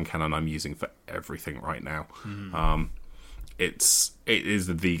basically the hand cannon I'm using for everything right now. It is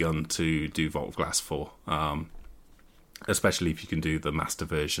the gun to do Vault of Glass for, especially if you can do the master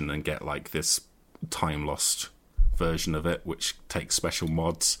version and get like this time lost version of it, which takes special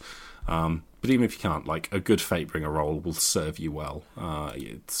mods. But even if you can't, like a good Fatebringer roll will serve you well.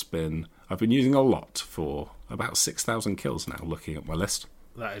 I've been using a lot for about 6,000 kills now, looking at my list.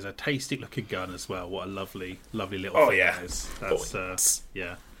 That is a tasty looking gun as well. What a lovely little thing yeah. that is. That's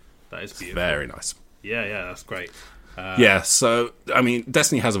that is beautiful. Very nice. Yeah, that's great. So, I mean,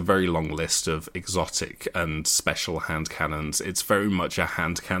 Destiny has a very long list of exotic and special hand cannons. It's very much a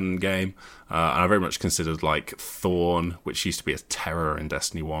hand cannon game. And I very much considered, like, Thorn, which used to be a terror in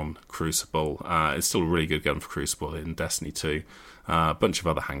Destiny 1, Crucible. It's still a really good gun for Crucible in Destiny 2. A bunch of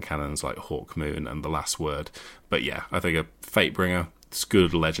other hand cannons like Hawkmoon and The Last Word. But yeah, I think a Fatebringer, it's a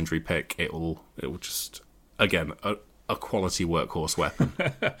good legendary pick. It will just, again, a quality workhorse weapon.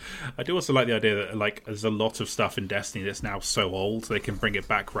 I do also like the idea that like there's a lot of stuff in Destiny that's now so old they can bring it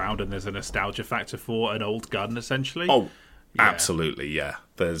back round, and there's a nostalgia factor for an old gun essentially. Absolutely, yeah.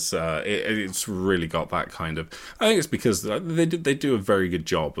 There's it's really got that kind of... I think it's because they do a very good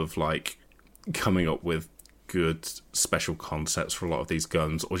job of like coming up with good special concepts for a lot of these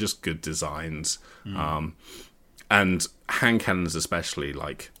guns, or just good designs. And hand cannons especially,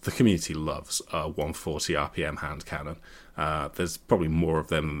 like, the community loves a 140 RPM hand cannon. There's probably more of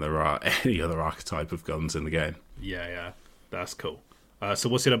them than there are any other archetype of guns in the game. Yeah, that's cool. So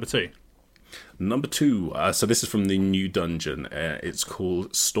what's your number 2? Number 2, so this is from the new dungeon. It's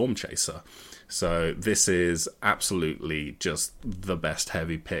called Storm Chaser. So this is absolutely just the best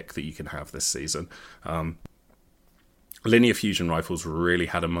heavy pick that you can have this season. Linear fusion rifles really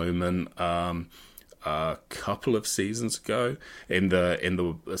had a moment a couple of seasons ago, in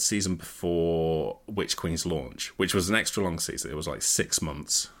the season before Witch Queen's launch, which was an extra long season. It was like 6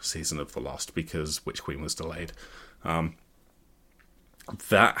 months, Season of the Lost, because Witch Queen was delayed.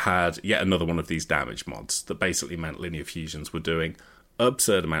 That had yet another one of these damage mods that basically meant linear fusions were doing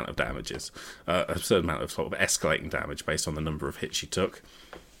absurd amount of damages, absurd amount of sort of escalating damage based on the number of hits you took.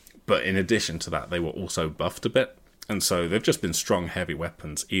 But in addition to that, they were also buffed a bit. And so they've just been strong, heavy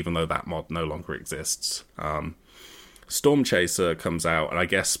weapons, even though that mod no longer exists. Storm Chaser comes out, and I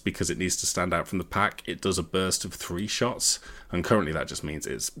guess because it needs to stand out from the pack, it does a burst of 3 shots. And currently that just means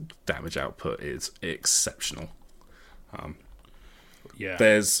its damage output is exceptional.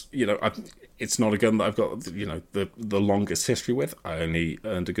 There's, it's not a gun that I've got, the longest history with. I only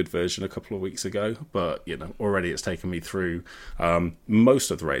earned a good version a couple of weeks ago, but, already it's taken me through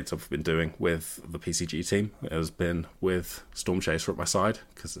most of the raids I've been doing with the PCG team. It has been with Storm Chaser at my side,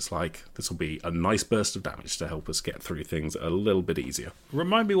 because it's like, this will be a nice burst of damage to help us get through things a little bit easier.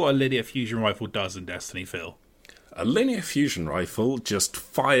 Remind me what a linear fusion rifle does in Destiny, Phil. A linear fusion rifle just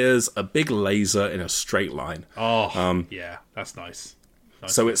fires a big laser in a straight line. Yeah, that's nice.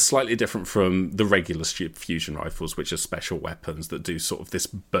 So it's slightly different from the regular fusion rifles, which are special weapons that do sort of this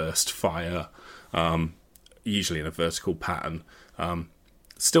burst fire, usually in a vertical pattern.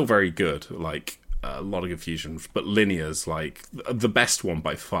 Still very good, like a lot of good fusions, but linears, like the best one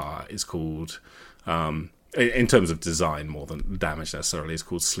by far is called, in terms of design more than damage necessarily, is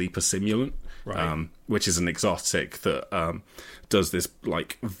called Sleeper Simulant, right. Which is an exotic that does this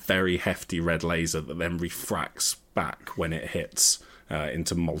like very hefty red laser that then refracts back when it hits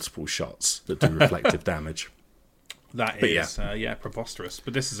into multiple shots that do reflective damage. That is, preposterous.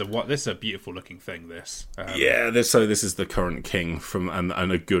 But this is a beautiful looking thing. This, this is the current king from,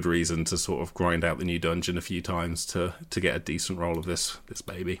 and a good reason to sort of grind out the new dungeon a few times to get a decent roll of this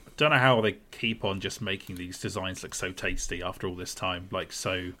baby. Don't know how they keep on just making these designs look so tasty after all this time. Like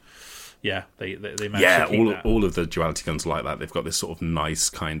so, yeah, they managed to keep that. All of the duality guns are like that. They've got this sort of nice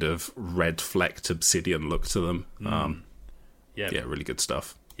kind of red flecked obsidian look to them. Really good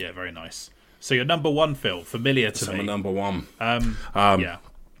stuff. Yeah, very nice. So your number one, Phil, familiar to me. My number one. Yeah.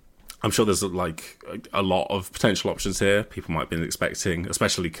 I'm sure there's like a lot of potential options here. People might have been expecting,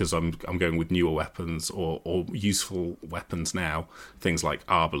 especially because I'm going with newer weapons or useful weapons now. Things like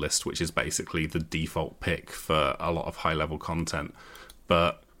Arbalist, which is basically the default pick for a lot of high level content.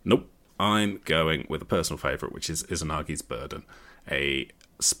 But nope, I'm going with a personal favourite, which is Izanagi's Burden, a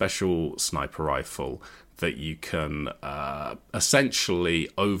special sniper rifle that you can essentially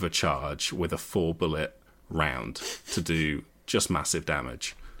overcharge with a 4-bullet round to do just massive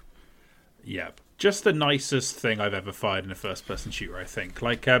damage. Yeah, just the nicest thing I've ever fired in a first-person shooter, I think.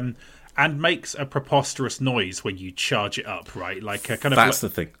 Like, and makes a preposterous noise when you charge it up, right? Like, kind of. That's the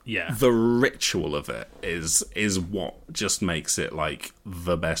thing. Yeah, the ritual of it is what just makes it like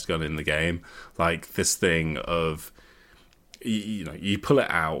the best gun in the game. Like this thing of. You pull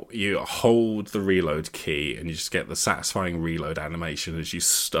it out, you hold the reload key, and you just get the satisfying reload animation as you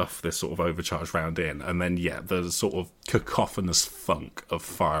stuff this sort of overcharged round in, and then the sort of cacophonous funk of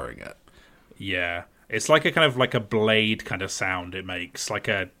firing it. Yeah, it's like a kind of like a blade kind of sound it makes, like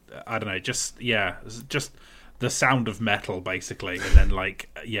a just the sound of metal basically, and then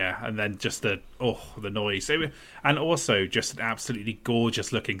and then just the noise, and also just an absolutely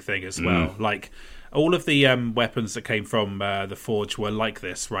gorgeous looking thing as well, like. All of the weapons that came from the Forge were like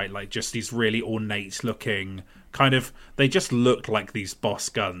this, right? Like just these really ornate looking kind of. They just looked like these boss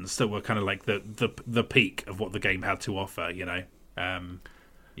guns that were kind of like the peak of what the game had to offer, you know?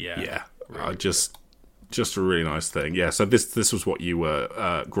 Really just a really nice thing. Yeah. So this was what you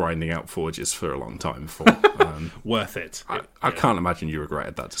were grinding out Forges for a long time for. Worth it. I can't imagine you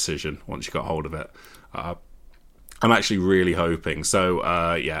regretted that decision once you got hold of it. I'm actually really hoping. So,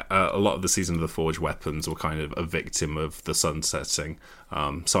 a lot of the Season of the Forge weapons were kind of a victim of the sunsetting.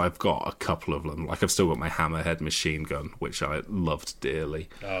 So I've got a couple of them. Like, I've still got my Hammerhead machine gun, which I loved dearly.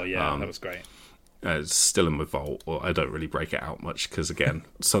 Oh, yeah, that was great. It's still in my vault, or I don't really break it out much, because, again,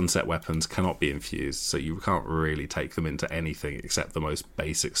 sunset weapons cannot be infused, so you can't really take them into anything except the most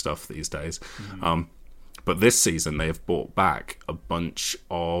basic stuff these days. Mm-hmm. But this season, they have brought back a bunch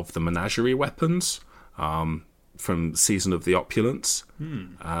of the menagerie weapons, from Season of the Opulence.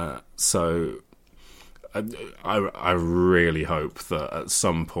 So I really hope that at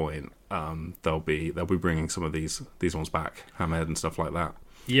some point they'll be bringing some of these ones back, Hammerhead and stuff like that.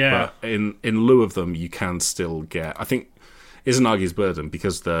 Yeah. But in lieu of them, you can still get. I think Izanagi's Burden,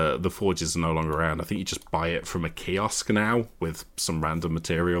 because the forges are no longer around. I think you just buy it from a kiosk now with some random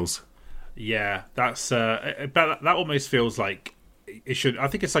materials. Yeah, that's but that almost feels like. It should. I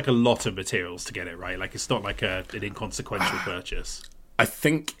think it's like a lot of materials to get it right. Like it's not like an inconsequential purchase. I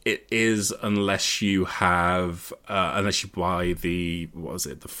think it is, unless you have, unless you buy the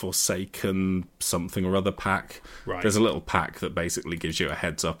Forsaken something or other pack. Right. There's a little pack that basically gives you a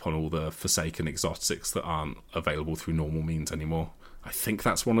heads up on all the Forsaken exotics that aren't available through normal means anymore. I think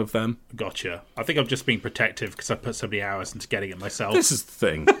that's one of them. Gotcha. I think I'm just being protective because I put so many hours into getting it myself. This is the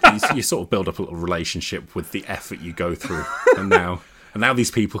thing. You sort of build up a little relationship with the effort you go through, and now these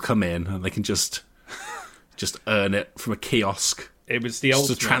people come in and they can just earn it from a kiosk. It was the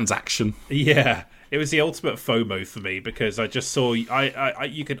ultimate a transaction. Yeah, it was the ultimate FOMO for me because I just saw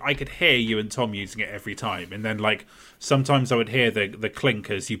I could hear you and Tom using it every time, and then like sometimes I would hear the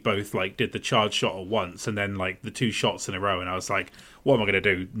clink as you both like did the charge shot at once, and then like the two shots in a row, and I was like, what am I going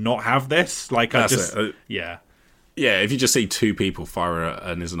to do? Not have this? Like That's it. Yeah. Yeah, if you just see two people fire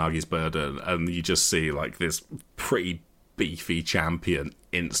an Izanagi's Burden, and you just see like this pretty beefy champion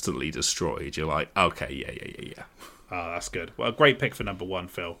instantly destroyed, you're like, okay, yeah. Oh, that's good. Well, a great pick for number one,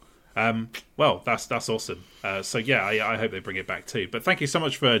 Phil. Well, that's awesome. So yeah, I hope they bring it back too. But thank you so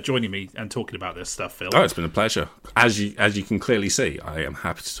much for joining me and talking about this stuff, Phil. Oh, it's been a pleasure. As you can clearly see, I am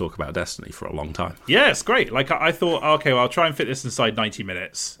happy to talk about Destiny for a long time. Yeah, it's great. Like I thought, okay, well, I'll try and fit this inside 90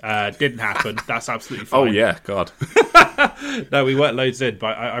 minutes. Didn't happen. That's absolutely fine. Oh yeah, God. No, we worked loads in,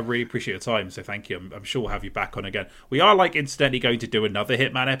 but I really appreciate your time. So thank you. I'm sure we'll have you back on again. We are incidentally going to do another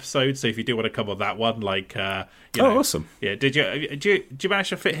Hitman episode. So if you do want to come on that one, awesome. Yeah, did you manage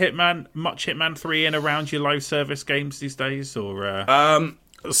to fit Hitman 3 in around your live service games these days, or?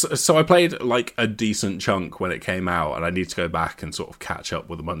 So I played a decent chunk when it came out, and I need to go back and sort of catch up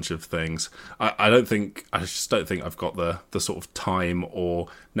with a bunch of things. I just don't think I've got the sort of time or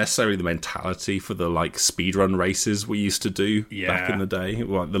necessarily the mentality for the speedrun races we used to do back in the day.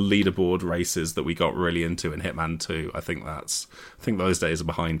 The leaderboard races that we got really into in Hitman 2. I think those days are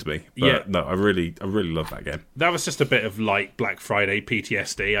behind me. But no, I really love that game. That was just a bit of Black Friday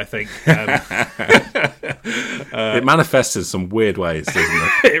PTSD, I think. It manifests in some weird ways, doesn't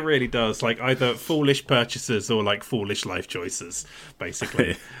it? It really does. Either foolish purchases or foolish life choices,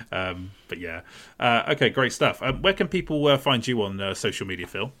 basically. But yeah. Okay, great stuff. Where can people find you on social media,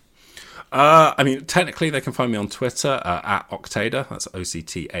 Phil? Technically they can find me on Twitter at Octaeder. That's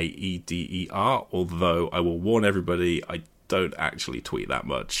Octaeder. Although I will warn everybody, I don't actually tweet that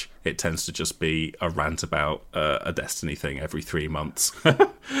much. It tends to just be a rant about a Destiny thing every 3 months.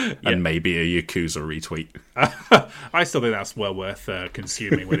 And maybe a Yakuza retweet. I still think that's well worth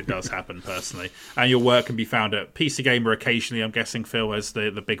consuming when it does happen, personally. And your work can be found at PC Gamer occasionally, I'm guessing, Phil, as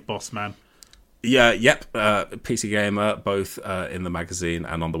the big boss man. Yeah, yep. PC Gamer, both in the magazine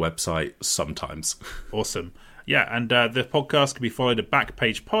and on the website sometimes. Awesome. Yeah, and the podcast can be followed at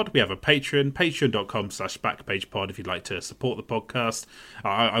Backpage Pod. We have a Patreon, patreon.com/BackpagePod if you'd like to support the podcast.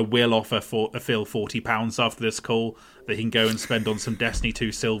 I will offer Phil £40 after this call that he can go and spend on some Destiny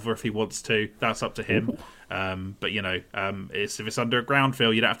 2 silver if he wants to. That's up to him. But, if it's underground,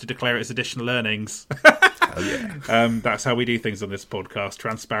 Phil, you don't have to declare it as additional earnings. Oh, yeah. That's how we do things on this podcast,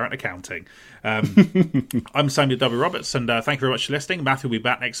 transparent accounting. I'm Samuel W. Roberts, and thank you very much for listening. Matthew will be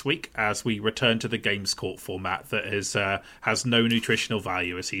back next week as we return to the Games Court format that has no nutritional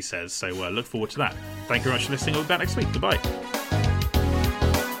value, as he says. So look forward to that. Thank you very much for listening. We'll be back next week. Goodbye.